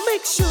wanna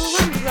make sure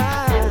I'm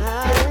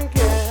right,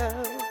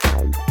 girl,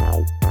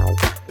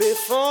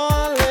 before I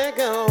let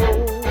go.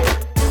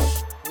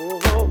 Oh,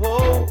 oh,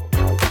 oh.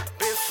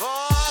 Before I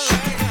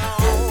let go.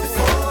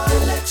 Before I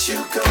let you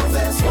go,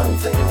 there's one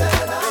thing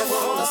that I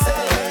wanna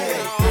say.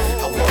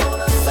 I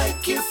wanna thank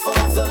you for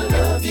the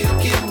love you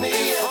give me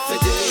every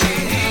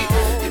day.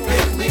 You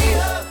make me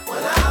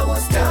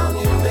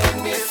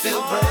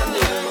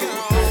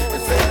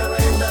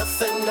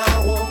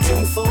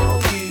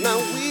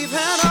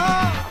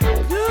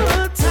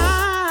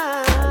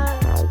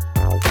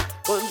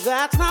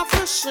that's not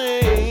the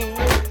same.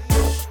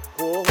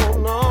 Oh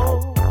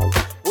no,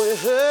 we're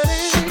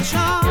hurting each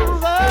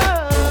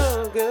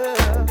other,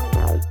 girl.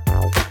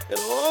 And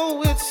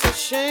oh, it's a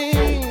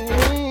shame.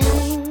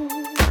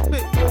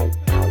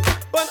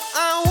 But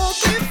I won't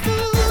be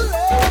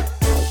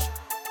foolish,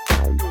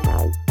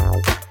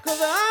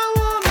 'cause I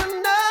wanna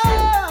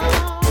know,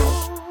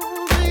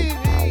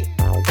 baby.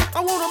 I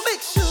wanna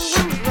make sure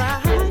I'm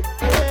right,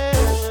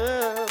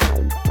 yeah,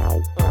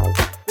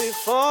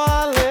 before I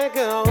let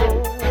go.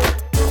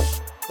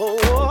 Oh,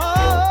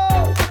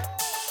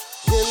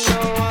 you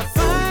know I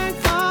thank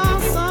the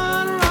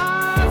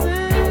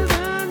sunrises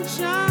and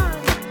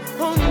shine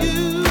on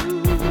you.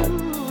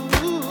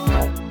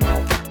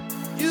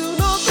 You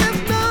know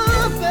there's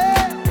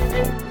nothing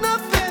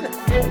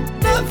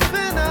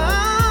I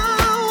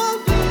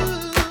won't do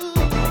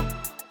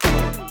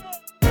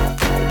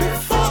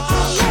before I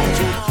let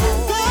you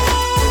go.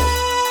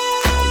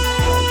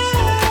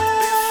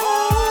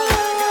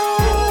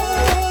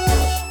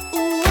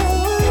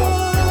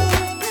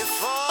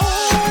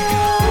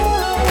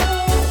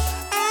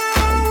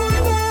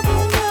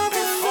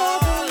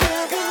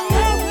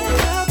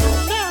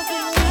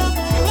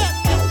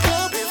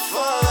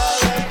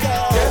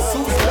 Guess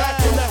who's back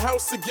in the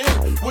house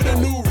again with a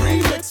new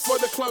remix for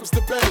the clubs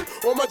to bang?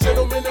 All my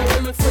gentlemen and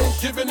women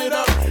friends giving it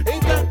up.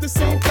 Ain't that the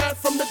same cat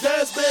from the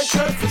dance band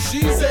cut? For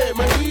she's it,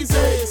 my easy,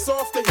 it's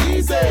off the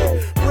easy.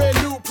 Brand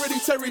new, pretty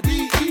Terry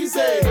B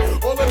easy.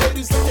 All the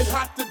ladies looking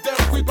hot to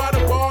death. We by the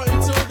bar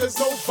until there's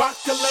no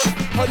vodka left.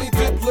 Honey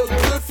dip look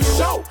good for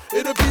show.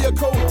 It'll be a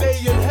cold day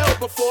in hell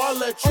before I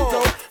let you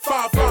go.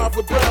 5'5"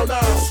 with brown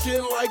eyes,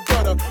 skin like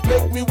butter.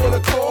 Make me wanna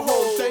call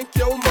home, thank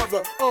your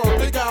mother.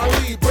 Big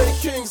Ali, break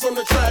kings on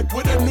the track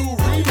with a new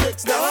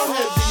remix. Now I'm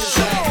heavy as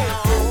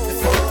that.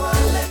 Before I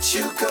let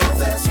you go,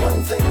 there's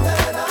one thing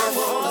that I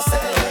wanna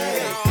say.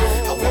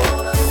 I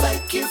wanna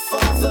thank you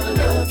for the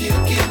love you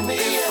give me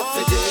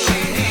every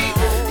day.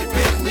 You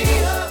picked me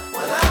up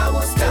when I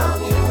was down,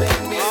 you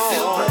made me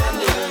feel brand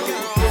new.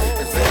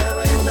 And there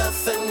ain't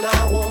nothing I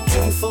won't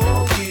do for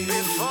you.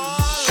 Before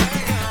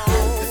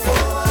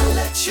I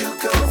let you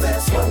go,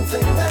 there's one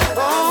thing that I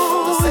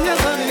wanna say.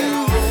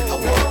 I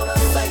wanna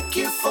thank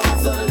you for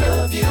the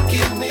love you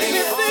give me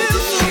every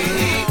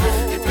day.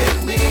 You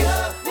picked me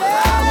up when I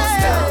was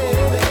down,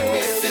 you made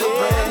me feel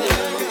brand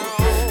new.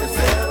 And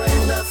there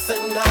ain't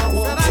nothing I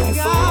won't do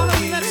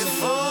for you.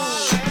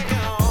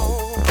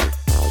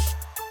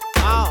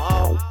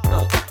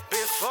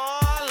 Before I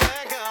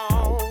let go,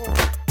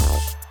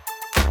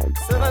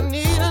 said I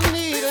need you,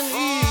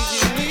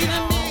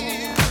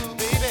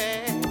 baby.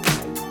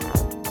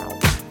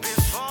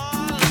 Before I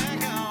let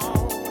go,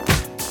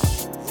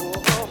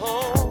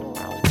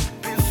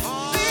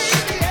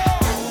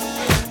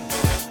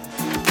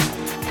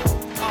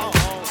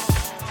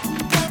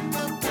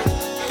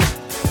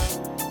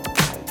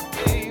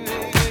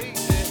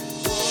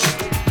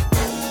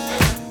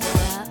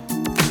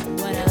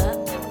 What up?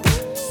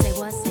 Say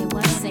what, say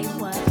what, say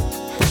what?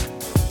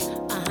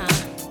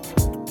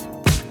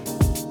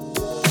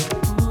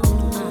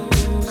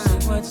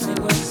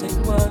 Say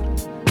what?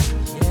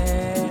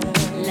 Yeah.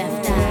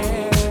 Left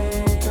eye,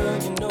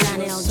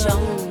 Lionel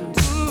Jones.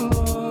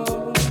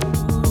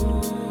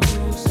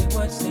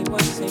 Say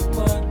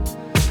what?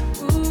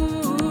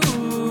 Ooh,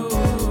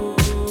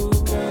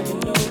 girl, you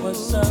know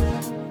what's up.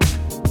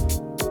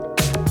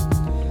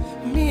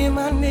 Me and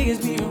my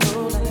niggas be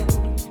rolling,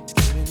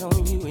 scheming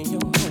on you and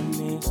your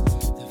homies.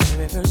 The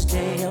very first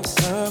day of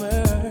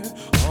summer,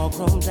 all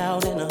grown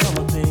out in a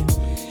Hummer, baby.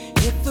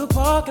 Hit the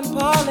park and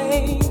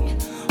parlay.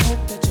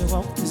 Hope that you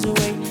walk this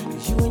way,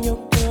 'cause you and your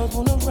girls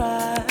wanna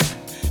ride.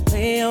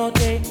 Play all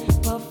day,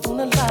 puff on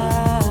the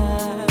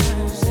line.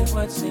 Say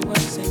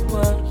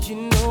what? You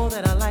know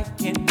that I like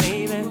it,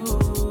 baby.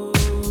 Ooh,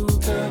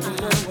 girl, you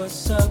know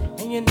what's up,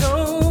 and you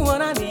know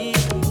what I need.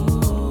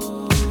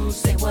 Ooh,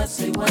 say what?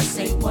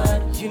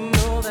 You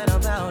know that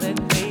I'm about it,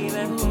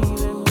 baby.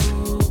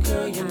 Ooh,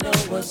 girl, you know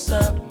what's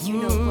up. You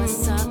know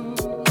what's up.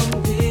 I'm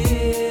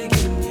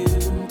digging you.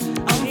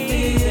 I'm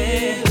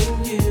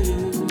feeling you.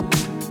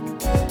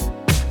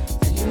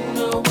 You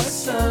know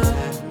what's up.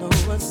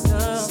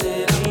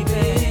 Said I'm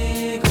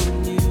big on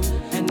you,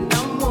 and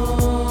I'm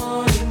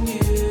wanting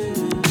you.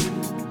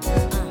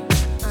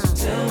 So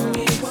tell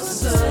me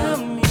what's up.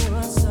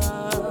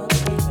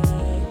 Baby.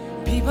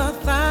 People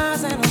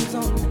thighs and I'm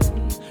zoning.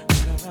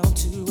 Run around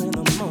 2 in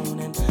the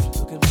morning,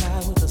 looking fly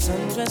with a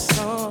sundress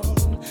on.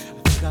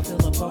 I think I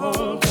feel a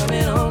bone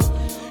coming on.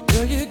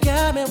 Girl, you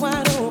got me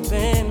wide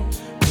open,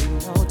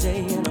 waiting all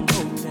day and I'm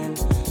hoping.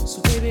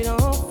 So baby,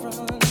 don't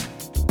front,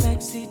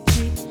 backseat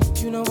Jeep,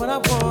 you know what I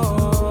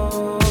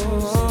want.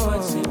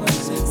 Say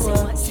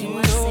what? You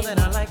know that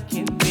I like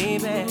it,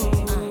 baby.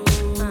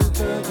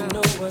 Girl, you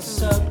know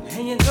what's up,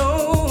 and you know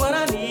what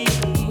I need.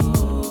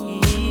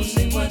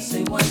 Say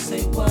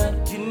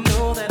what? You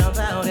know that I'm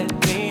about it,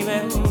 baby.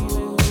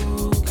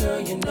 Girl,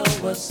 you know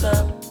what's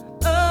up.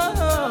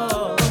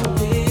 Oh, I'm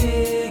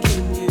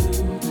digging you.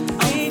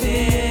 I'm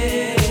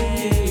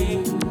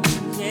digging you.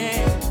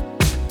 Yeah.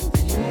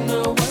 You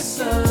know what's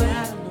up.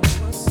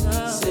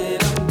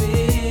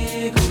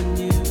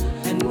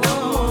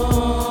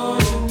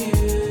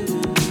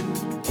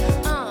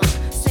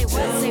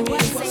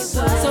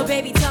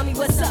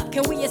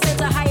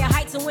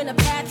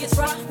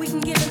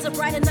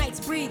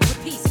 breathe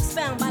with peace,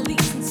 expound my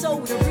leaps and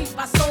soul to reap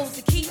my souls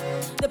to keep.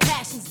 The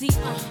passion's deep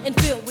and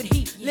filled with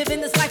heat.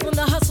 Living this life on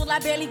the hustle, I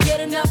barely get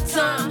enough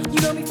time.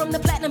 You know me from the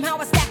platinum, how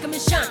I stack 'em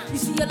and shine. You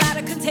see a lot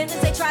of contenders,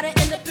 they try to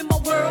end up in my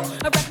world.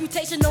 A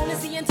reputation known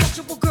as the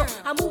untouchable girl.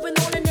 I'm moving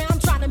on and now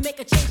I'm trying to make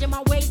a change in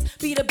my ways.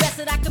 Be the best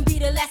that I can be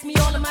to last me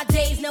all of my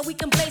days. Now we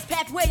can blaze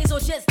pathways or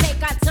just take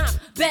our time.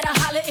 Better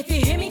holler if you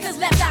hear me, cause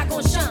left eye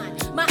gon' shine.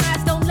 My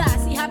eyes don't lie,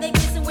 see how they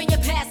glisten when you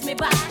pass me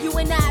by. You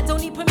and I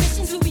don't need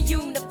permission to be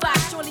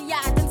unified. Surely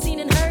I done seen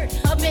and heard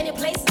of many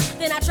places.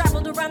 Then I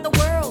traveled around the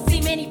world,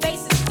 see many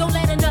faces. Don't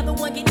let another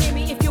one get near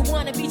me if you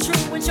wanna be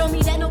true. And show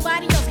me that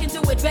nobody else can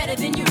do it better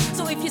than you.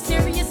 So if you're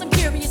serious, I'm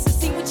curious to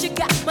see what you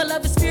got. My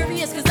love is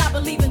furious cause I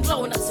believe in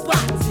blowing up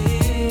spots.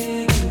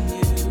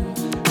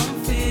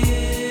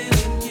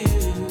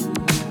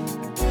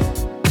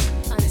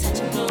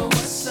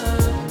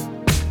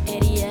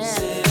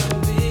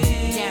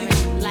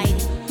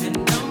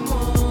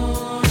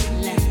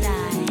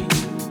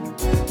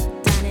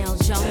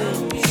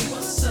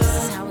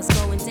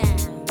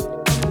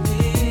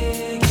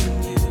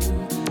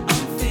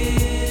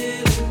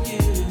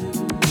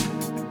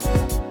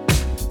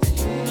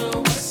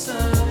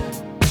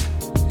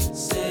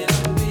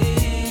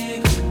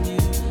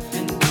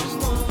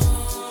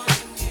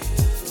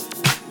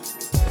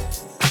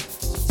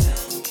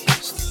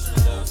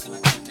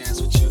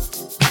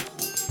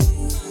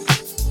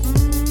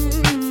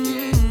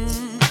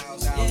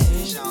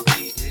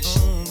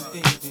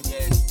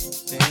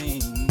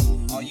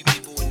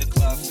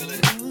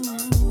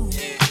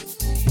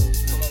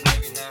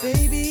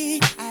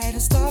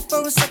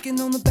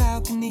 On the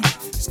balcony,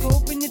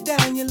 scoping you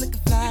down, you're looking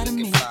fly to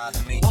me.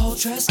 All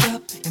dressed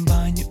up and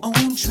buying your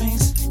own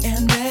drinks,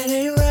 and that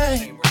ain't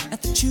right.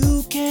 Not that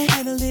you can't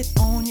handle it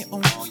on your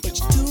own, but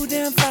you're too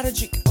damn fly to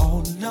drink it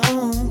all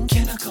alone.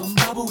 Can I come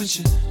bubble with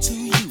you? To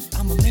you,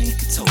 I'ma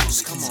make a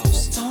toast. Come on,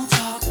 don't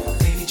talk,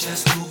 baby,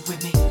 just move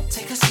with me.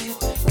 Take a sip,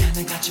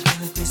 kinda got you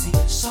feeling busy.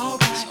 It's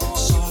alright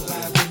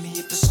with me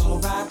if it's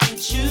alright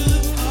with you.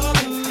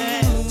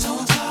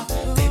 Don't talk,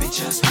 baby,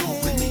 just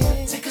move with me.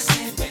 Take a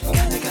sip,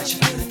 kinda got you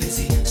feeling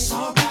busy. It's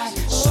alright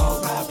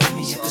with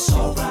me if it's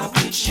alright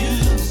with you.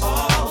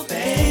 Oh,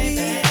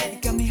 baby,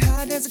 got me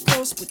hot as a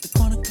ghost with the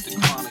chronic of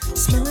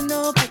smelling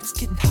all good, it's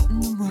getting hot in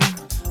the room.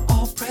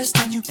 All pressed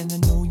on you, and I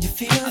know you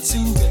feel it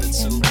too.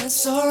 And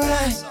that's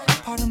alright.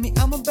 Pardon me,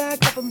 I'ma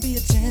back up and be a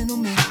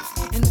gentleman.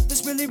 And if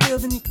it's really real,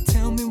 then you can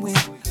tell me when.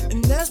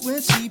 And that's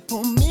when she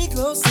pulled me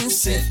close and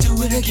said,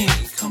 do it again.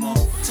 Come on,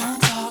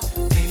 don't talk,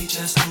 baby,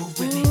 just move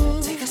with me.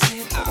 Take a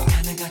sip,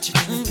 kinda got you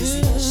feeling busy.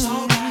 It's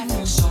alright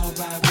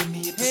with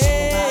me if it's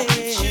alright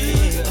with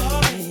you.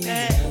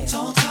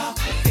 Don't talk,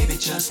 baby,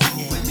 just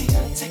move with me.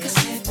 Take a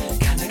sip,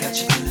 kinda got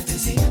you feeling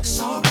dizzy. It's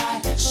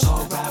alright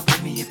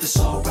with me if it's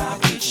alright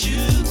with you.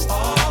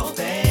 Oh,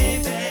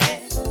 baby,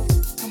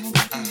 come on,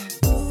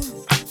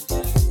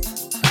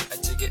 I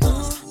dig it.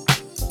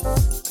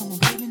 Come on,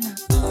 baby, now.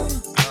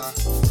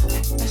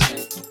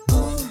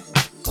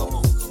 Come on,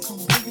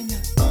 baby,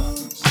 now.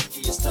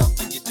 Shake your stuff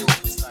and you do it.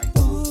 It's like,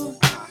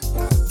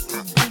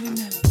 baby,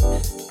 now.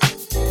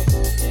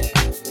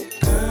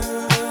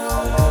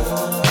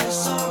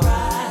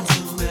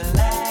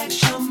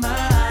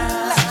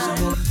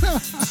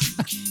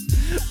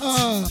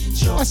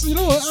 You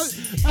know what?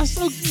 That's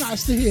so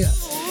nice to hear.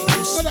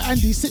 When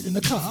Andy's sitting in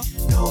the car.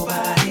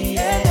 Nobody. You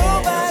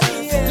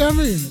know what I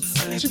mean?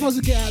 She's supposed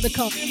to get out of the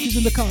car. She's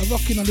in the car,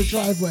 rocking on the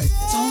driveway.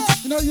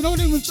 You know what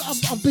it was?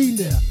 I've been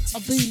there.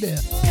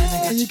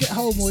 And you get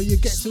home or you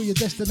get to your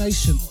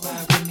destination,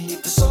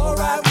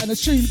 and a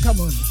tune come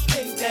on.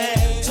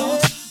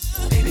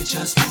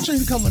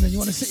 Tune come on, and you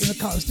want to sit in the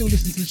car and still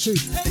listen to the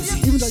tune,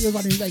 even though you're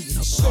running late. You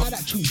know,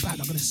 that tune back.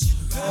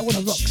 I want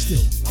to rock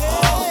still.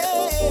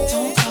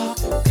 Don't talk,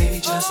 baby,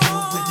 just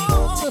move with me.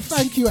 So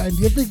thank you,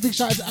 Andy. A big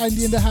shout out to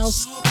Andy in the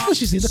house. Oh,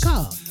 she's in the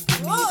car.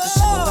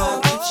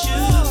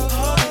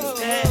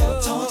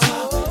 Don't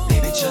talk,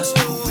 baby, just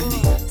move with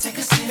me. Take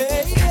a sip,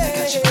 kinda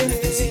got you feeling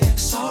busy.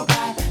 It's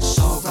alright with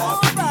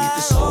me if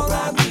it's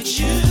alright with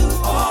you.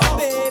 Oh,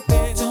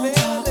 baby, don't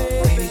talk,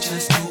 baby,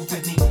 just move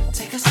with me.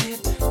 Take a sip,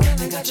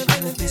 kinda got you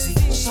feeling busy.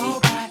 It's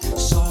alright. You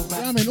know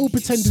what I mean? All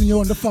pretending you're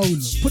on the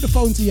phone. Put the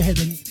phone to your head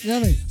and, you know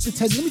what I mean?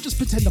 Pretend. Let me just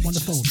pretend I'm on the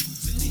phone.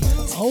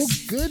 Oh,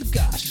 good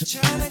gosh. It's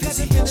alright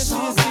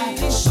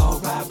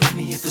with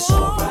me if it's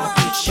alright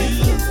with you.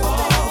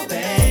 Oh,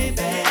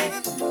 baby.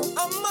 I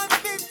might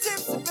be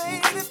tipsy,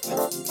 baby,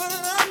 but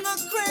I'm not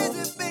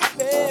crazy,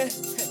 baby.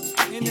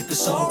 And if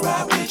it's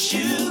alright with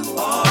you,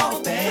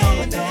 oh,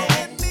 baby.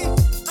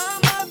 I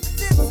might be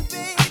tipsy,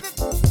 baby,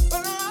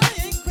 but I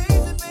ain't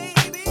crazy,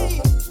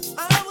 baby.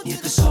 If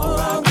it's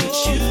alright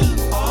with you,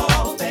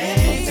 oh,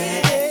 baby.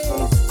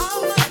 I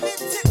might be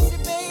tipsy,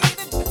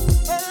 baby,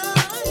 but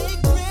I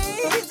ain't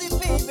crazy,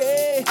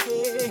 baby.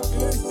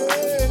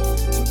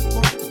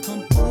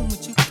 Come home with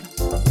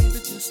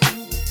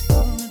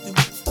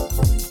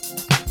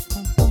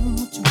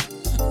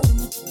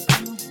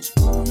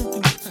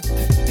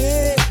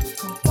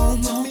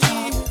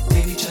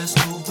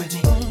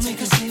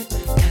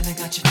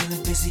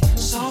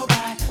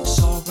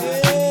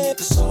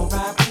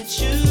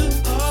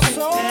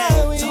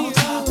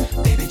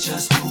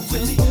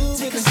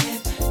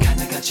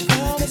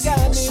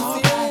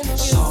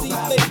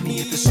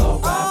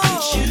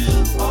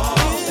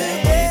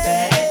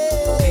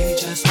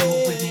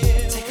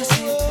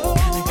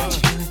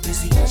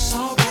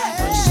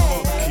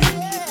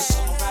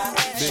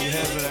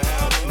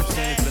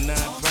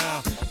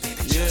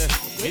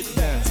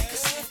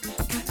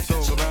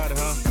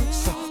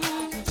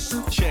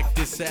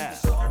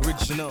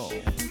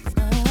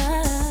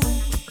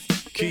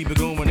Keep it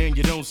going and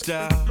you don't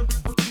stop.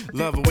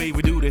 Love the way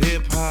we do the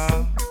hip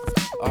hop.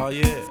 Oh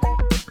yeah.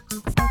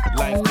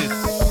 Like this.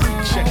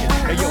 Check it.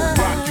 Hey yo,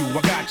 rock you,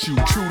 I got you.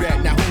 True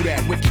that, now who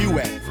that? Where Q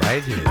at?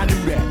 Right here. I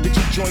knew that. Did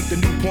you joint the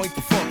new point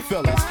for funk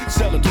fellas?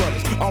 Cellar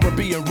dwellers,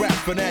 R&B and rap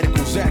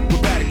fanaticals,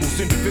 acrobaticals,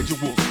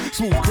 individuals,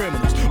 smooth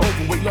criminals,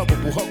 overweight,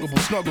 lovable, huggable,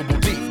 snuggable,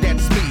 deep.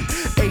 That's me.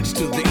 H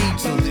to the E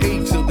to the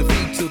E to the V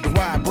to the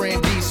Y.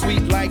 Brandy,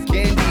 sweet like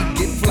candy,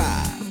 get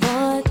fly.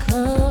 Boy,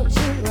 close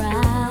your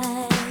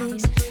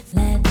eyes.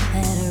 Let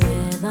that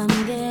rhythm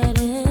get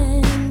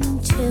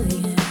into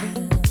you.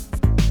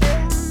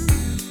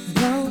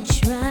 Don't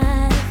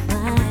try to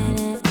fight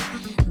it.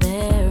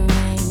 There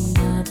ain't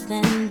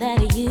nothing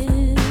that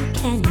you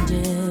can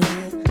do.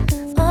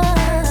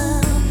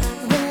 Oh,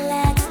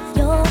 relax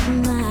your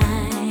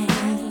mind.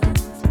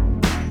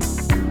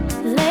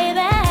 Lay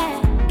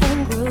back and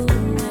groove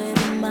with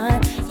the mud.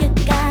 You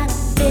gotta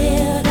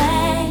feel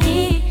that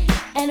heat,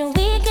 and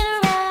we can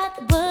ride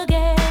the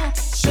boogie.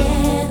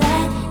 Share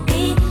that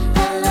beat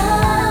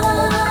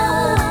alone.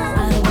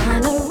 I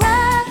wanna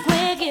rock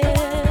with you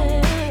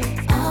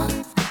all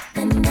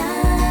the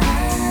night.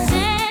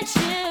 Since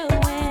you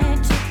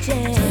went to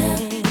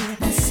jail,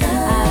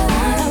 I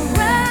wanna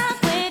rock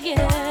with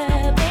you,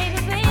 baby,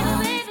 baby,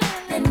 baby.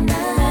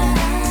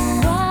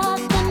 Rock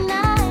the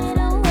night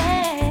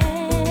away.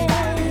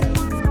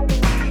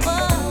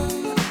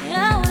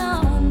 Out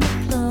on the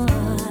floor,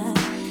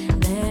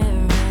 there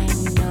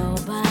ain't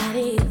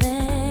nobody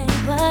there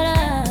but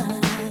us.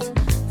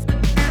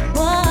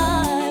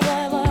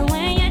 Boy,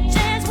 when you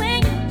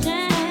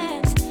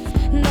dance,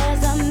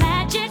 there's a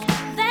magic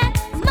that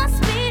must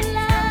be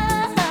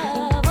love.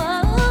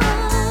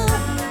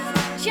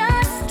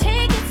 Just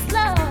take it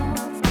slow.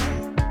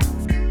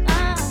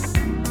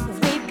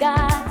 We've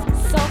got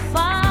so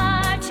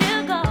far to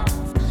go.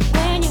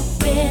 When you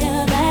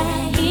feel that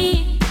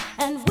heat,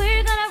 and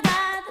we're gonna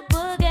ride the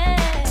boogie.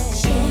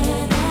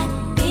 Share that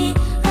beat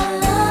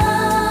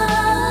alone.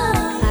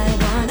 I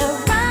wanna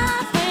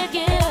rock with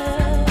you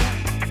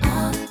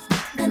all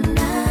the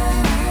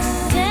night.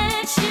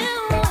 Since you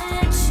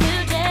went to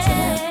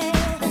jail,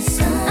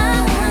 I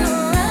wanna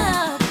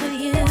rock with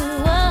you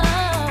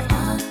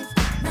all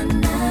the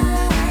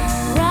night.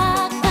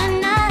 Rock the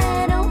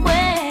night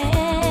away.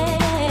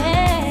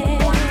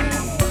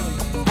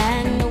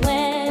 And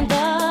when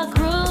the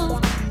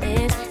groove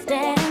is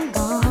dead and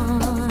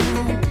gone,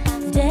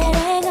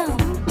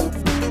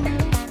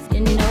 you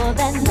know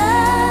that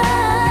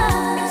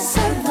love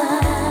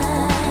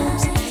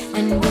survives,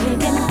 and we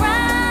can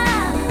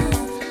ride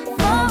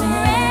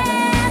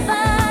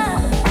forever.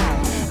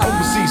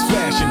 Overseas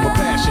fashion with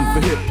passion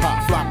for hip hop.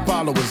 Flock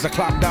followers, I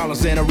clock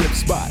dollars and I rip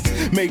spots.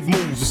 Make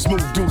moves with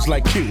smooth dudes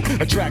like Q.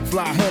 Attract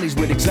fly honeys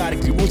with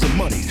exotic jewels and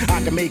monies.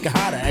 I can make it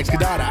hotter, ask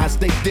Kadada. I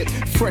stay dipped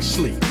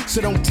freshly,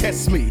 so don't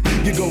test me.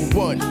 You go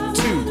 1,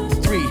 2,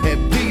 3,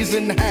 have these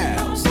in the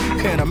house,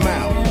 and I'm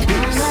out.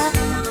 Peace.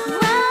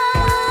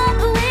 Rock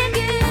with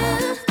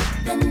you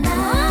the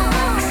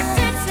night.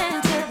 Takes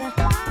into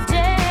the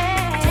day.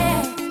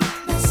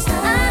 I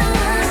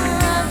wanna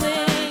rock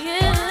with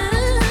you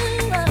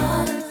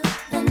all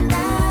the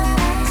night.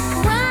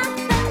 Rock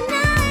the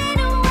night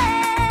away.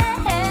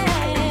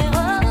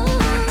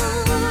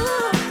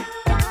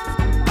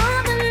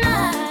 All the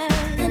night.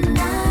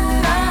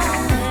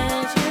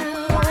 Since you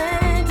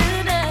went to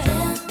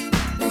jail,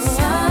 I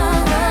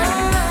wanna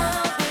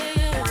rock with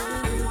you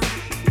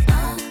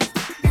all the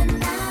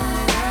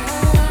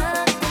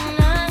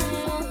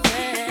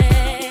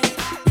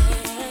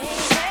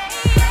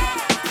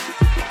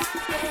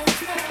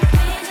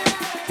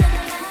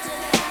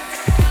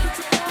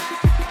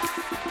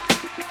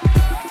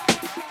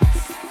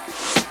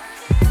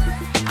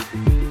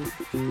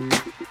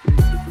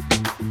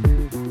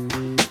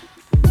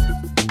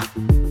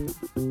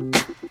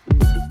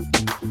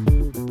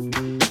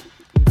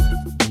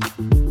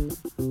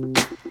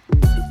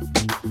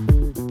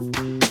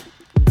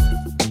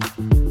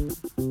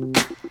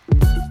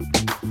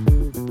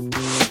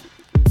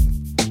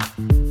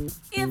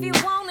If you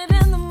want it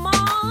in the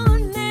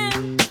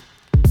morning,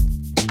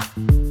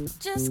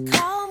 just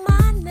call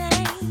my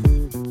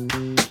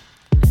name.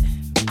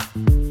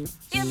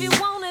 If you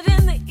want it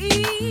in the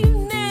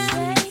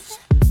evening,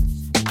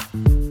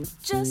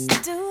 just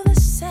do the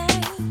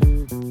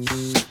same.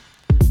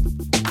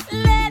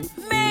 Let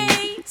me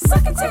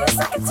suck it to you,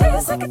 suck it to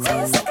you, suck it to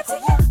you, suck it to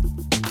you.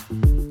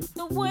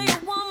 The way a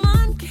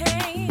woman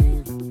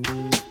can.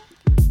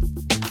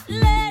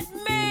 Let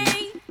me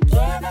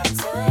give it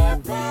to you,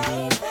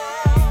 baby.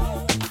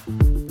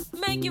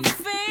 Make you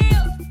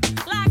feel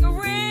like a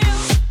real.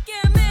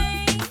 Give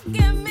me,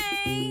 give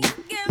me,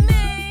 give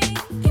me.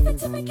 Give it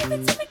to me, give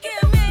it to me,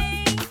 give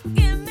me,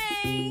 give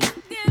me,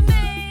 give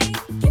me.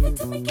 Give it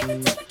to me, give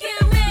it to me,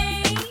 give me,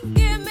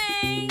 give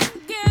me,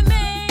 give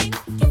me.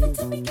 Give it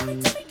to me, give it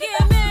to me,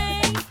 give me,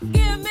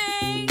 give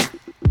me.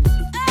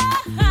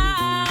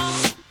 Oh,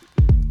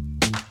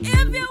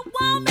 if you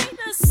want me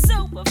to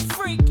super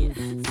freak you,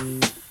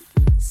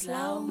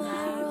 slow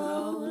my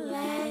roll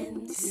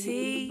and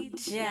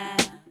teach ya.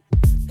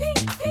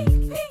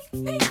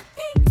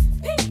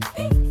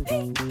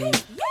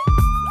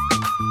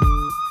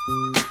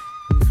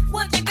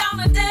 What you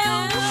gonna do?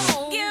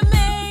 Give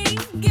me,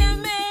 give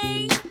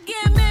me,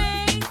 give me.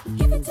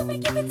 Give it to me,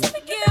 give it to me,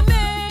 give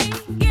me,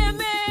 give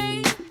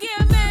me,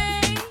 give me.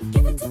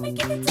 Give it to me,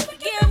 give it to me,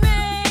 give me,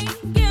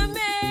 give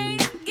me,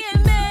 give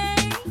me.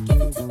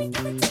 Give it to me,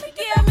 give it to me,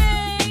 give me,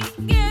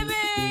 give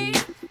me.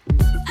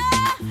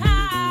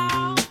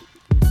 Oh,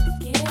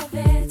 give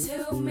it to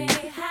me,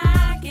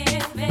 high,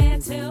 give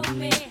it to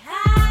me,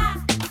 high.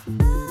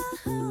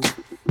 Ooh,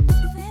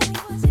 baby,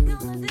 what you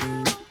gonna do?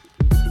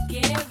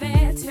 Give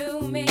it to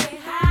me,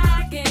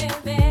 high,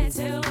 give it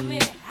to me,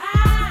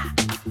 high.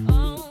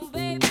 Oh,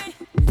 baby,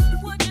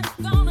 what you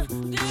gonna do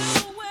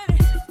with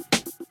it?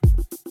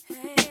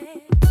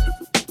 Hey,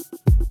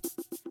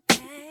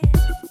 hey.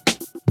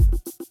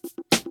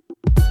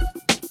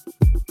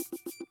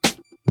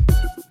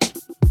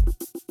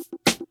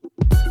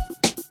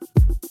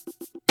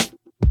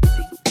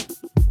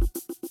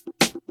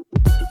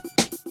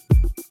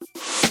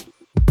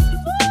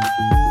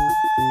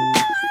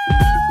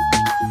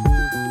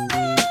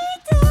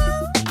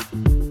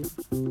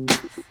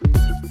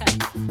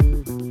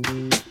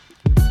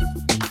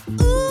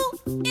 Ooh,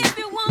 if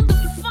you want the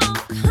funk,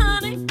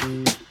 honey,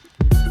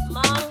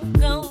 Mama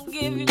gon'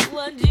 give you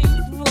what you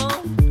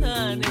want,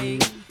 honey.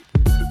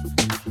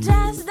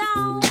 Just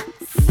don't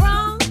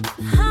front,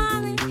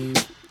 honey.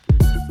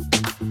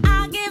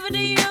 I'll give it to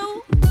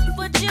you,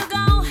 but you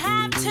gon'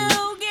 have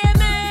to give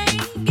me,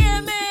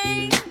 give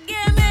me,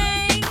 give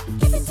me.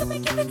 Give it to me,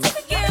 give it to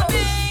me, give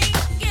me,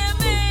 give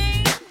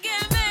me,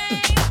 give me.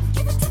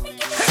 Give it to me,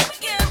 give it to me,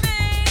 give me,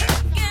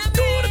 give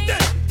me,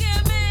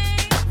 give me.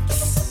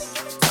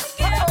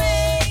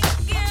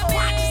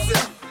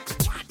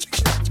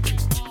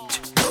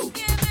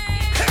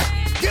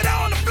 Get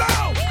on the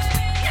floor.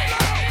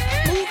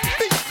 Move your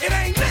feet. It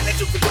ain't nothing that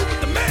you can do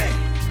with the man.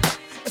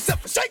 Except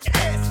for shake your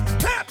ass,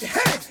 clap your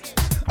hands,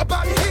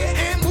 bob your head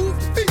and move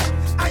your feet.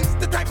 I ain't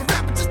the type of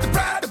rapper just to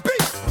ride the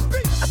beat.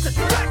 I set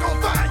the track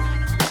on fire.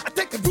 I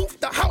take the roof,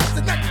 the house,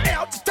 and knock it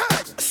out your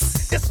tire.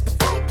 It's the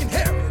funkin'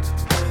 Harry.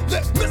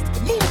 Let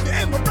Mr. Move you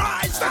and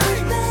Mariah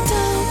sing.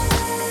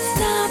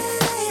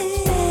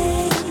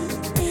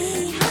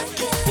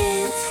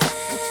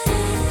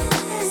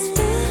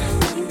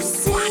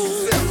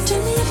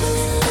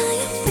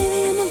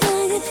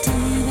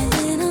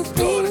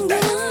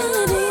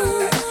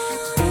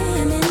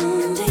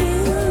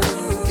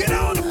 Get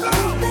on the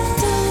floor.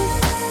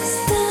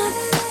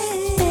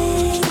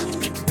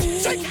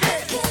 Shake your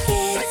ass.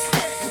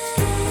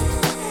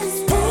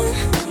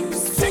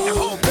 Shake the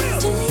whole bill.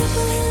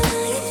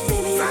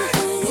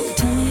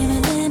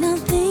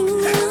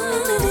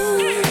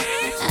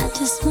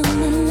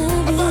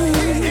 Above your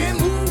head and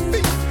move your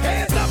feet.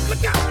 Hands up,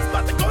 look out, it's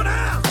about to go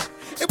down.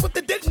 And what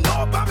they didn't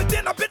know about me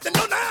then, I bet they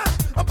know now.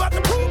 I'm about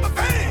to prove my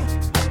fame.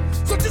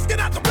 So just get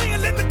out the ring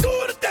and let me do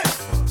it today.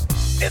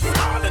 It's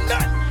all or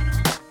nothing.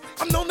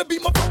 I'm known to be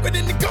more broken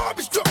than the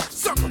garbage truck.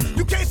 Sucker,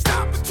 you can't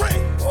stop the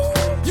train.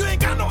 You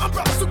ain't got no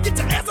umbrella, so get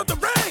your ass out the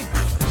rain.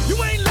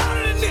 You ain't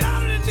louder than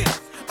this.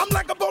 I'm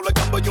like a bowl of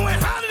gumbo, you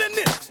ain't hotter than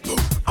this.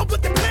 I'm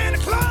with the plan the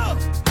club.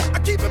 I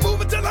keep it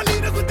moving till I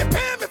need us what they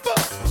paying me for.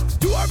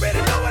 You already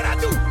know what I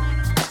do.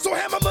 So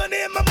have my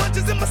money and my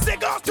munchies and my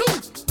cigars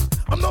too.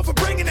 I'm known for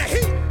bringing the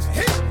heat.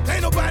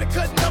 Ain't nobody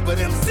cutting up with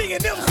them singing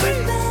them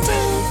sing.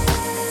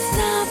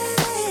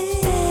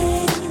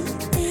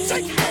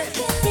 Shake your ass.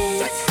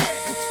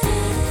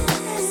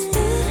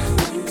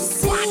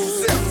 Watch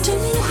yourself.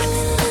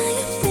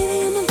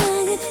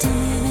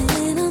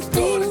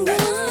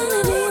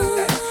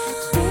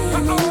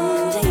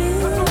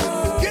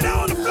 Get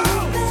on the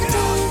floor. Get on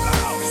the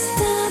floor.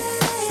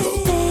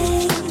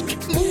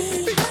 Move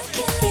your feet.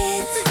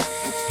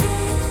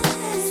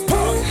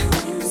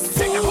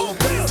 Take the whole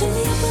bill.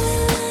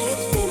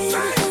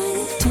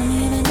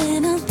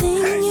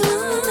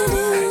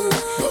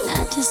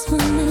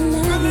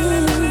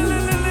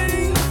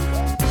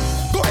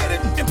 Go ahead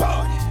and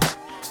party.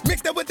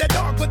 Mix that with that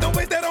dog, but don't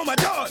waste that on my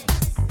dog.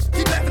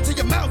 Keep laughing till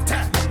your mouth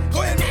tight.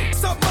 Go ahead and make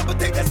something up and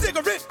take that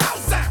cigarette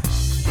outside.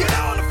 Get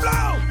on the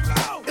floor.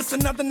 It's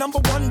another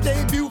 #1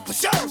 debut for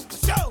sure.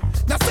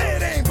 Now say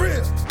it ain't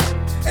real.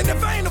 And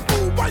if I ain't a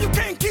fool, why you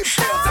can't keep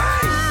still?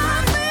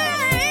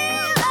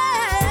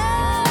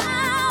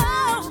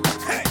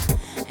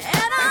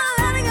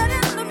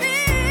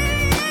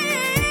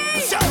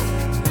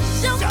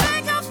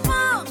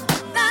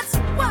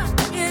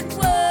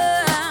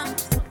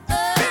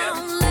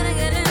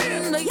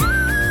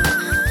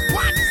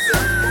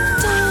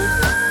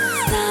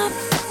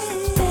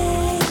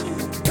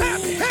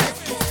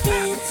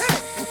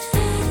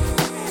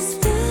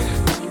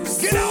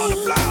 Get on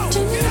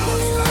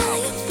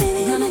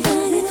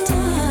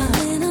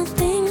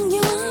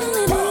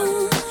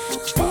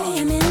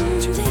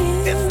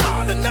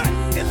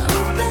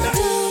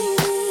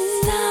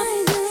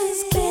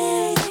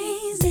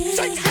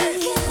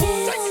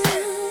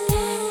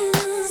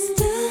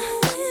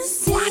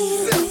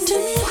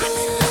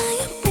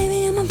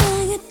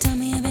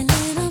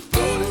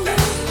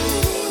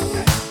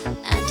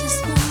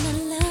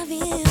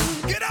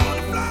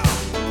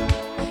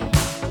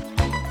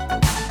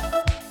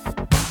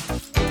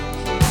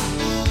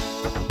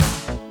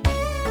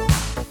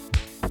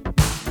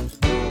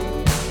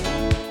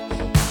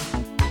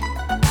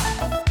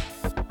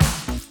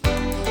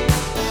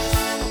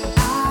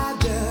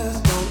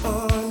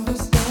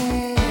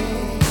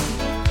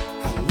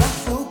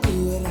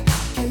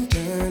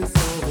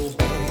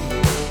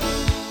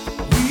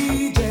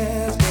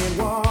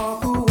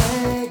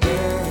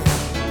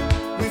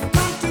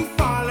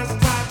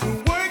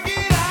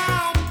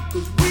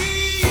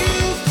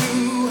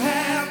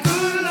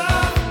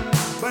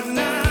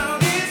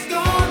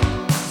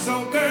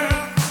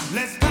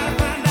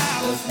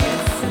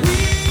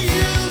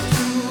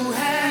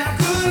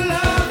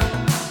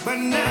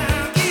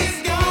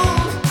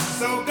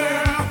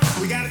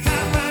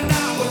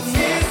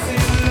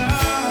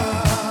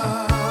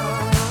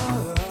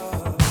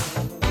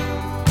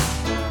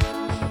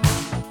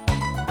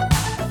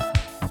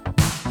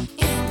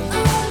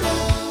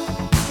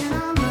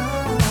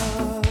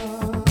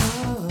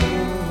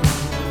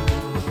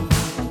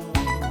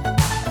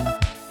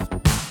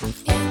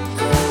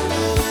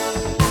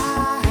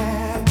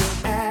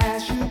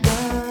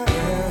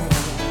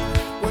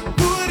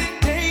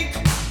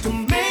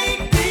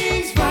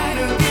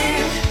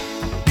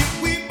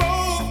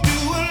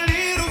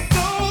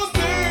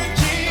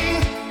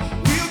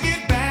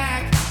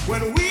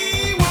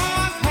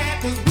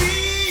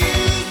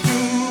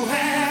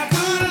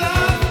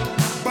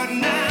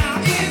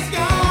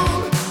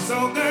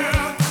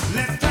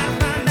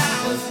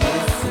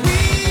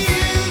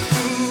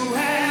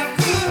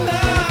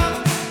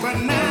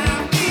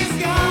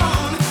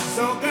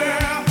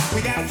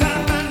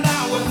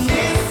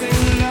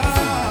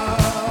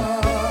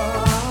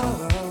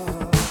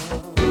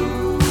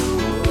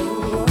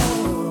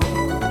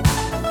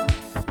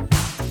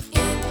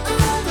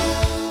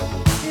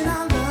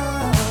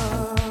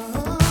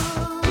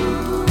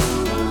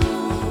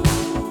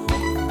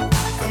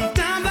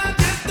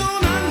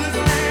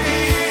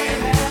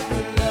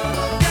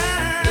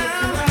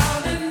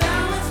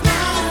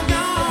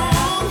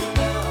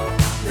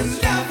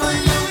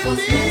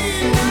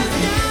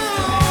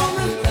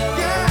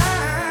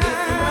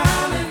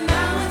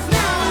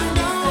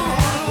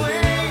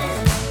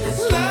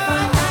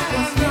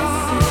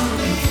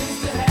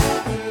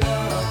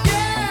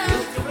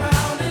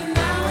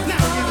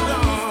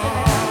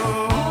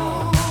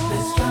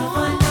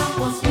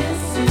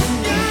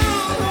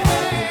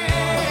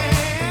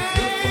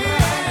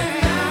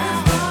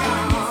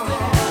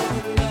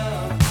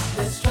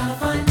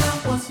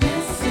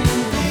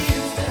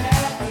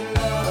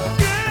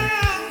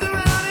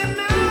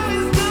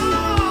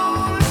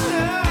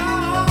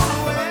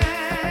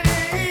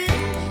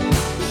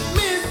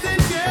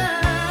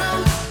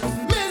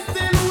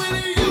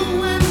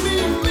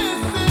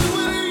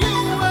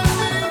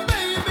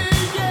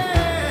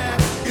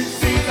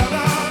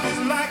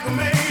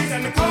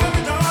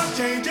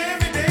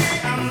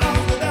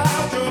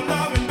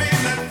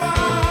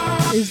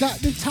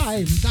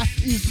time. That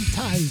is the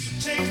time.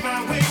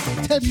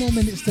 10 more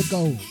minutes to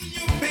go.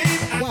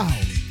 Wow.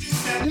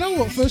 You know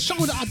what? For a show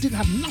that I didn't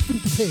have nothing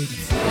prepared,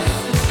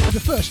 the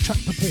first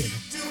track prepared,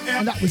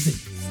 and that was it.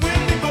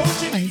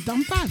 I ain't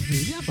done bad,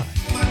 really, have I?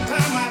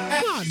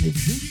 Come on,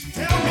 Nibbsy.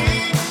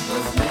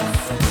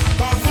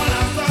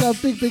 So a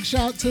big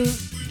shout to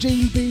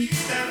Gene B,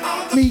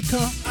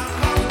 Mika.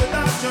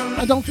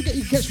 And don't forget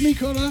you can catch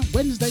Mika on a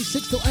Wednesday,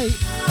 6 till 8.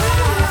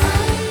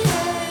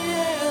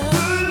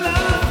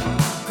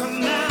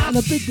 And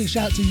a big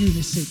shout to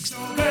Unit 6.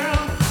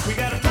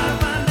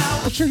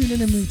 For tuning in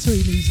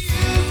between these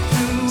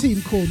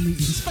team call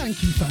meetings.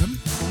 Thank you, fam.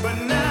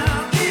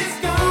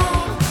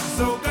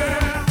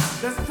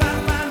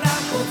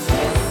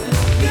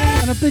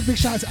 And a big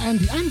shout out to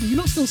Andy. Andy, you're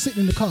not still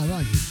sitting in the car,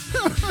 are you?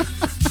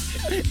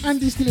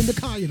 Andy's still in the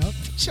car, you know.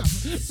 Sure.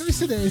 Let me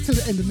sit there until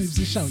the end of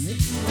Nibbsy's show, yeah?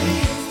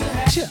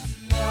 Sure.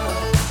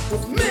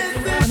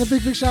 And a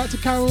big shout out to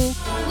Carol.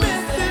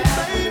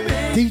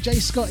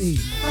 DJ Scotty.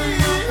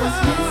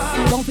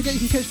 Don't forget you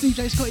can catch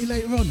DJ Scotty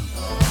later on.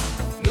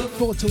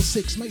 4 till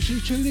 6. Make sure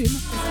you tune in.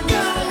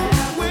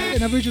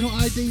 In original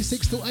ID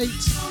 6 till 8.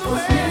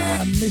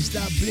 And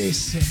Mr.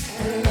 Bliss.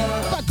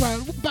 What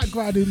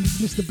background is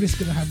Mr. Bliss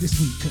gonna have this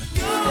week?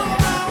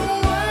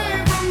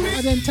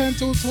 And then 10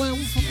 till 12.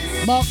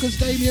 Marcus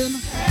Damien.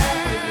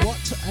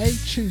 What a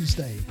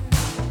Tuesday.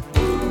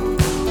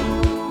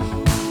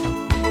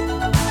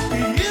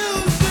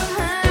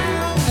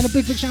 And a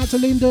big shout out to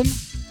Lyndon.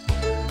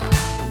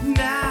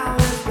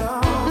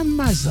 And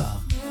Mazza.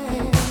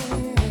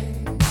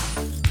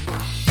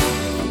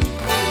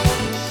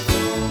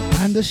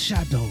 And the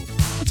Shadow.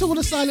 And to all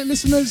the silent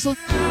listeners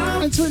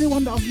and to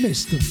anyone that I've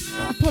missed,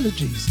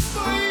 apologies.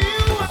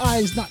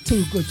 Eyes not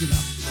too good, you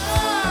know.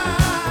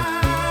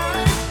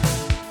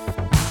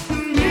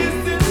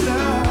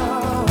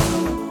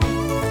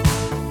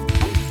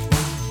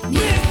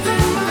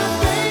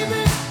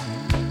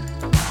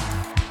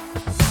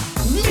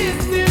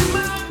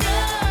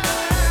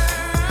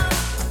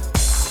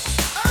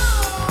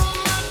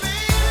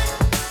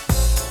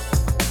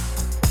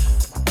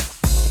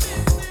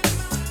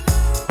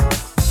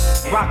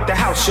 Rock the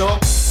house, y'all.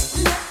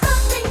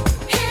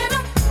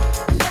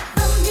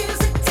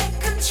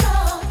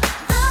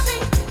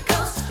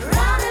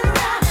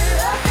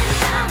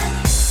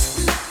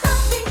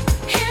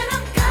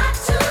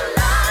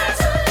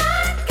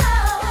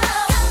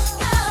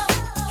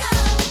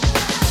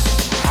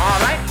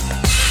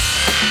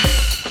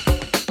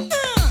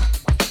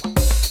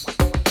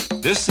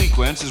 This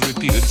sequence is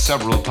repeated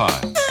several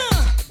times.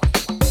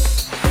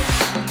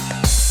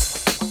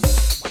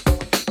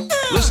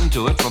 Listen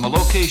to it from a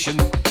location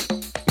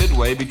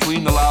midway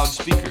between the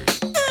loudspeakers.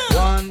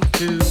 1,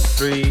 2,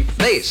 3,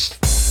 bass.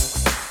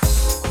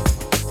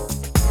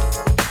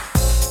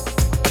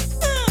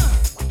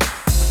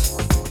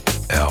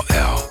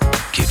 LL,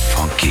 get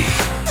funky.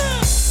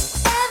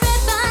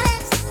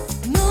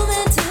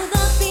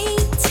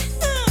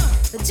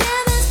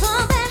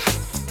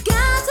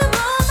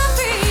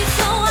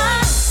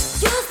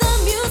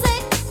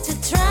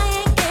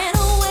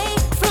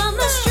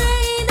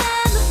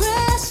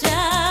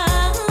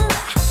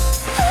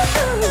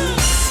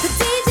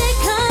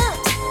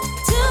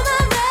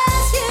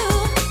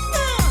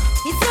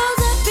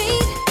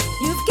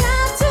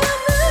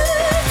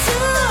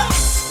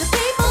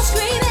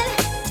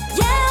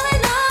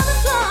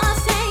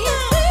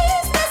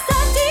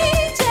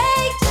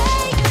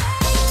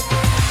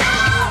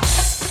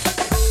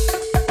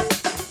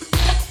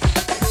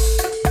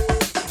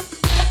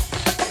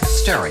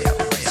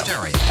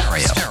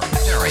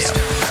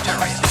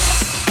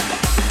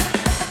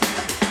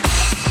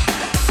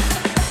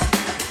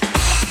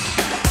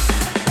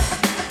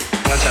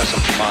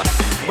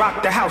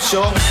 Rock the house,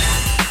 y'all.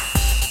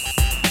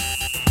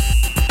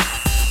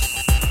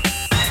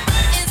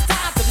 It's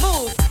time to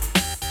move.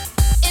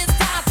 It's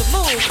time to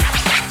move.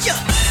 Yeah.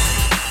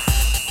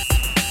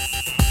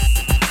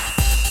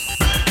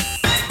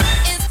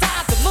 It's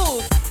time to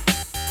move.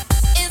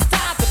 It's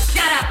time to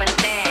get up and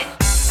dance.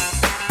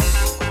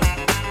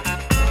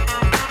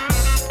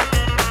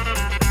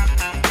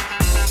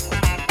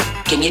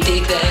 Can you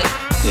dig that?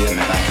 Yeah,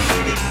 man, I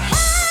can dig it.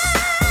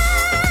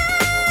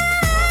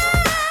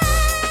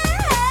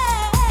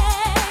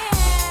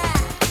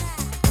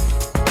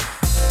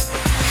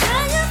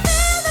 Hey, hey,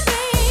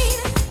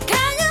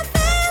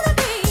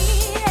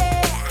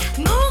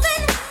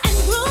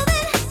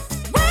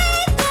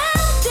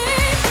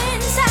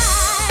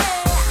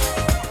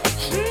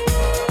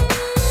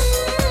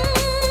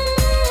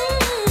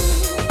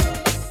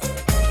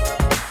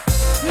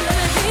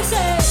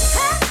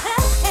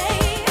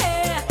 hey,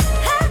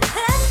 hey,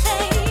 hey,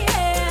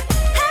 hey,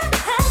 hey.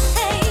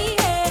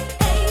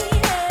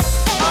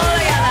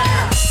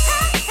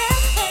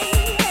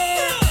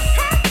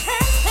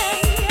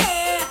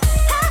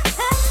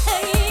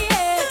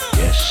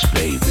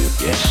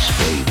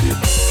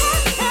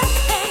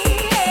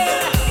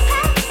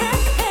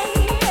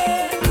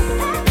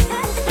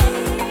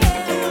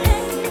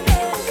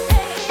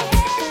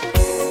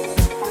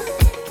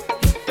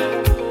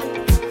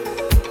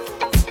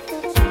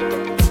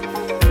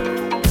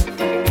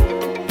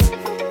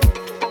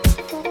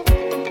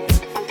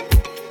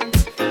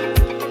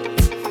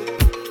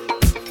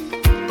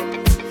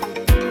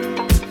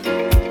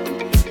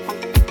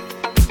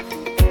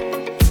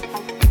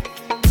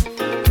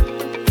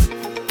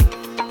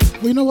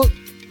 Well, you know what?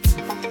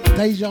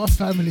 Deja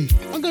family.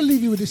 I'm going to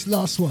leave you with this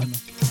last one.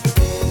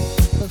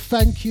 But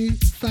thank you,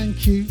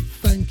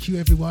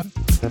 everyone.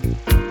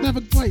 And have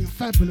a great,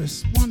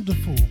 fabulous,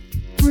 wonderful,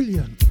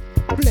 brilliant,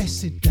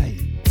 blessed day.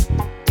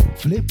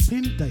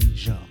 Flipping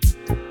Deja.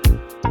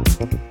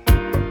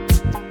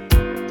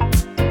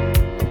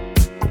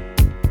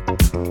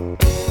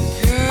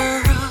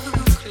 Girl,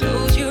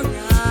 close your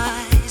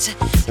eyes.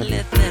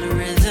 Let that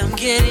rhythm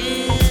get in.